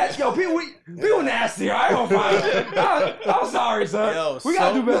 people mad. Yo, people nasty. I ain't gonna find it. I'm sorry, son. Yo, we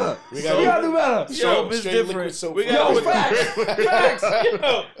gotta do better. We gotta do better. Soap is straight different. liquid soap. We gotta Yo, put facts.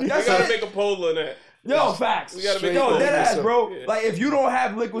 Yo, we That's gotta it. make a poll on that. Yo, facts. We gotta make Yo, it dead ass, soap. bro. Yeah. Like, if you don't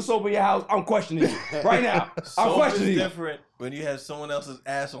have liquid soap in your house, I'm questioning you right now. I'm Soap questioning is you. different when you have someone else's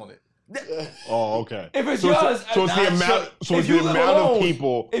ass on it. Oh, okay. If it's so yours, so it's the amount. So if it's you the live amount alone, of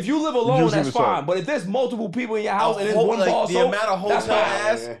people. If you live alone, using that's the soap. fine. But if there's multiple people in your house and it's whole- one like, ball the soap, amount of that's hotel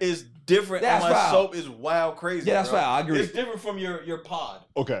foul. ass is different. That's and my foul. soap is wild crazy. Yeah, that's bro. foul. I agree. It's different from your pod.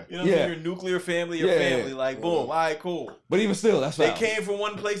 Okay. You know what I'm saying? Your nuclear family, your family. Like, boom, all right, cool. But even still, that's They foul. came from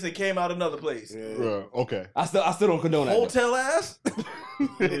one place, they came out another place. Okay. I still don't condone that. Hotel ass?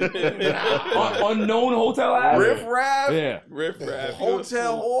 Unknown hotel ass? Riff raff? Yeah. Riff raff.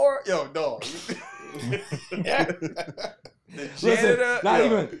 Hotel whore? Yo, dog. The Listen, janitor? not Yo.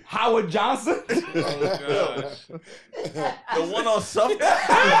 even Howard Johnson. The one on Suffolk?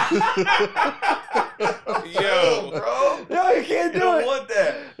 Yo, bro. Yo, you can't do You don't it. want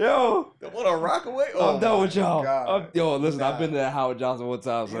that. Yo. The one on Rockaway? I'm done with y'all. God. Yo, listen, I've been to that Howard Johnson one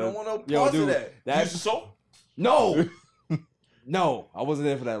time. You son. don't want no Yo, parts of dude, that. that's Use the soap? no, no. I wasn't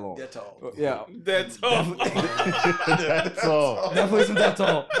there for that long. Dettol. Yeah, That's all. That's all. definitely some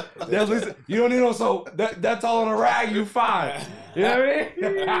Dettol. Definitely, you don't need no soap. Dettol on a rag, you fine. You know what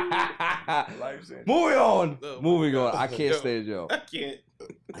I mean? Moving on. Moving on. I can't stand y'all. I can't.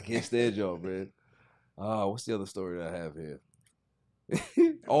 I can't stand y'all, man. What's the other story that I have here?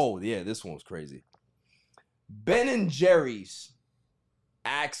 Oh, yeah, this one's crazy. Ben and Jerry's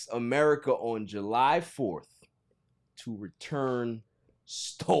asked America on July 4th to return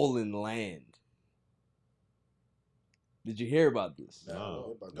stolen land. Did you hear about this?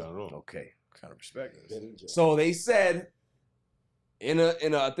 No, not at all. Okay. Kind of respect this. So they said in a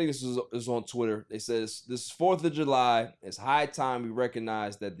I think this is on Twitter. They says this 4th of July, it's high time we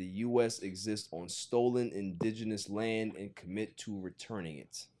recognize that the U.S. exists on stolen indigenous land and commit to returning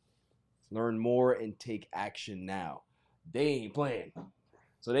it. Learn more and take action now. They ain't playing.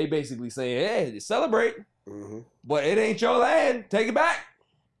 So they basically say, hey, celebrate, but it ain't your land. Take it back.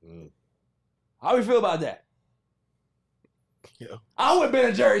 How we feel about that? Yeah. I'm with Ben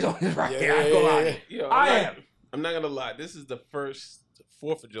and Jerry's on this right here. I ain't gonna lie. Yo, I am. I'm not gonna lie. This is the first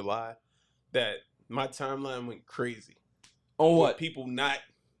 4th of July that my timeline went crazy. On With what? people not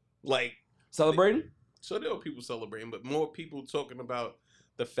like Celebrating? So there were people celebrating, but more people talking about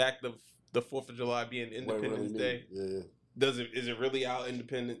the fact of the 4th of July being Independence Day. Is it really our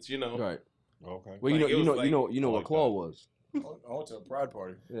independence? You know. Right. Okay. Well, Like, it was like- you know what Claw was. I went to a pride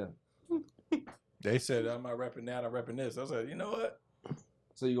party. Yeah. They said, I'm not repping that, I'm repping this. I said, you know what?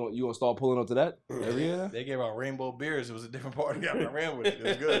 So you gonna start pulling up to that every year? They gave out rainbow beers. It was a different party. I ran with it. It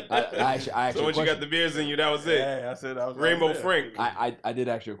was good. I actually So a once you question. got the beers in you, that was it. Yeah, I said I was Rainbow there. Frank. I did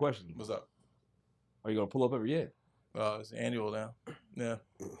ask you a question. What's up? Are you gonna pull up every year? It's annual now. Yeah.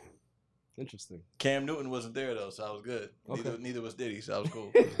 Interesting. Cam Newton wasn't there though, so I was good. Okay. Neither was Diddy, so I was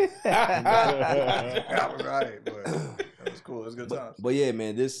cool. I was right, but that was cool. It was a good time. But yeah,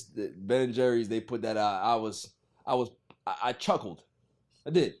 man, Ben and Jerry's, they put that out. I chuckled. I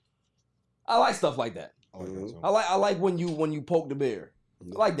did. I like stuff like that. I like when you poke the bear.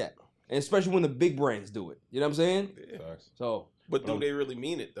 I like that, and especially when the big brands do it. You know what I'm saying? Facts. So, But do they really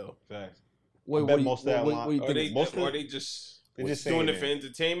mean it though? Facts. Wait, I bet most of that line- what you Are think? they, are they just They're just doing saying it for it.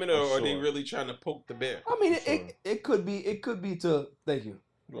 entertainment, or I'm are they sure. really trying to poke the bear? I mean, it could be to. Thank you.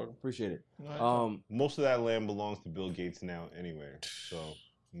 Appreciate it. Most of that land belongs to Bill Gates now, anyway. So.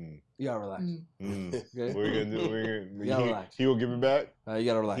 You gotta relax. Okay. Okay. What are you gonna do? You gotta relax. He will give it back. You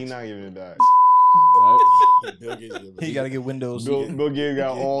gotta relax. He not giving it back. Bill Gates. He got to get Windows. Bill Gates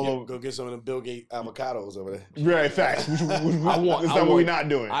got all of. Go get some of the Bill Gates avocados over there. Right, facts. That's not what we're not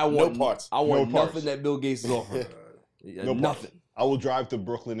doing. I want No parts. I want No parts. nothing that Bill Gates is offering. No Nothing. parts. I will drive to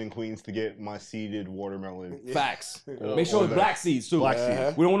Brooklyn and Queens to get my seeded watermelon. Facts. All- Make sure all it's that. black seeds too. Black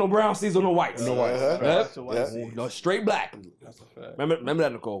seeds. We don't want no brown seeds or no whites. No whites. No, straight black. That's a fact. Remember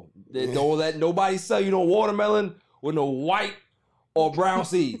that, Nicole. Don't let nobody sell you no watermelon with no white or brown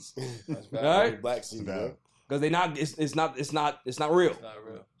seeds. All right? Black seeds. man. Because they not. It's not real. It's not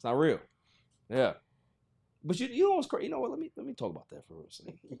real. It's not real. Yeah. But you know what's crazy? You know what? Let me talk about that for a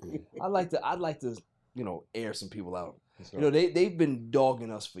second. I'd like to air some people out. You know, they've been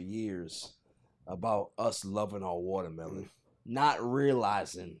dogging us for years about us loving our watermelon, not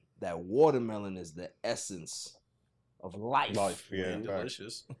realizing that watermelon is the essence of life. Yeah,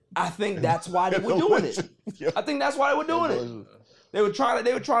 delicious. I think that's why they were doing it. I think that's why they were doing it. They were trying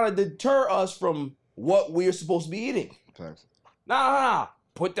to deter us from what we're supposed to be eating. Facts. Nah.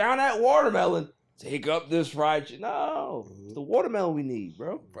 Put down that watermelon. take up this fried chicken. No, it's the watermelon we need,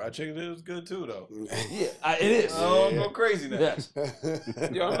 bro. Fried chicken is good too, though. Yeah, it is. Oh, go crazy now. Yes.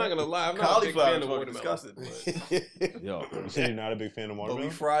 Yo, I'm not gonna lie. I'm not a big fan of watermelon. Disgusting. Yo, You said you're not a big fan of But watermelon?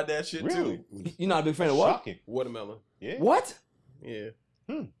 we fried that shit Really? too. You're not a big fan of what? Shocking. Watermelon. Yeah. What? Yeah.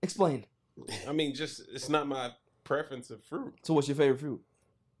 Explain. I mean, just it's not my preference of fruit. So, what's your favorite fruit?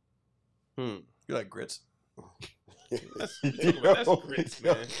 You like grits? That's grits,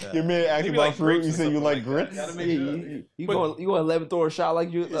 man. Your man asked Maybe about like fruit. grapes You or said you something like like grits? that. Gotta Yeah, make sure. you gonna let him throw a shot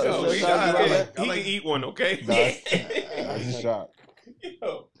like you? Yo, he can eat one, okay? I was shocked.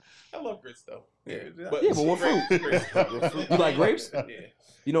 Yo, I love grits though. Yeah, But what fruit? Grapes. You like grapes? Yeah.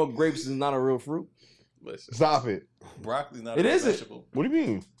 You know, grapes is not a real fruit. Listen. Stop it. Broccoli's not It a isn't. vegetable. What do you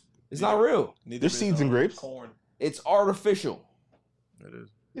mean? It's not real. Neither There's is, seeds in grapes? Corn. It's artificial. It is.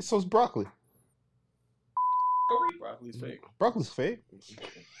 Yeah, so it's broccoli. Broccoli's fake. Broccoli's fake. What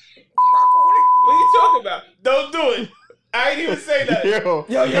are you talking about? Don't do it. I ain't even say that. Yo.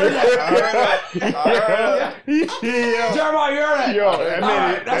 Yo, you heard that? Yo. Jeremiah, you heard that? Yo, that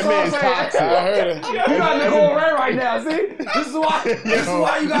man, that's that what I'm man's saying. toxic. I heard it. You got Nicole Ray right now. See, this is why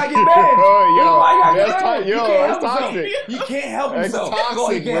you gotta get banned. Yo, This is why you gotta get that's banned. yo, He can't that's help toxic. himself. He can't help That's himself.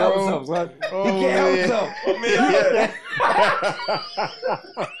 toxic, He can't help bro. himself, son. Oh, He can't help man. himself.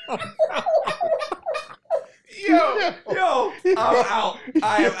 Yo, I'm out.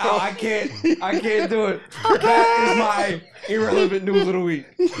 I am out. I can't do it. That is my irrelevant news of the week.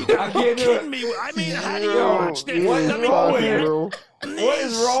 I can't do it. Me. I mean, how do you Yo, watch this? What is Let me wrong with hear it. him? What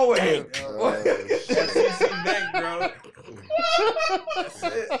is wrong with him? That's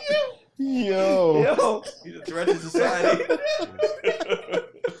it. Yo. Yo, He's a threat to society.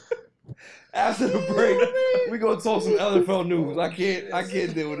 after the break, we gonna talk some LFL news. I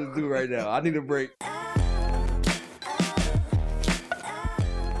can't deal with this dude right now. I need a break.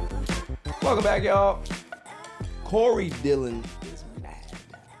 Welcome back, y'all. Corey Dillon is mad.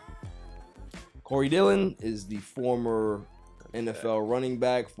 Corey Dillon is the former NFL running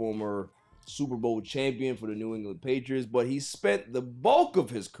back, former Super Bowl champion for the New England Patriots, but he spent the bulk of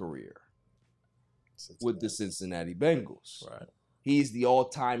his career with the Cincinnati Bengals. Right. He's the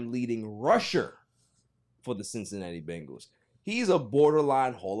all-time leading rusher for the Cincinnati Bengals. He's a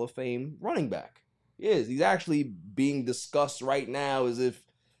borderline Hall of Fame running back. He is. He's actually being discussed right now as if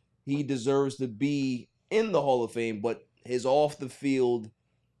he deserves to be in the Hall of Fame, but his off-the-field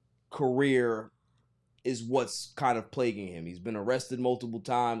career is what's kind of plaguing him. He's been arrested multiple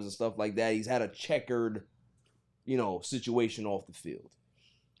times and stuff like that. He's had a checkered, situation off the field.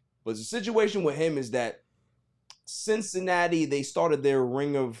 But the situation with him is that Cincinnati, they started their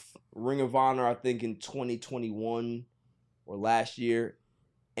Ring of Honor, I think, in 2021 or last year,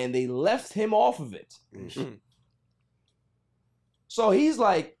 and they left him off of it. Mm-hmm. So he's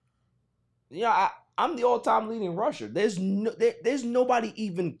like, I'm the all-time leading rusher. There's nobody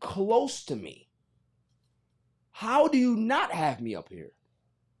even close to me. How do you not have me up here?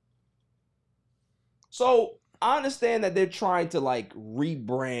 So I understand that they're trying to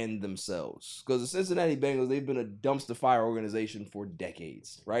rebrand themselves because the Cincinnati Bengals, they've been a dumpster fire organization for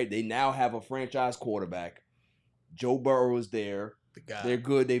decades, right? They now have a franchise quarterback. Joe Burrow is there. They're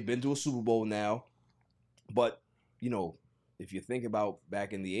good. They've been to a Super Bowl now. But, if you think about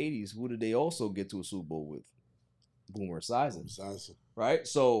back in the 80s, who did they also get to a Super Bowl with? Boomer Esiason. Right?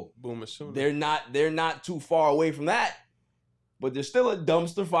 So Boomer Sooner. they're not too far away from that, but they're still a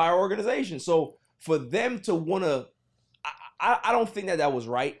dumpster fire organization. So for them to want to, I don't think that was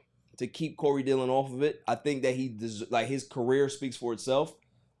right to keep Corey Dillon off of it. I think that his career speaks for itself.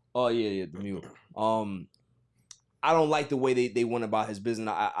 Oh yeah, the mute. I don't like the way they went about his business.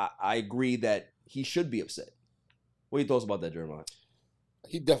 I agree that he should be upset. What are your thoughts about that, Jeremiah?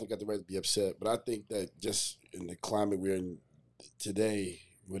 He definitely got the right to be upset, but I think that just in the climate we're in today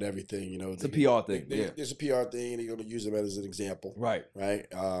with everything, it's a PR thing. It's a PR thing, and they're going to use him as an example. Right.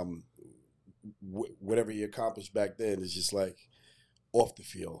 Whatever he accomplished back then is just like off the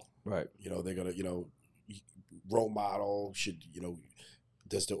field. Right. They're going to, role model,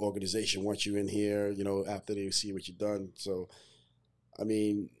 does the organization want you in here, after they see what you've done? So, I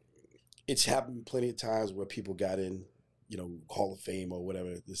mean, it's happened plenty of times where people got in, Hall of Fame or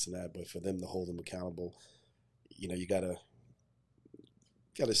whatever, this and that, but for them to hold them accountable, you gotta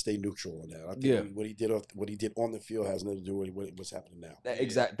stay neutral on that. I think what he did on the field has nothing to do with what's happening now.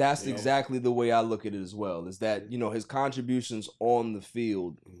 That's exactly the way I look at it as well. Is that his contributions on the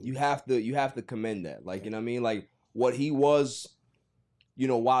field, you have to commend that. What he was,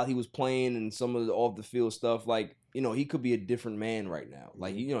 while he was playing and some of the off the field stuff, he could be a different man right now.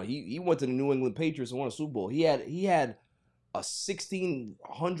 He went to the New England Patriots and won a Super Bowl. He had a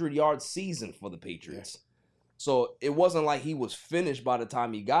 1,600-yard season for the Patriots. Yeah. So it wasn't like he was finished by the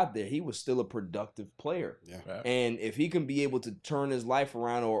time he got there. He was still a productive player. Yeah. And if he can be able to turn his life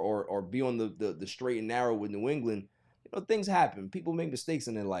around or be on the straight and narrow with New England, you know, things happen. People make mistakes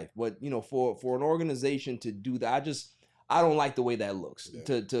in their life. But, you know, for an organization to do that, I don't like the way that looks.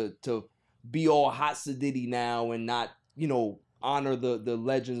 Yeah. To be all hot sedity now and not, you know, honor the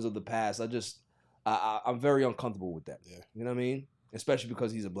legends of the past. I'm very uncomfortable with that. Yeah. You know what I mean? Especially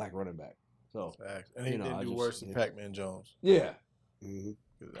because he's a black running back. So, and he didn't do worse than Pac-Man Jones. Yeah. Mm-hmm.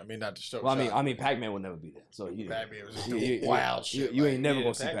 I mean, not to show. Well, I mean, Pac-Man would never be there. So Pac-Man was just doing wild shit. You ain't never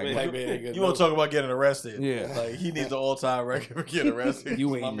gonna see Pac-Man. You want to talk about getting arrested? Yeah, like he needs the all-time record for getting arrested.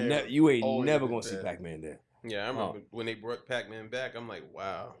 you ain't never gonna see Pac-Man there. Yeah, I remember when they brought Pac-Man back. I'm like,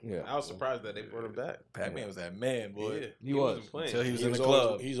 wow. Yeah, I was surprised that they brought him back. Pac-Man was that man, boy. Yeah, he was playing until he was in the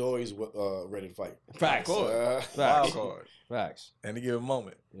club. He's always ready to fight. Facts. Wild card. Facts. And to give a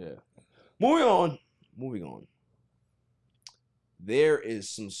moment. Yeah. Moving on. There is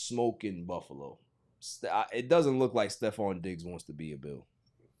some smoke in Buffalo. It doesn't look like Stephon Diggs wants to be a Bill.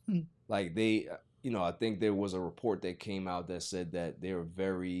 Like they, you know, I think there was a report that came out that said that they're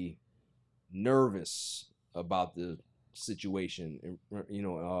very nervous about the situation, you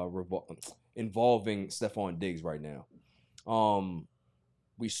know, involving Stephon Diggs right now.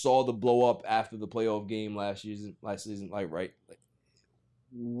 We saw the blow up after the playoff game last season, like, right? Like,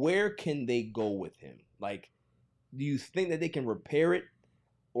 where can they go with him? Like, do you think that they can repair it,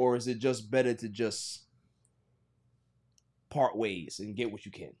 or is it just better to just part ways and get what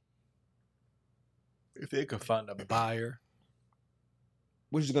you can? If they could find a buyer,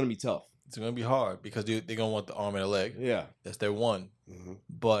 which is going to be tough. It's going to be hard because they're going to want the arm and a leg. Yeah, that's their one. Mm-hmm.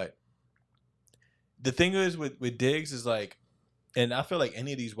 But the thing is with Diggs is like, and I feel like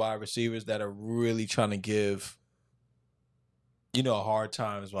any of these wide receivers that are really trying to give, you know, hard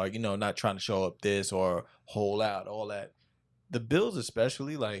times, like, you know, not trying to show up this or hold out, all that. The Bills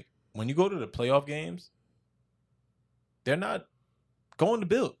especially, like, when you go to the playoff games, they're not going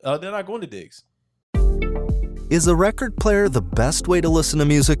to they're not going to Diggs. Is a record player the best way to listen to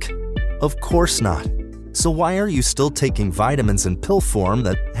music? Of course not. So why are you still taking vitamins in pill form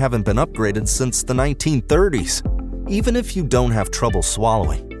that haven't been upgraded since the 1930s? Even if you don't have trouble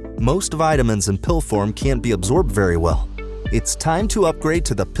swallowing, most vitamins in pill form can't be absorbed very well. It's time to upgrade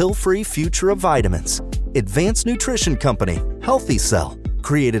to the pill-free future of vitamins. Advanced nutrition company, Healthy Cell,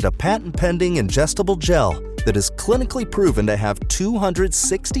 created a patent-pending ingestible gel that is clinically proven to have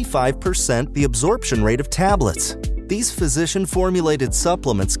 265% the absorption rate of tablets. These physician-formulated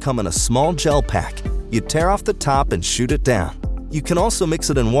supplements come in a small gel pack. You tear off the top and shoot it down. You can also mix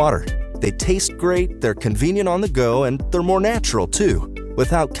it in water. They taste great, they're convenient on the go, and they're more natural too,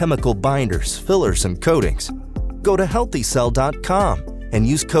 without chemical binders, fillers, and coatings. Go to HealthyCell.com and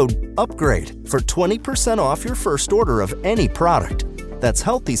use code UPGRADE for 20% off your first order of any product. That's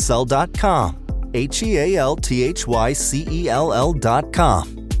HealthyCell.com.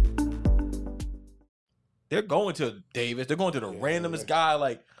 HealthyCell.com. They're going to Davis. They're going to the randomest guy.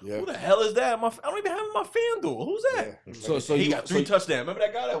 Like, who the hell is that? I don't even have him in my FanDuel. Who's that? So he got 3 touchdowns. Remember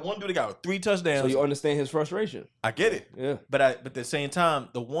that guy? That one dude that got 3 touchdowns. So you understand his frustration. I get it. Yeah. But at the same time,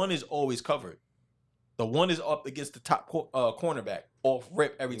 the one is always covered. The one is up against the top cornerback off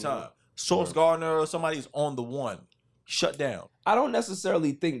rip every time. Sauce Gardner or somebody is on the one. Shut down. I don't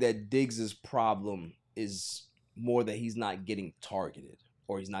necessarily think that Diggs' problem is more that he's not getting targeted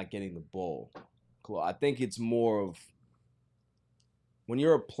or he's not getting the ball. I think it's more of when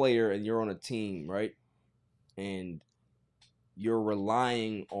you're a player and you're on a team, right? And you're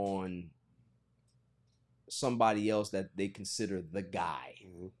relying on somebody else that they consider the guy,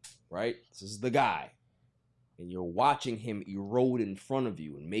 right? This is the guy. And you're watching him erode in front of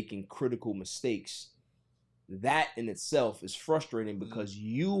you and making critical mistakes. That in itself is frustrating because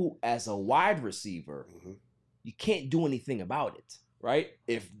you, as a wide receiver, you can't do anything about it, right?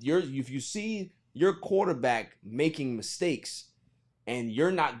 If you see your quarterback making mistakes and you're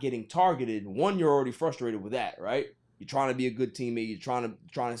not getting targeted, one, you're already frustrated with that, right? You're trying to be a good teammate, you're trying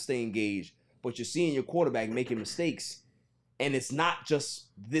to stay engaged, but you're seeing your quarterback making mistakes, and it's not just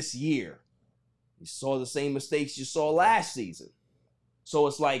this year. You saw the same mistakes you saw last season. So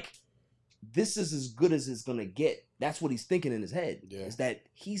it's like, this is as good as it's going to get. That's what he's thinking in his head, is that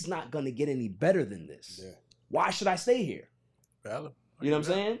he's not going to get any better than this. Yeah. Why should I stay here? Valid. You know what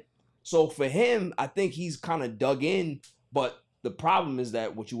I'm saying? So for him, I think he's kind of dug in, but the problem is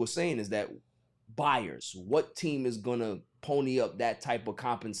that what you were saying is that buyers, what team is going to pony up that type of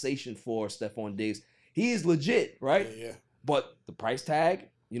compensation for Stephon Diggs? He is legit, right? Yeah. But the price tag,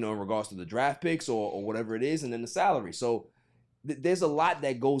 you know, in regards to the draft picks or whatever it is, and then the salary. So there's a lot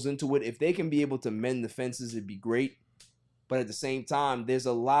that goes into it. If they can be able to mend the fences, it'd be great. But at the same time, there's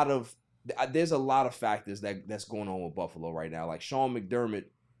a lot of factors that's going on with Buffalo right now. Like Sean McDermott,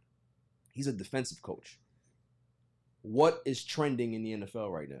 he's a defensive coach. What is trending in the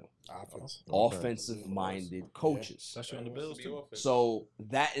NFL right now? Offensive-minded coaches. Especially on the Bills, too. So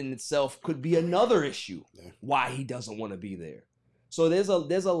that in itself could be another issue why he doesn't want to be there. So there's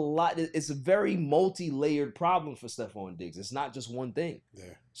a lot. It's a very multi-layered problem for Stephon Diggs. It's not just one thing.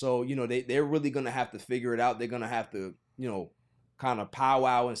 Yeah. So, they're really going to have to figure it out. They're going to have to, kind of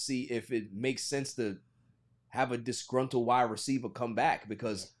powwow and see if it makes sense to have a disgruntled wide receiver come back.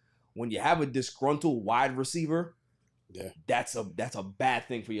 Because when you have a disgruntled wide receiver, that's a bad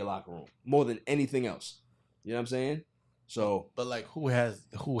thing for your locker room more than anything else. You know what I'm saying? So, but like, who has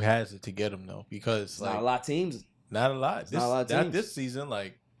it to get him though? Because not a lot of teams. Not a lot. Not a lot of teams. Not this season.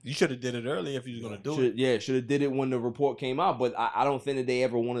 Like, you should have did it early if you was gonna do it. Yeah, should have did it when the report came out. But I don't think that they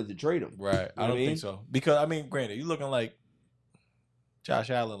ever wanted to trade him. Right. I don't think so. Because granted, you looking like Josh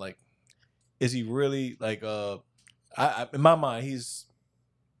Allen. Like, is he really like? In my mind, he's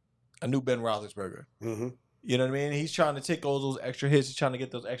a new Ben Roethlisberger. Mm-hmm. You know what I mean? He's trying to take all those extra hits. He's trying to get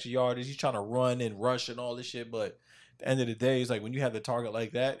those extra yardage. He's trying to run and rush and all this shit. But at the end of the day, it's like when you have the target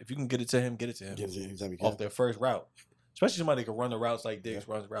like that, if you can get it to him, get it to him. Off their first route. Especially somebody that can run the routes like Diggs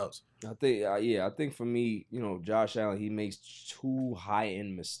runs routes. I think for me, Josh Allen, he makes two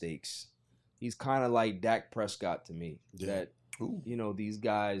high-end mistakes. He's kind of like Dak Prescott to me. Yeah. That, these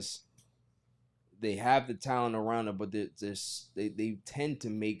guys, they have the talent around them, but they tend to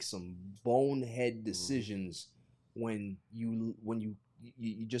make some bonehead decisions when you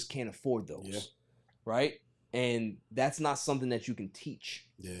just can't afford those, right? And that's not something that you can teach.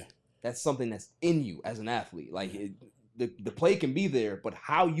 Yeah, that's something that's in you as an athlete. Like the play can be there, but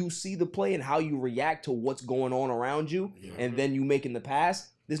how you see the play and how you react to what's going on around you, and then you making the pass.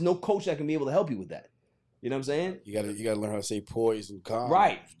 There's no coach that can be able to help you with that. You know what I'm saying? You gotta learn how to say poise and calm.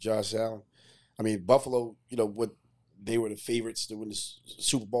 Right, Josh Allen. I mean, Buffalo, what they were the favorites to win the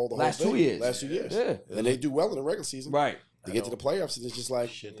Super Bowl the last whole 2 years. Last 2 years. Yeah. And they do well in the regular season. Right. They get to the playoffs and it's just like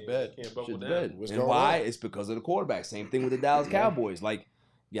shit the bed. What's And going why? on? It's because of the quarterback. Same thing with the Dallas Cowboys. Like,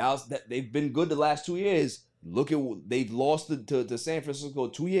 they've been good the last 2 years. Look at they've lost to San Francisco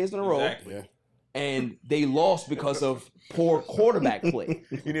 2 years in a row. Exactly. Yeah. And they lost because of poor quarterback play.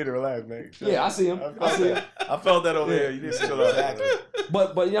 You need to relax, man. Yeah, I see him. I felt that over here. You need to chill out. But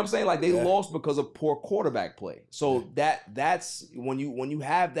you know what I'm saying? Like they lost because of poor quarterback play. So that's when you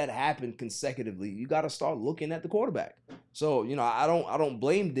have that happen consecutively, you got to start looking at the quarterback. So, I don't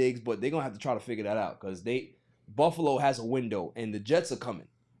blame Diggs, but they're going to have to try to figure that out cuz Buffalo has a window and the Jets are coming.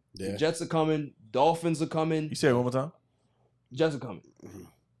 Yeah. The Jets are coming, Dolphins are coming. You say it one more time? Jets are coming. Mm-hmm.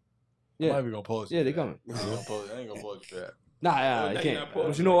 Yeah. I might be gonna pause. Yeah, they coming. I ain't gonna pause you for that. Nah, I can't.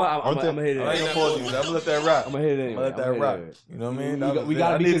 But you know what? I'm gonna hit it. I ain't gonna pause you. I'm gonna let that rock. I'm gonna hit it anyway. I'm gonna let that rock. You know what I mean? We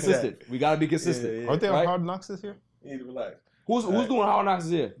gotta be consistent. We gotta be consistent. Aren't they on Hard Knocks this year? You need to relax. Who's doing Hard Knocks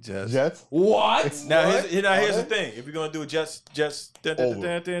this year? Jets. What? Now here's the thing. If you're gonna do Jets,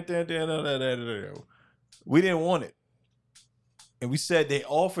 we didn't want it, and we said they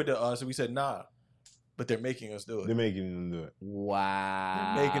offered to us, and we said nah. But they're making us do it. They're making them do it.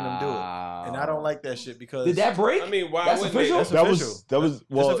 Wow. They're making them do it. And I don't like that shit because did that break? I mean, why That's wouldn't official? they? That was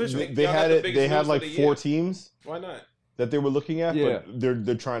well. official. They had it. They had like 4 teams Why not? that they were looking at, Yeah. but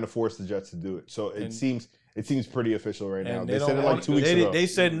they're trying to force the Jets to do it. So it seems pretty official right now. and They said it don't like want- 2 weeks ago. They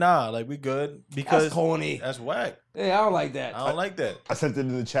said nah, like we good because That's corny. That's whack. Yeah, I don't like that. I don't like that. I sent it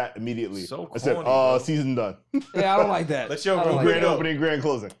in the chat immediately. So I said, corny, bro. season done. Yeah, I don't like that. Let's show I don't like Grand that. opening, grand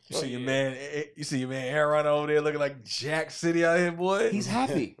closing. You see your man. You see your man Aaron over there looking like Jack City out here, boy. He's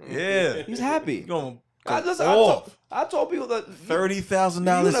happy. Yeah, He's happy. He's going. Listen, I told people that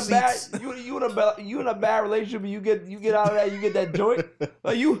 $30,000 seats. you in a bad relationship, and you get out of that, you get that joint.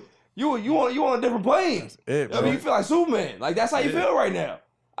 Like you on a different plane. It, I mean, you feel like Superman. Like that's how you feel right now.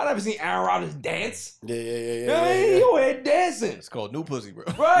 I never seen Aaron Rodgers dance. Yeah. You know what I mean? He over here dancing. It's called new pussy, bro.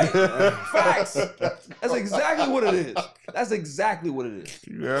 Right? Facts. That's exactly what it is. That's exactly what it is.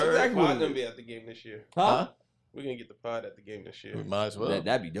 Yeah. Exactly what Pod it gonna is. be at the game this year. Huh? We're gonna get the pod at the game this year. We might as well.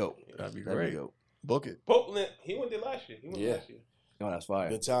 That'd be dope. That'd be That'd great. be dope. Book it. Portland, he went there last year. He went Yeah. last year. Oh, that's fire.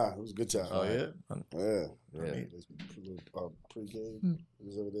 Good time. It was a good time. Oh yeah. Yeah. Yeah. Pre-game. It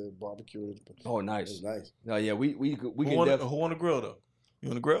was over there barbecuing. Oh, It nice. was nice. No, yeah, we Who can on, definitely. who on the grill though? You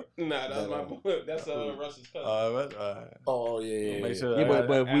on the grill? Nah, that's my boy. That's Russ's cousin. All right. Oh yeah. Make sure. Yeah,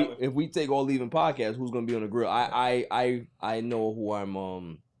 but if we take all leaving podcasts, who's gonna be on the grill? I know who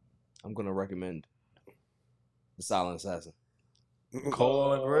I'm gonna recommend. The Silent Assassin.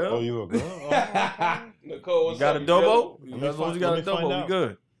 Cole on the grill. Oh, you a girl? Nicole, what's You got up? a Dobo? Let me As long as find- you got let a me find Dobo, we out.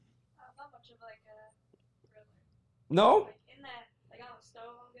 good. No?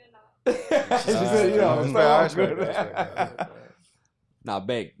 She Alright, said, "Yeah, I'm I sorry, respect I'm that. good." Nah,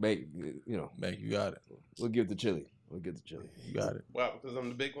 bake, you know. Bake, you got it. We'll give it to Chili. You got it. Wow, because I'm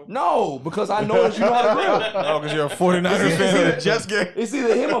the big one? No, because I know that you know how to grill. Oh, because you're a 49ers fan of the Jets game. It's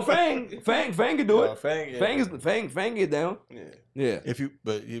either him or Fang. Fang can do it. No, Fang, yeah. Fang get down. Yeah.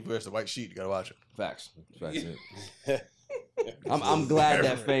 But he wears the white sheet, you gotta watch it. Facts. I'm glad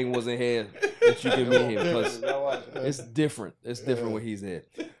that Fang wasn't here that you can meet him because it's different. It's different when he's here.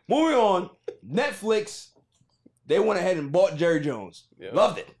 Moving on, Netflix, they went ahead and bought Jerry Jones. Yeah.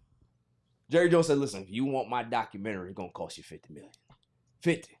 Loved it. Jerry Jones said, listen, if you want my documentary, it's going to cost you $50 million.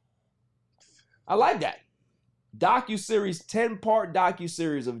 50. I like that. Docuseries, 10-part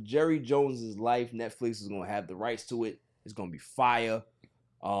docuseries of Jerry Jones's life. Netflix is going to have the rights to it. It's going to be fire.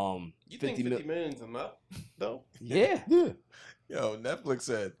 You think 50 million's enough, though? Yeah. Yo, Netflix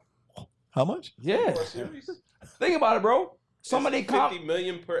said, how much? Yeah. For a series? Think about it, bro. Somebody 50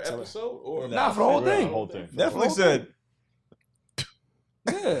 million per episode? Or Nah, for the whole thing. Netflix said,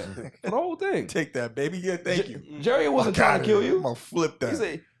 yeah, for the whole thing. Take that, baby. Yeah, thank you. Jerry wasn't trying to kill you. I'm gonna flip that. He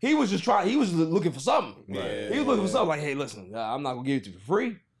said he was just trying. He was looking for something. Right. He was looking for something like, hey, listen, I'm not gonna give it to you for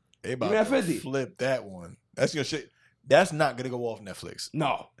free. They Give me about that to 50. flip that one. That's gonna shit. That's not gonna go off Netflix.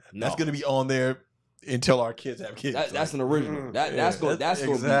 No. That's gonna be on there until our kids have kids. That's an original. That's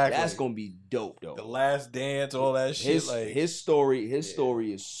gonna be dope though. The Last Dance, all that shit. His story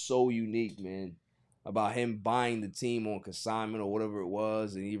is so unique, man. About him buying the team on consignment or whatever it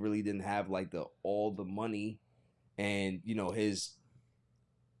was, and he really didn't have like all the money, and you know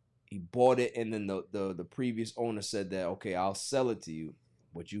he bought it, and then the previous owner said that, okay, I'll sell it to you,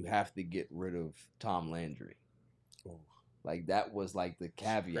 but you have to get rid of Tom Landry. Like that was like the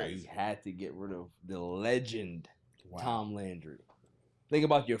caveat. He had to get rid of the legend Tom Landry. Think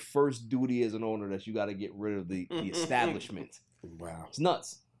about your first duty as an owner that you got to get rid of the establishment. Wow, it's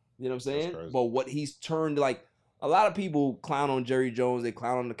nuts. You know what I'm saying? But what he's turned, like, a lot of people clown on Jerry Jones, they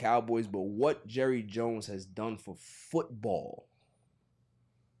clown on the Cowboys, but what Jerry Jones has done for football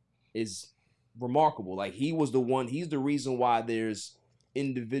is remarkable. Like, he's the reason why there's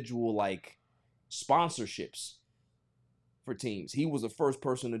individual, like, sponsorships for teams. He was the first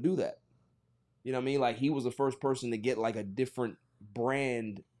person to do that. You know what I mean? Like, he was the first person to get, like, a different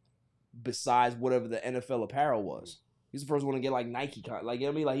brand besides whatever the NFL apparel was. He's the first one to get like Nike, like, you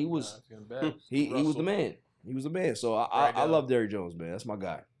know what I mean? Like he was the man. He was the man. So I love Jerry Jones, man. That's my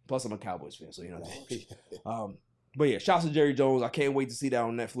guy. Plus I'm a Cowboys fan, so you know that. But yeah, shouts to Jerry Jones. I can't wait to see that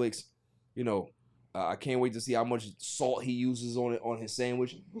on Netflix. You know, I can't wait to see how much salt he uses on his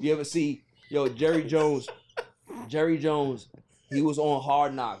sandwich. You ever see Jerry Jones? Jerry Jones, he was on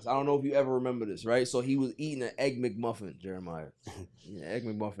Hard Knocks. I don't know if you ever remember this, right? So he was eating an Egg McMuffin, Jeremiah. Egg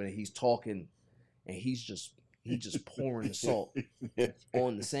McMuffin, and he's talking, and he's just pouring the salt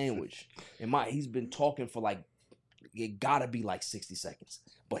on the sandwich. And he's been talking for like, it gotta be like 60 seconds.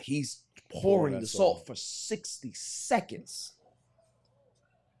 But he's pouring the salt for 60 seconds.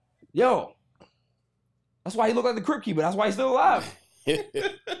 Yo. That's why he looked like the Crypt Keeper. That's why he's still alive.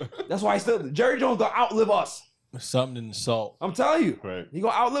 That's why Jerry Jones gonna outlive us. Something in the salt. I'm telling you. Right. He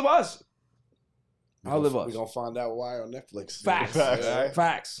gonna outlive us. We're gonna find out why on Netflix. Facts. Right?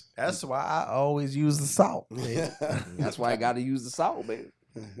 Facts. That's why I always use the salt. That's why I got to use the salt, baby.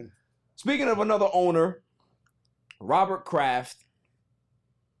 Speaking of another owner, Robert Kraft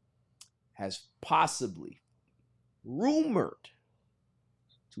has possibly rumored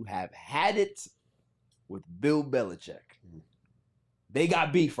to have had it with Bill Belichick. They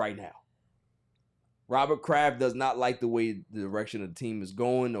got beef right now. Robert Kraft does not like the way the direction of the team is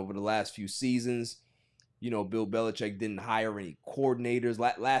going over the last few seasons. You know, Bill Belichick didn't hire any coordinators.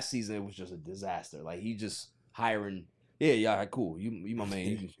 Last season, it was just a disaster. Like, he just hiring, yeah, cool. You my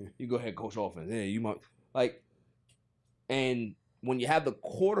man. You go ahead, coach offense. Yeah, you my, like, and when you have the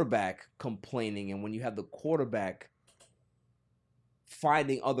quarterback complaining and when you have the quarterback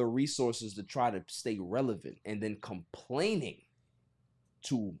finding other resources to try to stay relevant and then complaining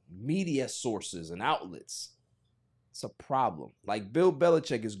to media sources and outlets, it's a problem. Like, Bill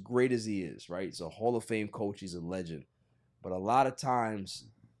Belichick, as great as he is, right? He's a Hall of Fame coach. He's a legend. But a lot of times,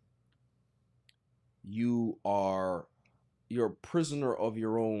 you're a prisoner of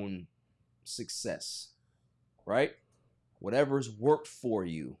your own success, right? Whatever's worked for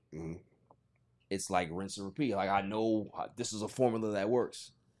you, it's like rinse and repeat. Like, I know this is a formula that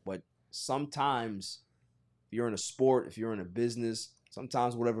works. But sometimes, if you're in a sport, if you're in a business,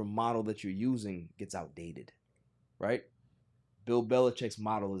 sometimes whatever model that you're using gets outdated. Right? Bill Belichick's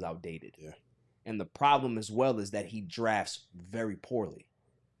model is outdated. Yeah. And the problem as well is that he drafts very poorly.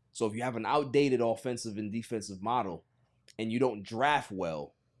 So if you have an outdated offensive and defensive model and you don't draft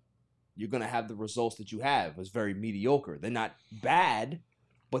well, you're going to have the results that you have. It's very mediocre. They're not bad,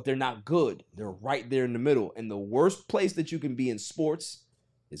 but they're not good. They're right there in the middle. And the worst place that you can be in sports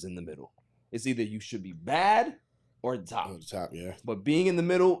is in the middle. It's either you should be bad or at the top. At the top, yeah. But being in the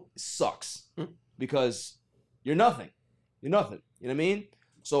middle sucks because you're nothing. You're nothing. You know what I mean?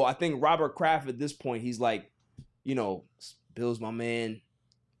 So I think Robert Kraft at this point, he's like, you know, Bill's my man.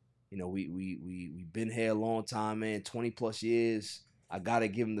 You know, we been here a long time, man, 20 plus years. I gotta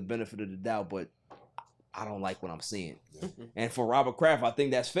give him the benefit of the doubt, but I don't like what I'm seeing. And for Robert Kraft, I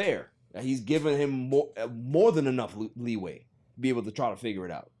think that's fair. He's giving him more than enough leeway to be able to try to figure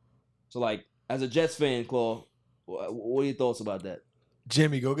it out. So, like, as a Jets fan, Claw, what are your thoughts about that?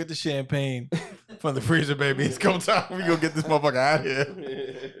 Jimmy, go get the champagne from the freezer, baby. It's come time we go get this motherfucker out of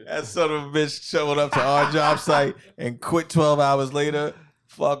here. That son of a bitch showed up to our job site and quit 12 hours later.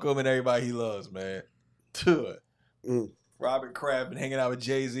 Fuck him and everybody he loves, man. To it. Robert Kraft been hanging out with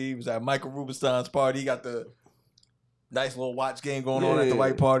Jay-Z. He was at Michael Rubenstein's party. He got the nice little watch game going on at the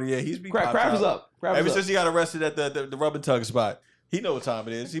white party. Yeah, he's been Kraft is up. Ever since he got arrested at the rub and tug spot. He know what time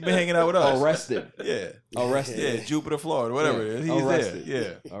it is. He been hanging out with us. Arrested. Yeah. Arrested. Yeah, Jupiter, Florida, whatever it is. He's arrested.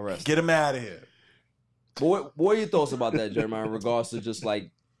 there. Yeah. Arrested. Get him out of here. But what are your thoughts about that, Jeremiah, in regards to just like,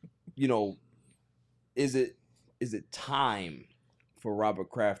 you know, is it time for Robert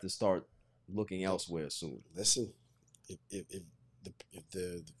Kraft to start looking elsewhere soon? Listen, if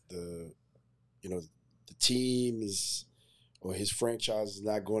the you know the team is or his franchise is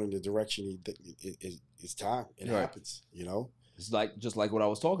not going in the direction it's time. It happens. You know, it's like just like what I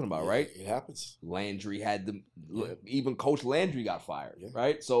was talking about, right? It happens. Landry had even Coach Landry got fired,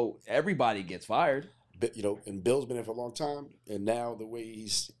 right? So everybody gets fired. But, you know, and Bill's been there for a long time, and now the way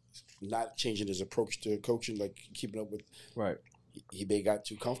he's not changing his approach to coaching, like keeping up with, right? He may got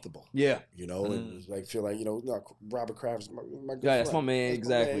too comfortable. Yeah, you know, and it's like feel like, you know, no, Robert Kraft is my good that's friend. my man. That's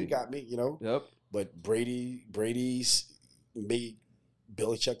exactly, my man. He got me. You know. Yep. But Brady's made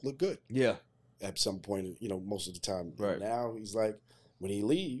Belichick look good. Yeah. At some point, you know, most of the time. Right. And now he's like, when he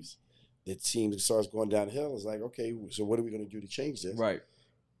leaves, the team starts going downhill. It's like, okay, so what are we going to do to change this? Right.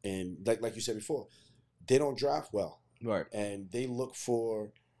 And like you said before, they don't draft well. Right. And they look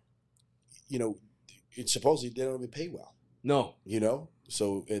for, you know, supposedly they don't even pay well. No. You know?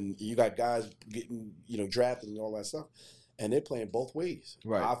 So, and you got guys getting, you know, drafted and all that stuff. And they're playing both ways.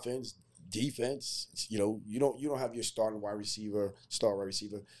 Right. Offense, defense. You know, you don't have your star wide receiver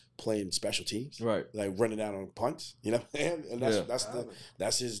playing special teams. Right. Like running out on punts. You know what I'm saying? And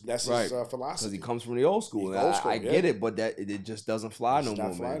that's his philosophy. Because he comes from the old school. I get it, but that it just doesn't fly no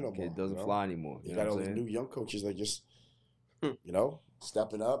more, man. It doesn't fly anymore. You got all the new young coaches that just, you know,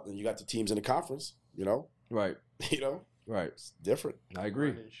 stepping up, and you got the teams in the conference, you know? Right. You know? Right. It's different. I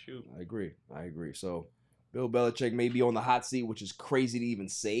agree. I agree. So Bill Belichick may be on the hot seat, which is crazy to even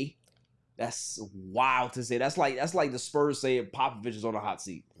say. That's wild to say. That's like the Spurs saying Popovich is on the hot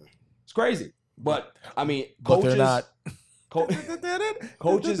seat. It's crazy. But I mean, coaches, but they're not.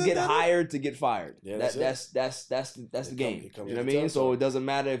 Coaches get hired to get fired. Yeah, that's the game. You know what I mean? territory. So it doesn't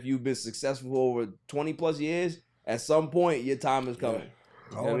matter if you've been successful over 20 plus years. At some point, your time is coming.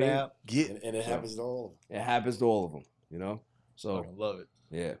 You know what I mean? And it happens to all of them. It happens to all of them. You know. So I love it.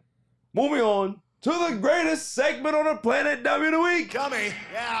 Yeah. Moving on to the greatest segment on the planet, W of the Week. Dummy.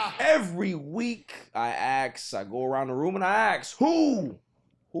 Yeah. Every week I go around the room and I ask, who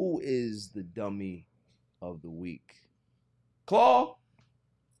is the dummy of the week? Claw,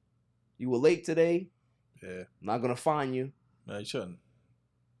 you were late today. Yeah. I'm not going to fine you. No, you shouldn't.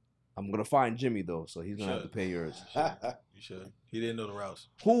 I'm going to fine Jimmy, though, so he's going to have to pay yours. You should. He didn't know the routes.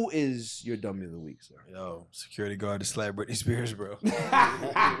 Who is your dummy of the week, sir? Yo, security guard to slap Britney Spears, bro.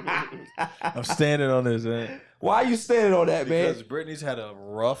 I'm standing on this, man. Why are you standing on that, man? Because Britney's had a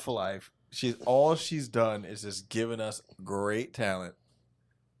rough life. All she's done is just given us great talent.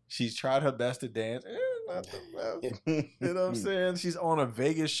 She's tried her best to dance. Not the best. You know what I'm saying? She's on a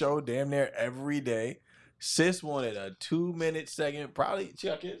Vegas show damn near every day. Sis wanted a 2-minute segment. Probably, she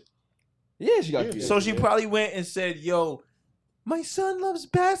got kids? Yeah, she got kids. So she probably went and said, yo, my son loves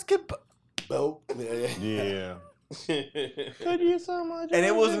basketball. Yeah. And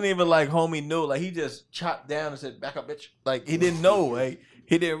it wasn't even like homie knew. Like, he just chopped down and said, back up, bitch. Like, he didn't know. Like,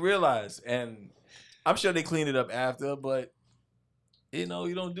 he didn't realize. And I'm sure they cleaned it up after, but you know,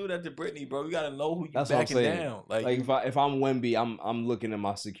 you don't do that to Britney, bro. You gotta know who you're backing down. Like if I'm Wemby, I'm looking at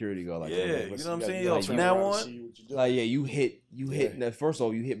my security guard like, yeah, hey, you know what I'm saying? Yo, from now on, like, yeah, you hit. First of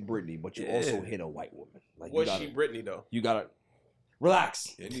all, you hit Britney, but you also hit a white woman. Like, was she Britney though? You gotta.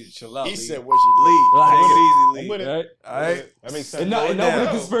 Relax. You need to chill out. He Lee. said what she Lee. Relax. Take it easy, I'm Lee. with it. All right. That makes sense. Enough with the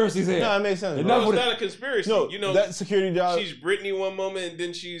conspiracies here. No, that makes sense. Enough No, with it's it. not a conspiracy. No, you know, that security job. she's Brittany one moment and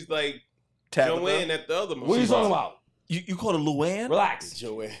then she's like Tabitha. Joanne at the other moment. What are you talking about? You call her Luann? Relax.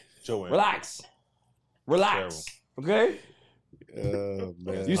 Joanne. Relax. Relax. Okay?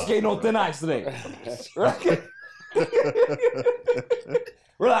 Man. You skating on thin ice today.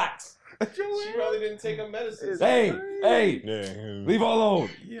 Relax. She probably didn't take her medicine. Hey. Leave her alone.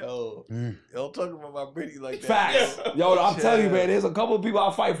 Yo, don't talk about my Brittany like that. Facts. Yo, I'm telling you, man, there's a couple of people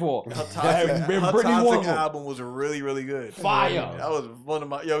I'll fight for. Her Toxic Brittany one of them. album was really, really good. Fire. That was one of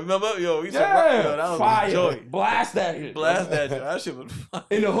my. Yo, remember? Yo, we used to Yeah, yo, that was fire. a joy. Blast that shit. Blast that shit. That shit was fire.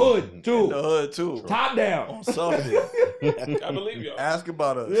 In the hood, too. In the hood, too. Top down. On something. I believe y'all. Ask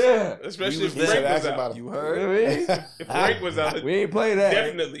about us. Yeah. Especially if We was Frank there. was out. You heard? If Frank was out, We ain't playing that.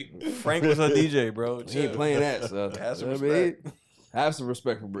 definitely. Frank was her DJ, bro. We ain't playing that, so. Have some You know what I mean? respect. Have some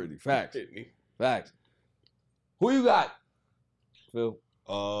respect for Brittany. Facts. Brittany. Facts. Who you got, Phil?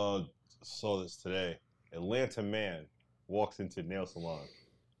 Saw this today. Atlanta man walks into nail salon,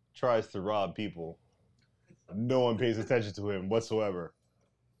 tries to rob people. No one pays attention to him whatsoever.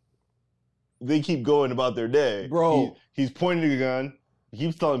 They keep going about their day. Bro. He's pointing a gun. He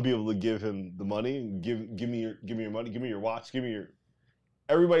keeps telling people to give him the money. Give me your money. Give me your watch. Give me your.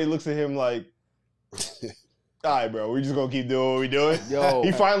 Everybody looks at him like, all right, bro, we're just gonna keep doing what we're doing. Yo.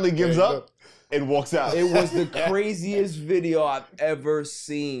 He finally gives up and walks out. It was the craziest video I've ever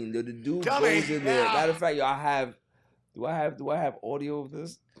seen. The dude goes in there. Matter of fact, yo, do I have audio of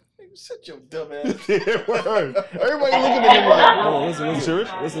this? Shut your dumb ass. Word. Everybody looking at him like, Oh, listen. You serious?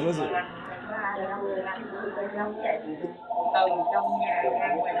 Listen.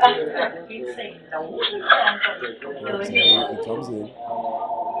 He comes in.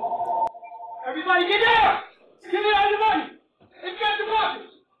 Everybody get down! Give me all your money! It's got the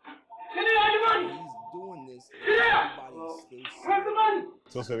pockets! Give me all your money! He's doing this. Get down! Where's the money?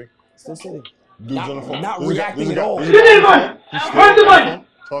 Still sitting. Still sitting. Dude's on the phone. Not This is a guy- reacting this is a at guy- all. this is a Give me the guy- money! He's still Where's the on money? phone,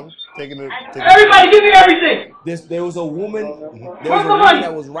 talking, taking it. Everybody give me everything! There was a woman. There was Where's a the woman money?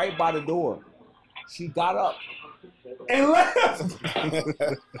 that was right by the door. She got up and left.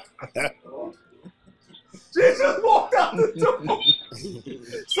 She just walked out the door.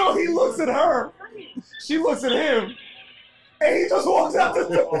 So he looks at her. She looks at him. And he just walks out the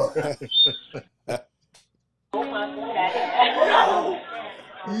door.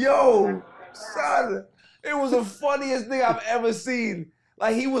 Yo, son. It was the funniest thing I've ever seen.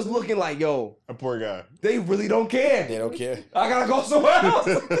 Like, he was looking like, yo. A poor guy. They really don't care. They don't care. I gotta go somewhere else.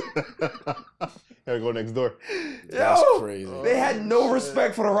 Gotta go next door. That's Yo, crazy. They had no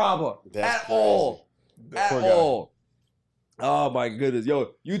respect for the robber That's at crazy. all. At Poor guy. all. Oh my goodness.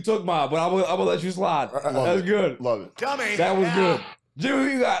 Yo, you took mine, but I'm gonna let you slide. That's good. Love it. Dummy. That was good. Jimmy, who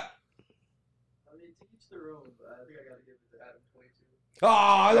you got?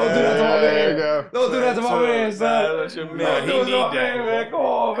 Oh, don't do that to my There you man. go. Don't do that to my man, son. That's your Don't man. do it to my man. Come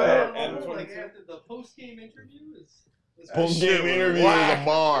on, man. The post-game interview is Post-game interview is a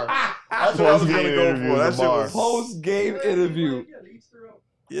bar. That's what I was Post-game gonna go interview for. is That a shit bar. was Post-game interview.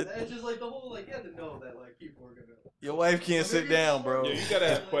 Yeah. It's just like the whole, like, you had to know that, like, people were gonna. Your wife can't sit down, bro. Yo, you gotta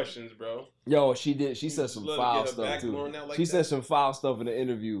have questions, bro. Yo, she did. She said some Let her foul get her stuff back too. going out like She that? said some foul stuff in the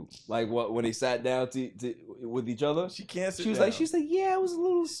interview, like when they sat down with each other. She can't sit She was down. like, she said, "Yeah, I was a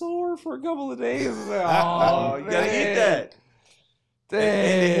little sore for a couple of days." I was like, Oh, you gotta eat that. Damn,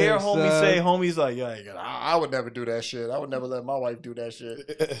 And to hear homie son. say, homie's like, yeah, I would never do that shit. I would never let my wife do that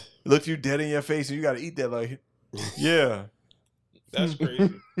shit. Look you dead in your face and you gotta eat that like, yeah. That's crazy.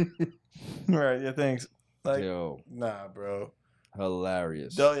 Right, yeah, thanks. Like, Yo, nah, bro.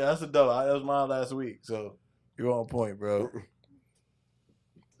 hilarious. Yeah, that's a double. That was mine last week, so you're on point, bro.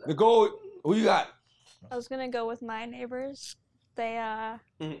 Nicole, who you got? I was gonna go with my neighbors. They I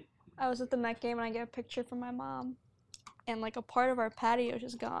was at the Met game and I get a picture from my mom, and like a part of our patio is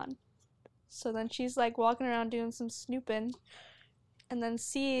just gone. So then she's like walking around doing some snooping, and then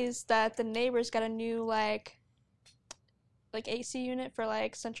sees that the neighbors got a new like AC unit for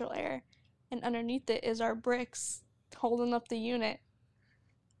like central air, and underneath it is our bricks holding up the unit.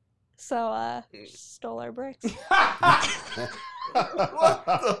 So stole our bricks.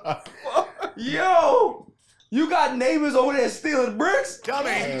 Yo, you got neighbors over there stealing bricks? Come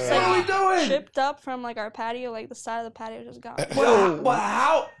in. It's What are we doing? Chipped up from like our patio, like the side of the patio just gone. But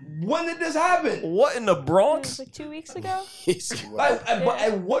how? When did this happen? What in the It was Bronx? like 2 weeks ago. But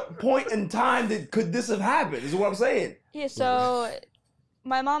at what point in time could this have happened? Is what I'm saying. Yeah, so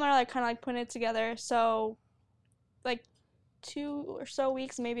my mom and I like kind of like putting it together. So like 2 or so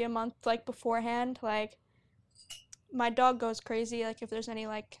weeks, maybe a month like beforehand, like my dog goes crazy like if there's any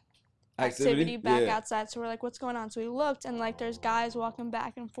like activity back outside. So we're like, what's going on? So we looked and like there's guys walking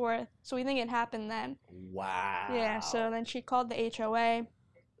back and forth. So we think it happened then. Wow. Yeah. So then she called the HOA,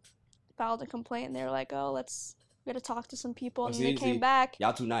 filed a complaint, and they were like, oh, we got to talk to some people, and they came back.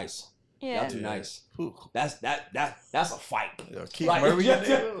 Y'all too nice. Yeah. Y'all too nice. That's a fight. Yo, Keith Murray,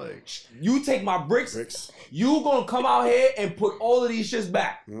 you take my bricks. You gonna come out here and put all of these shits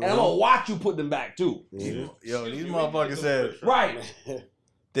back, and I'm gonna watch you put them back too. Yo, these motherfuckers said right.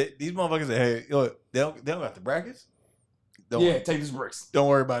 These motherfuckers said, hey, yo, they don't got the brackets. Take these bricks. Don't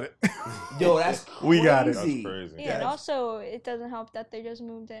worry about it. Yo, that's crazy. We got it. That's crazy. Yeah, and also it doesn't help that they just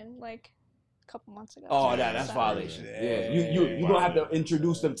moved in like a couple months ago. Oh, that's violation. Yeah, you gonna have to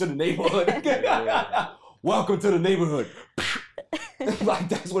introduce them to the neighborhood. Welcome to the neighborhood. Like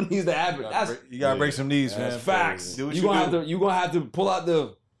that's what needs to happen. You gotta break some knees, man. That's facts. You gonna have to pull out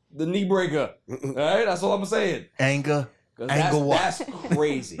the knee breaker. All right, that's all I'm saying. Anger. That's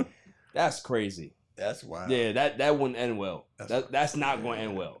crazy. That's crazy. That's wild. Yeah, that wouldn't end well. That's not going to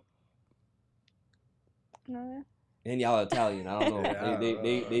end well. No. And y'all are Italian. I don't know.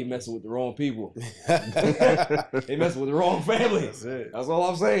 They messing with the wrong people. They messing with the wrong family. That's it. That's all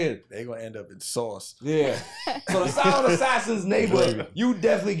I'm saying. They gonna end up in sauce. Yeah. So the Silent Assassin's neighbor, you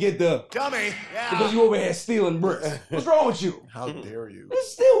definitely get the dummy. Yeah. Because you over here stealing bricks. What's wrong with you? How dare you? Who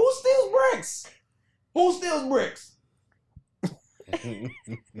steals bricks? Who steals bricks?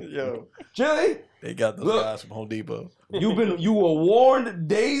 Yo, Chili, they got those guys from Home Depot. You were warned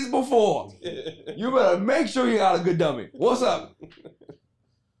days before. You better make sure you got a good dummy. What's up?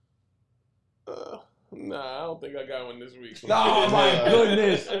 Nah, I don't think I got one this week. Oh my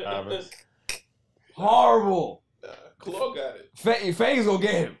goodness. Horrible. Claw got it. Fangs gonna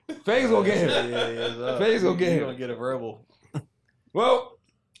get him. Fangs gonna get him. Yeah, Fangs gonna get him. You're gonna get a verbal. Well,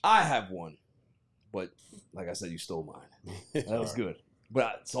 I have one. But like I said, you stole mine. That was good.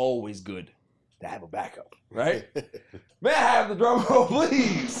 But it's always good to have a backup, right? May I have the drum roll,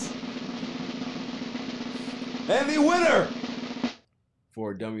 please? And the winner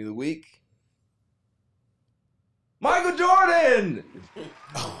for Dummy of the Week, Michael Jordan!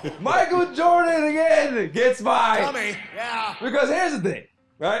 Michael Jordan again gets my dummy. Yeah. Because here's the thing,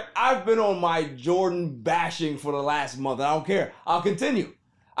 right? I've been on my Jordan bashing for the last month. I don't care. I'll continue.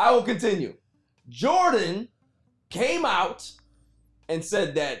 I will continue. Jordan came out and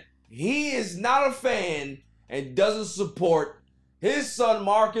said that he is not a fan and doesn't support his son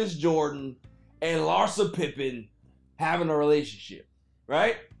Marcus Jordan and Larsa Pippen having a relationship,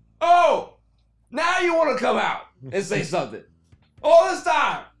 right? Oh, now you want to come out and say something. All this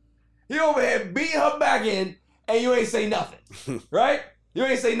time, he over here beat her back in and you ain't say nothing, right? You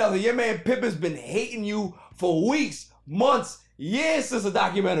ain't say nothing. Your man Pippen's been hating you for weeks, months, years since the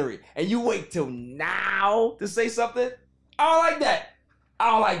documentary, and you wait till now to say something? I don't like that.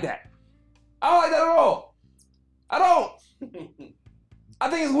 I don't like that. I don't like that at all. I don't. I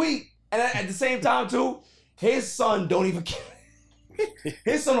think it's weak. And at the same time, too, his son don't even care.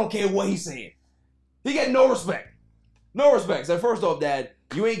 His son don't care what he's saying. He get no respect. No respect. So first off, Dad,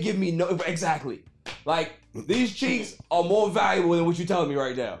 you ain't giving me no... Exactly. Like, these cheeks are more valuable than what you're telling me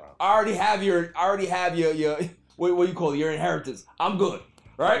right now. I already have your what do you call it? Your inheritance. I'm good,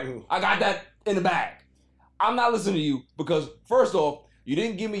 right? I got that in the bag. I'm not listening to you because first off, you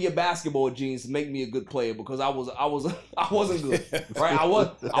didn't give me your basketball genes to make me a good player because I wasn't good, right? I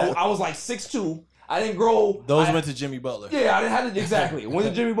was like 6'2". I didn't grow. Those went to Jimmy Butler. Yeah, I didn't have to exactly. Went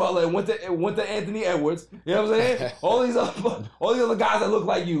to Jimmy Butler. Went to Anthony Edwards. You know what I'm saying? All these other guys that look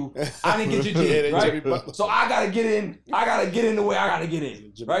like you. I didn't get your genes, right? So I gotta get in. I gotta get in the way I gotta get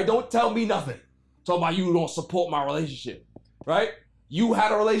in, right? Don't tell me nothing. Talk about you don't support my relationship, right? You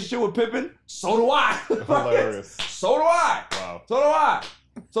had a relationship with Pippen, so do I. Hilarious. So do I. Wow. So do I.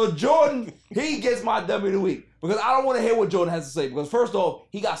 So Jordan, he gets my W of the week because I don't want to hear what Jordan has to say because first off,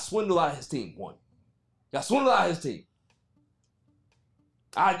 he got swindled out of his team. Got swindled out of his team.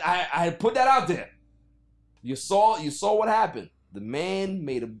 I put that out there. You saw what happened. The man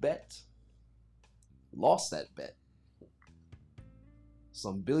made a bet, lost that bet.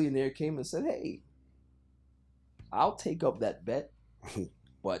 Some billionaire came and said, "Hey, I'll take up that bet,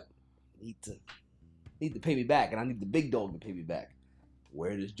 but need to pay me back, and I need the big dog to pay me back."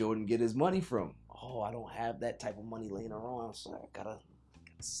 Where does Jordan get his money from? Oh, I don't have that type of money laying around, so I gotta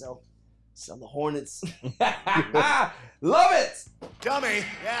sell the Hornets. Love it, dummy.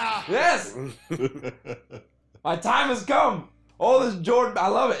 Yeah. Yes. My time has come. All this Jordan, I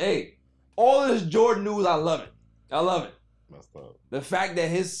love it. Hey, all this Jordan news, I love it. I love it. Messed up. The fact that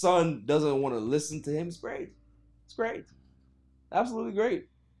his son doesn't want to listen to him is great. It's great. Absolutely great.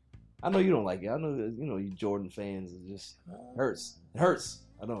 I know you don't like it. I know that, you Jordan fans. It just hurts. It hurts.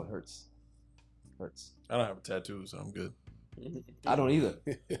 I know it hurts. Hurts. I don't have a tattoo, so I'm good. I don't either.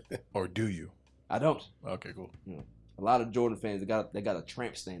 Or do you? I don't. Okay, cool. A lot of Jordan fans, they got a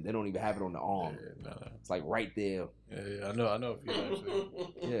tramp stamp. They don't even have it on the arm. No. It's like right there. Yeah, I know. If you actually,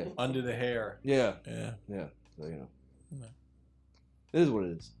 Yeah. under the hair. Yeah. Yeah. So it is what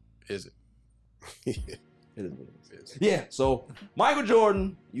it is. Is it? It is what it is. Yeah. So Michael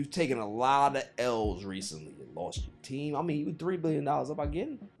Jordan, you've taken a lot of L's recently. You lost your team. I mean, you $3 billion up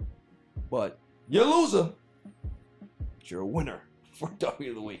again, but you're a loser. But you're a winner for W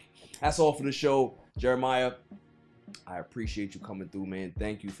of the Week. That's all for the show, Jeremiah. I appreciate you coming through, man.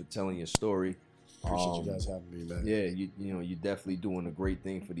 Thank you for telling your story. Appreciate you guys having me, man. Yeah, you're definitely doing a great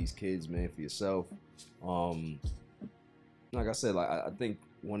thing for these kids, man, for yourself. Like I said, I think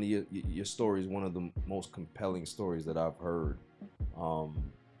one of your stories, one of the most compelling stories that I've heard. Now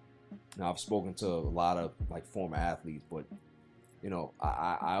I've spoken to a lot of former athletes, but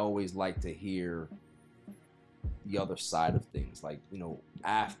I always like to hear the other side of things,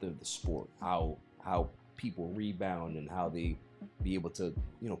 after the sport, how people rebound and how they be able to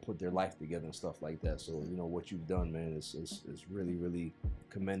put their life together and stuff like that. So what you've done, man, is really, really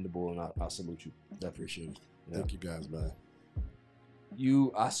commendable, and I salute you. I appreciate it. Thank you guys, man.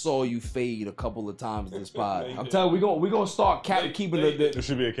 I saw you fade a couple of times in this pod. I'm telling you, we're gonna start keeping the. There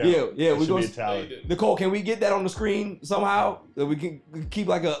should be a count. Yeah, we're gonna be a tally. Nicole, can we get that on the screen somehow? That we can keep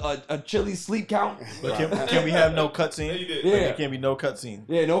a chilly sleep count. But can we have no cutscene? Yeah, there can't be no cutscene.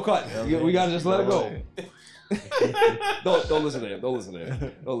 Yeah, no cut. We gotta just let it go. Don't listen to him. Don't listen to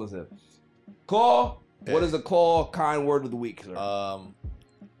him. Don't listen to him. Claw, what is the Claw kind word of the week, sir?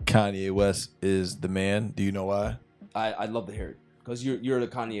 Kanye West is the man. Do you know why? I'd love to hear it. Because you're the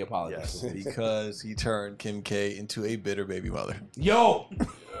Kanye apologist. Yes, because he turned Kim K into a bitter baby mother. Yo!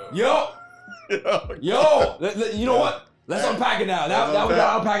 You know what? Let's unpack it now. That we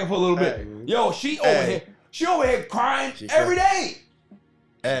got to unpack it for a little bit. Yo, she over here crying every day.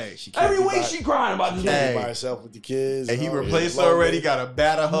 Hey, every week she crying about this baby by herself with the kids. And he replaced her already. Got a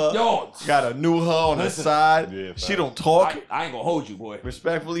batter her. Yo, got a new her on the side. Yeah, she don't talk. I ain't gonna hold you, boy.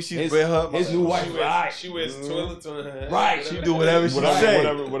 Respectfully, she's with her. His new wife. She wears toilets on her head. Right. She do whatever she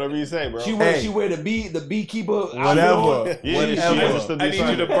say. Whatever you say, bro. She wear the beekeeper. Whatever. I need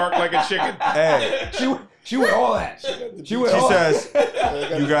you to bark like a chicken. Hey. She wear all that. She says,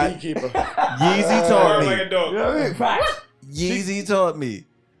 "You got beekeeper." Yeezy taught me. Like a dog. You know what I mean? Facts. Yeezy taught me.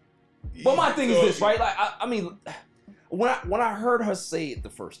 But my thing is this, right? I mean, when I heard her say it the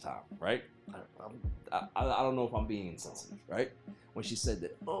first time, right? I don't know if I'm being insensitive, right? When she said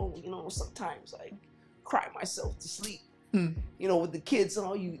that, sometimes I cry myself to sleep. With the kids,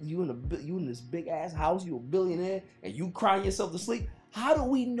 you in this big ass house, you a billionaire, and you crying yourself to sleep. How do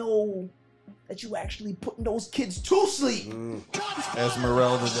we know that you actually putting those kids to sleep?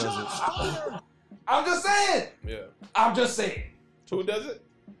 Esmeralda does it. I'm just saying. Yeah. I'm just saying. Who does it?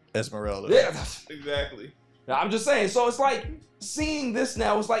 Esmeralda. Yeah. Exactly. I'm just saying. So it's like seeing this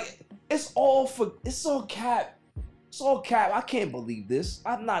now. It's like it's all cap. It's all cap. I can't believe this.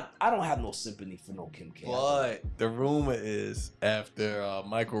 I don't have no sympathy for no Kim K. But the rumor is after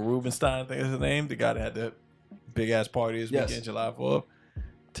Michael Rubenstein, I think is his name, the guy that had the big ass party this weekend, July 4th.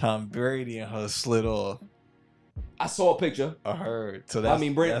 Tom Brady and her slid off. I saw a picture. I heard. So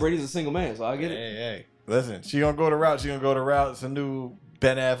Brady's a single man, so I get it. Hey. Listen, she gonna go the route. It's a new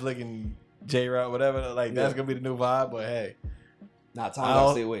Ben Affleck and J-Rock, whatever. That's gonna be the new vibe. But hey, Tom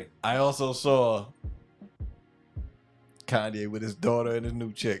gotta stay away. I also saw Kanye with his daughter and his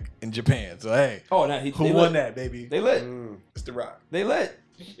new chick in Japan. So hey, who won that, baby? They lit. It's The Rock. They lit.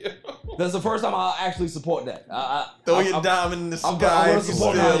 That's the first time I actually support that. Throw your diamond in the sky. I'm gonna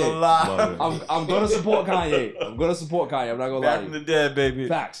support Kanye. I'm gonna support Kanye. I'm not gonna lie. Back from the dead, baby.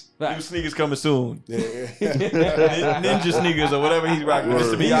 Facts. New sneakers coming soon. Ninja sneakers or whatever he's rocking.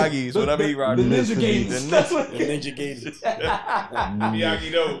 Mr. Miyagi's, whatever he rocking. The Ninja Gators. The Ninja Gators.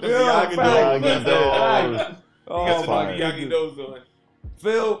 Miyagi Doe. Miyagi Doe. He got some Miyagi Does on.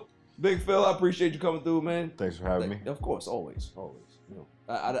 Phil, Big Phil, I appreciate you coming through, man. Thanks for having me. Of course, always.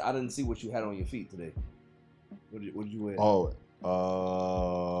 I didn't see what you had on your feet today. What did you wear?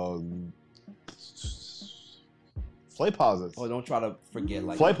 Flight posits. Oh, don't try to forget.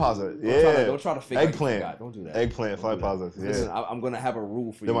 Flight posits. Don't try to fake eggplant. Like don't do that. Eggplant. Flight posits. Yeah. Listen, I'm gonna have a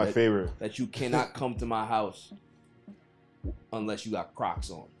rule for you. They're my favorite. That you cannot come to my house unless you got Crocs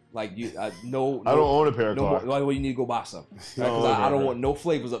on. Like I don't own a pair of Crocs. Well, you need to go buy some. Because I don't want no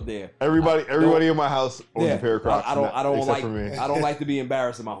flavors up there. Everybody in my house owns a pair of Crocs. I don't except for me. I don't like to be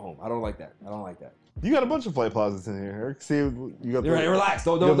embarrassed in my home. I don't like that. You got a bunch of flight closets in here, Eric. See, you got. You're right, relax.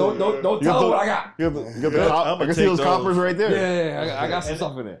 Don't tell them what I got. I can see those coppers right there. Yeah. I got some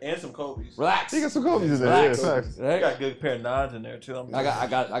stuff in there. And some Kobe's. Relax. You got some Kobe's in there. Relax. Yeah, You got a good pair of nines in there too. I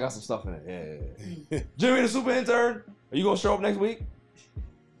got some stuff in it. Yeah. Jimmy, the super intern. Are you gonna show up next week?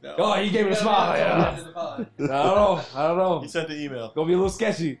 No. Oh, he gave me the smile. I don't know. He sent the email. Gonna be a little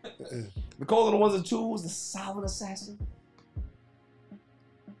sketchy. Nicole of the ones and twos, the silent assassin.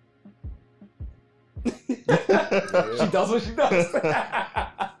 She does what she does.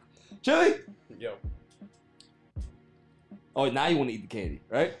 Chili? Yo. Oh, now you want to eat the candy,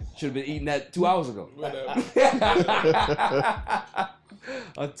 right? Should have been eating that 2 hours ago.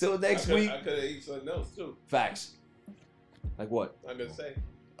 Until next week. I could have eaten something else too. Facts. Like what? I'm gonna say.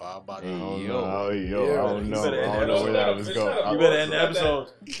 I don't know where that was going. You better end the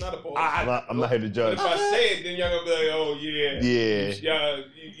episode. It's not a ball. I'm not here to judge. But if I say it, then y'all gonna be like, oh yeah.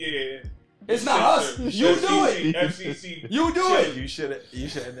 Yeah. It's not us. You do it. FCC. You do it. You should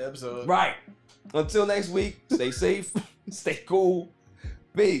end the episode. Right. Until next week, stay safe, stay cool.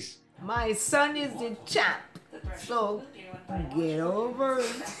 Peace. My son is the champ. So get over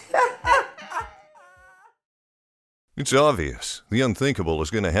it. It's obvious. The unthinkable is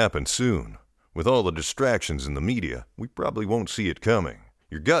going to happen soon. With all the distractions in the media, we probably won't see it coming.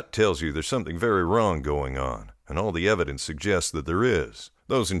 Your gut tells you there's something very wrong going on, and all the evidence suggests that there is.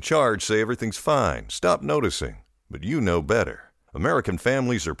 Those in charge say everything's fine, stop noticing. But you know better. American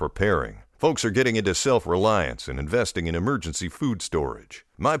families are preparing. Folks are getting into self-reliance and investing in emergency food storage.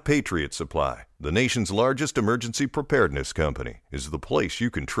 My Patriot Supply, the nation's largest emergency preparedness company, is the place you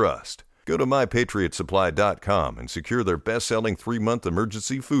can trust. Go to MyPatriotSupply.com and secure their best-selling 3-month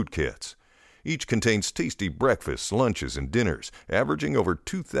emergency food kits. Each contains tasty breakfasts, lunches, and dinners, averaging over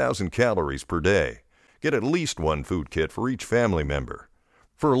 2,000 calories per day. Get at least one food kit for each family member.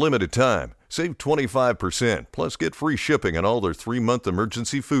 For a limited time, save 25%, plus get free shipping on all their 3-month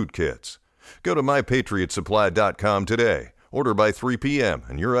emergency food kits. Go to MyPatriotSupply.com today. Order by 3 p.m.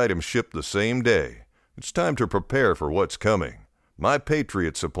 and your items ship the same day. It's time to prepare for what's coming.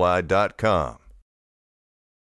 MyPatriotSupply.com.